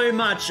so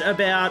much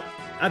about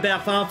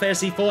Final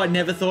Fantasy IV I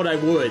never thought I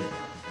would.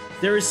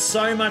 There is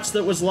so much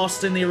that was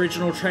lost in the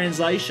original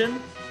translation.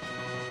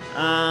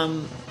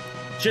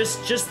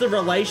 Just the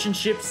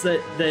relationships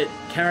that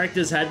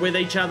characters had with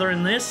each other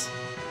in this.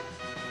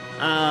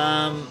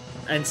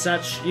 And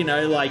such, you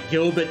know, like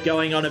Gilbert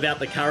going on about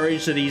the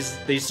courage that he's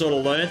sort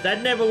of learnt.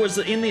 That never was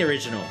in the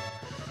original.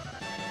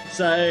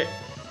 So...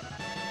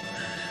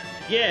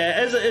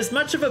 yeah, as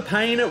much of a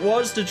pain it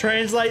was to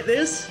translate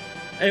this,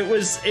 it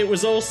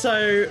was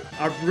also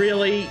a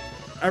real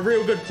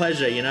good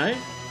pleasure, you know,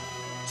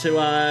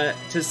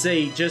 to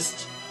see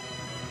just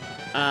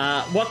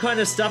what kind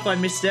of stuff I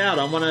missed out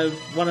on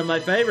one of my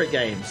favorite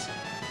games.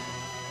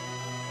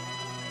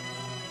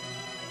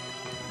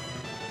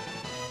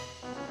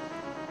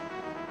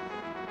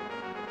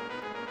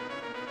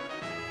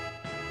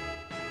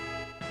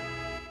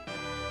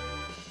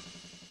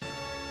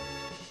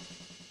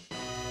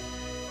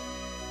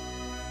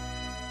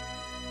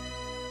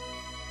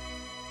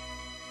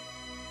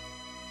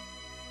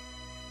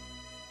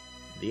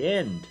 The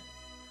end.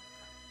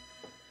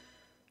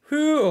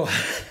 Whew.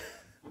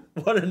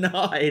 What a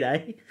night,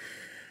 eh?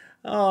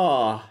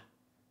 Oh.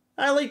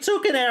 Only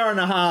took an hour and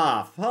a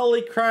half.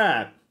 Holy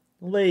crap.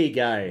 Well, there you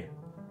go.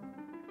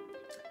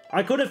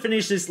 I could have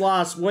finished this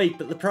last week,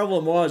 but the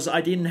problem was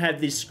I didn't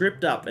have this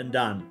script up and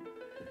done.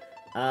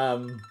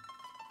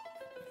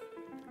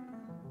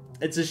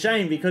 It's a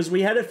shame because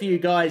we had a few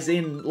guys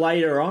in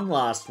later on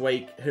last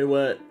week who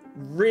were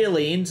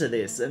really into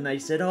this, and they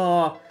said,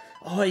 oh,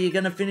 you're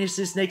going to finish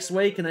this next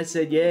week? And I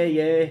said,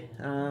 yeah.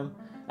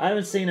 I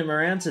haven't seen them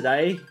around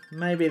today.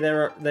 Maybe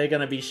they're going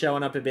to be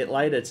showing up a bit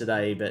later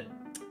today, but...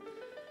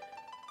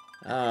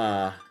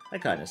 that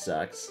kind of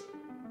sucks.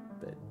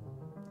 But...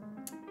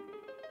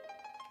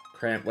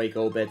 cramp week,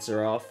 all bets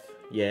are off.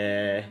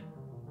 Yeah.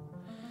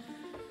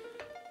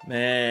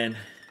 Man.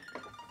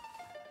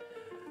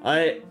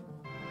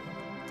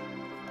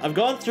 I've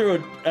gone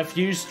through a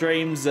few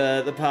streams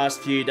the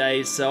past few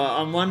days, so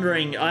I'm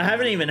wondering... I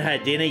haven't even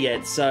had dinner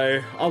yet,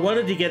 so I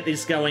wanted to get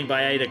this going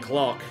by 8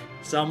 o'clock.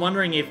 So I'm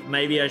wondering if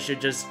maybe I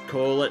should just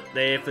call it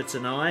there for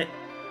tonight.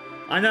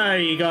 I know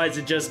you guys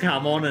had just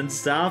come on and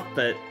stuff,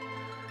 but...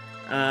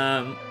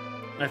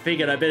 I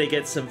figured I better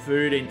get some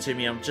food into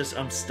me. I'm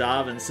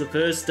starving. It's the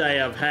first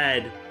day I've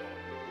had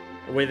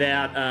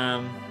without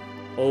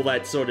all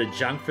that sort of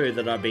junk food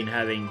that I've been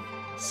having.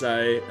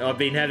 So I've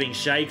been having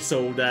shakes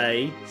all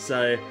day,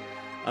 so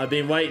I've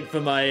been waiting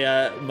for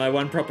my my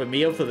one proper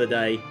meal for the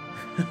day.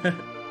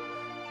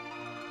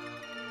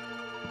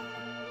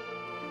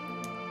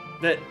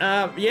 But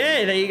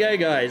yeah, there you go,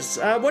 guys.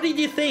 What did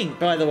you think,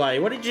 by the way?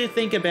 What did you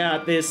think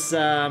about this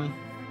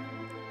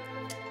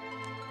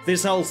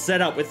this whole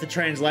setup with the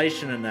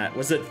translation and that?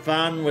 Was it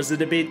fun? Was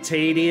it a bit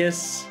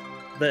tedious?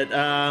 But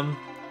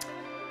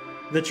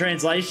the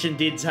translation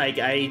did take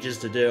ages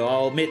to do,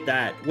 I'll admit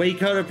that. We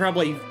could have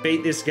probably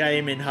beat this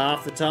game in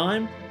half the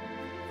time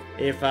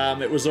if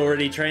it was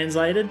already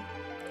translated.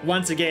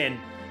 once again,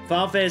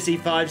 Final Fantasy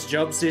V's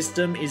job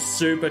system is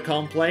super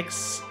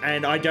complex,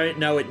 and I don't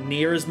know it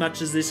near as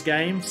much as this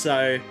game,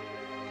 so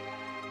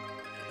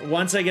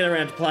once I get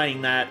around to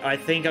playing that, I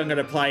think I'm going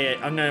to play it.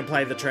 I'm going to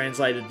play the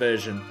translated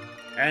version.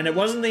 And it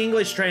wasn't the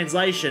English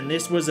translation,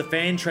 this was a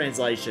fan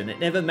translation. It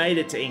never made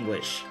it to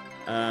English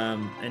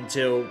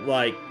until,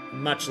 like,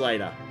 much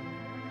later.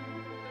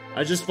 I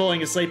was just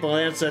falling asleep on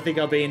lounge, so I think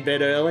I'll be in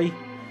bed early.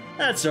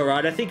 That's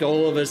alright, I think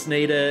all of us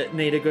need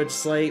a good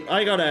sleep.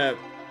 I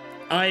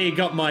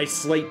got my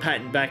sleep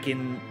pattern back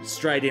in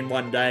straight in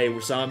one day,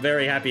 so I'm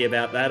very happy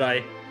about that.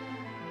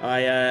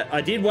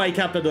 I did wake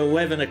up at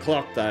 11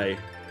 o'clock though,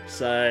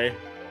 so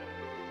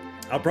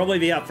I'll probably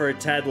be up for a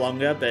tad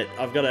longer, but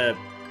I've got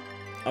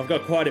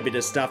quite a bit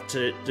of stuff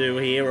to do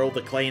here, all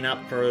the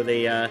cleanup for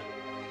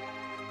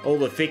all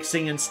the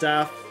fixing and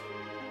stuff.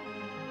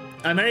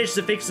 I managed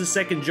to fix the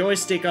second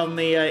joystick on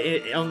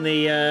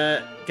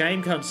the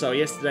game console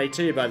yesterday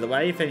too, by the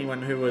way, if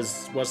anyone who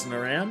wasn't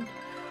around.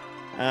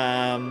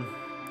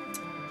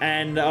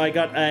 And I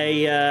got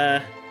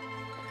a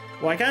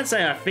well, I can't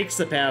say I fixed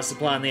the power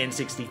supply on the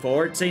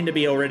N64. It seemed to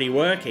be already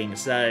working,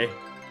 so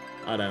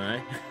I don't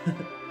know.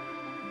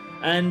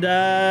 And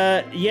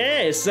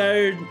yeah,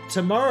 so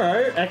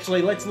tomorrow,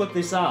 actually, let's look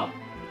this up.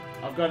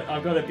 I've got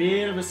a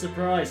bit of a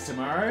surprise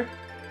tomorrow.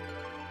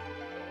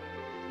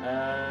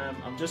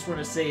 I'm just want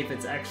to see if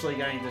it's actually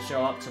going to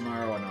show up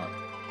tomorrow or not,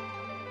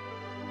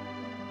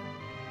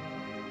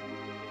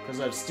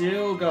 because I've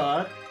still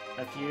got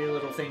a few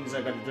little things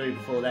I've got to do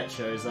before that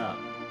shows up.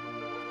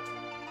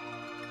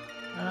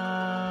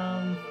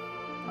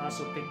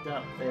 Parcel picked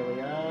up. There we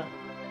are.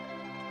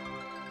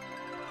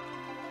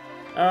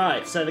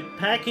 Alright, so the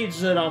package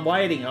that I'm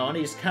waiting on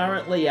is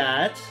currently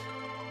at...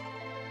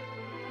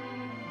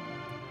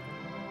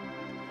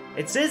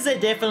 It says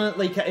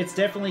it's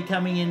definitely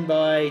coming in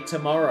by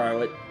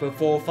tomorrow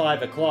before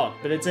 5 o'clock,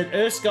 but it's at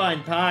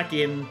Erskine Park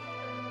in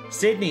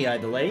Sydney, I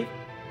believe.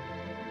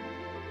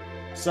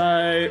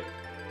 So,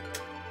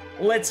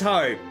 let's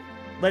hope.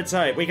 Let's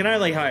hope. We can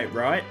only hope,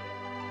 right?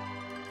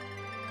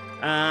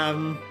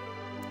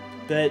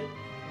 But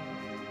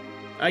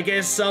I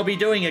guess I'll be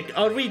doing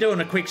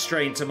a quick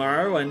stream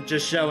tomorrow and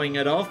just showing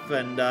it off,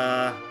 and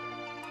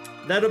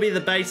that'll be the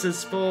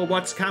basis for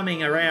what's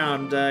coming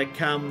around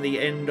come the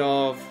end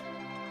of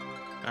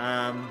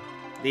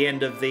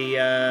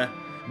the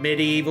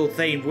medieval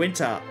themed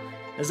winter.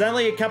 There's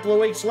only a couple of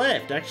weeks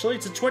left. Actually,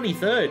 it's the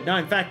 23rd. No,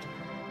 in fact,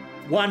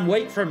 1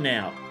 week from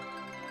now.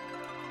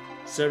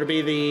 So it'll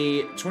be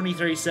the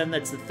 23/7.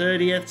 That's the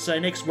 30th. So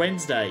next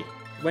Wednesday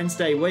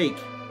week.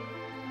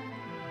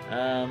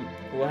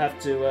 We'll have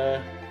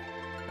to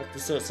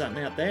sort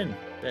something out then.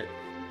 But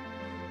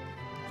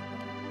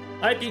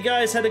I hope you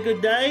guys had a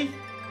good day.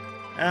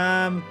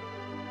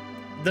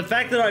 The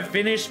fact that I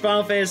finished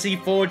Final Fantasy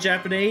 4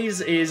 Japanese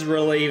is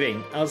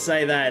relieving. I'll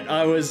say that.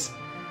 I was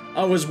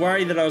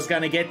worried that I was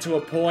going to get to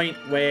a point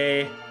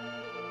where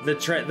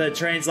the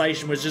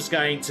translation was just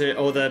going to,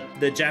 or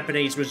the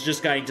Japanese was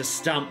just going to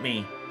stump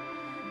me.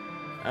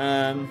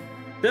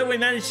 But we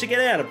managed to get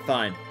out of it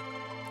fine.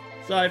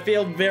 So I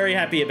feel very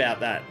happy about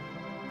that.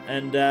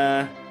 And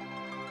now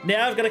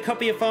I've got a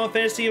copy of Final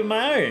Fantasy of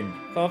my own.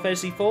 Final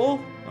Fantasy 4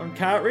 on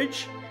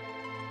cartridge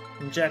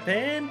in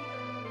Japan.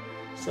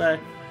 So,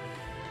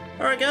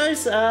 alright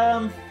guys,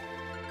 where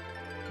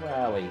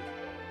are we?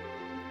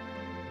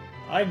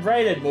 I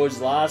rated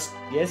Moods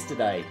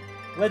yesterday.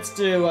 Let's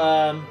do,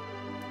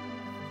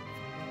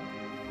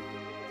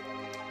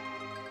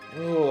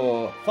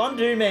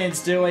 Fondue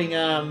Man's doing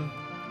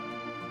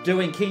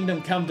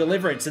Kingdom Come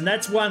Deliverance, and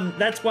that's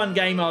one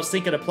game I was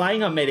thinking of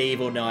playing on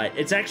Medieval Night.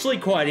 It's actually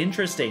quite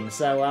interesting,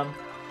 so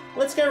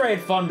let's go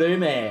raid Fondue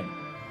Man.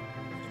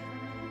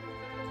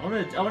 I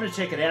want to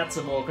check it out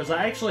some more, because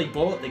I actually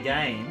bought the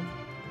game.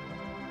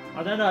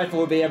 I don't know if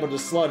we'll be able to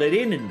slot it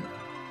in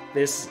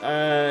this.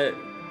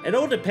 It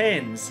all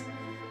depends.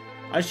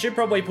 I should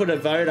probably put a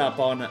vote up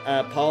on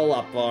a poll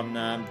up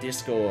on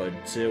Discord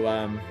to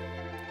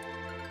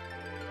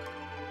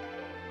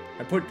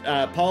I put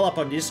a poll up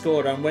on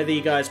Discord on whether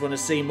you guys want to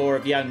see more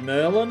of Young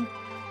Merlin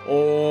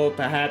or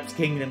perhaps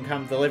Kingdom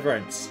Come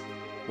Deliverance,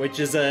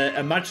 which is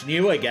a much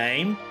newer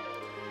game,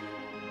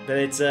 but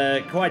it's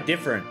quite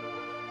different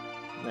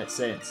in that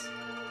sense.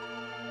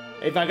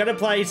 If I gotta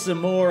play some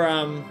more,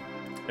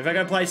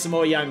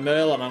 Young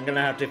Merlin, I'm gonna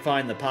have to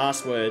find the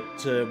password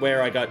to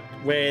where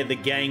the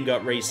game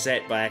got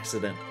reset by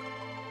accident.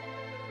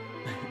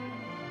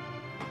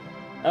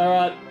 All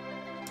right.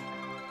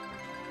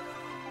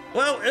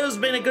 Well, it has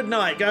been a good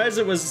night, guys.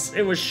 It was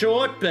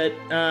short, but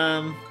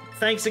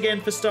thanks again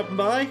for stopping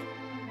by.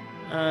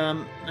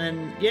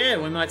 And yeah,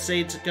 we might see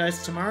you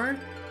guys tomorrow.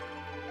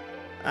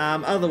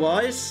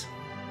 Otherwise,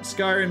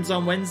 Skyrim's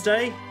on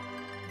Wednesday,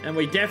 and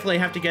we definitely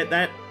have to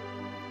get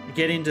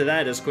into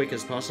that as quick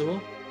as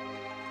possible.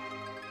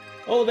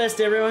 All the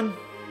best, everyone.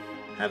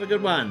 Have a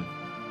good one.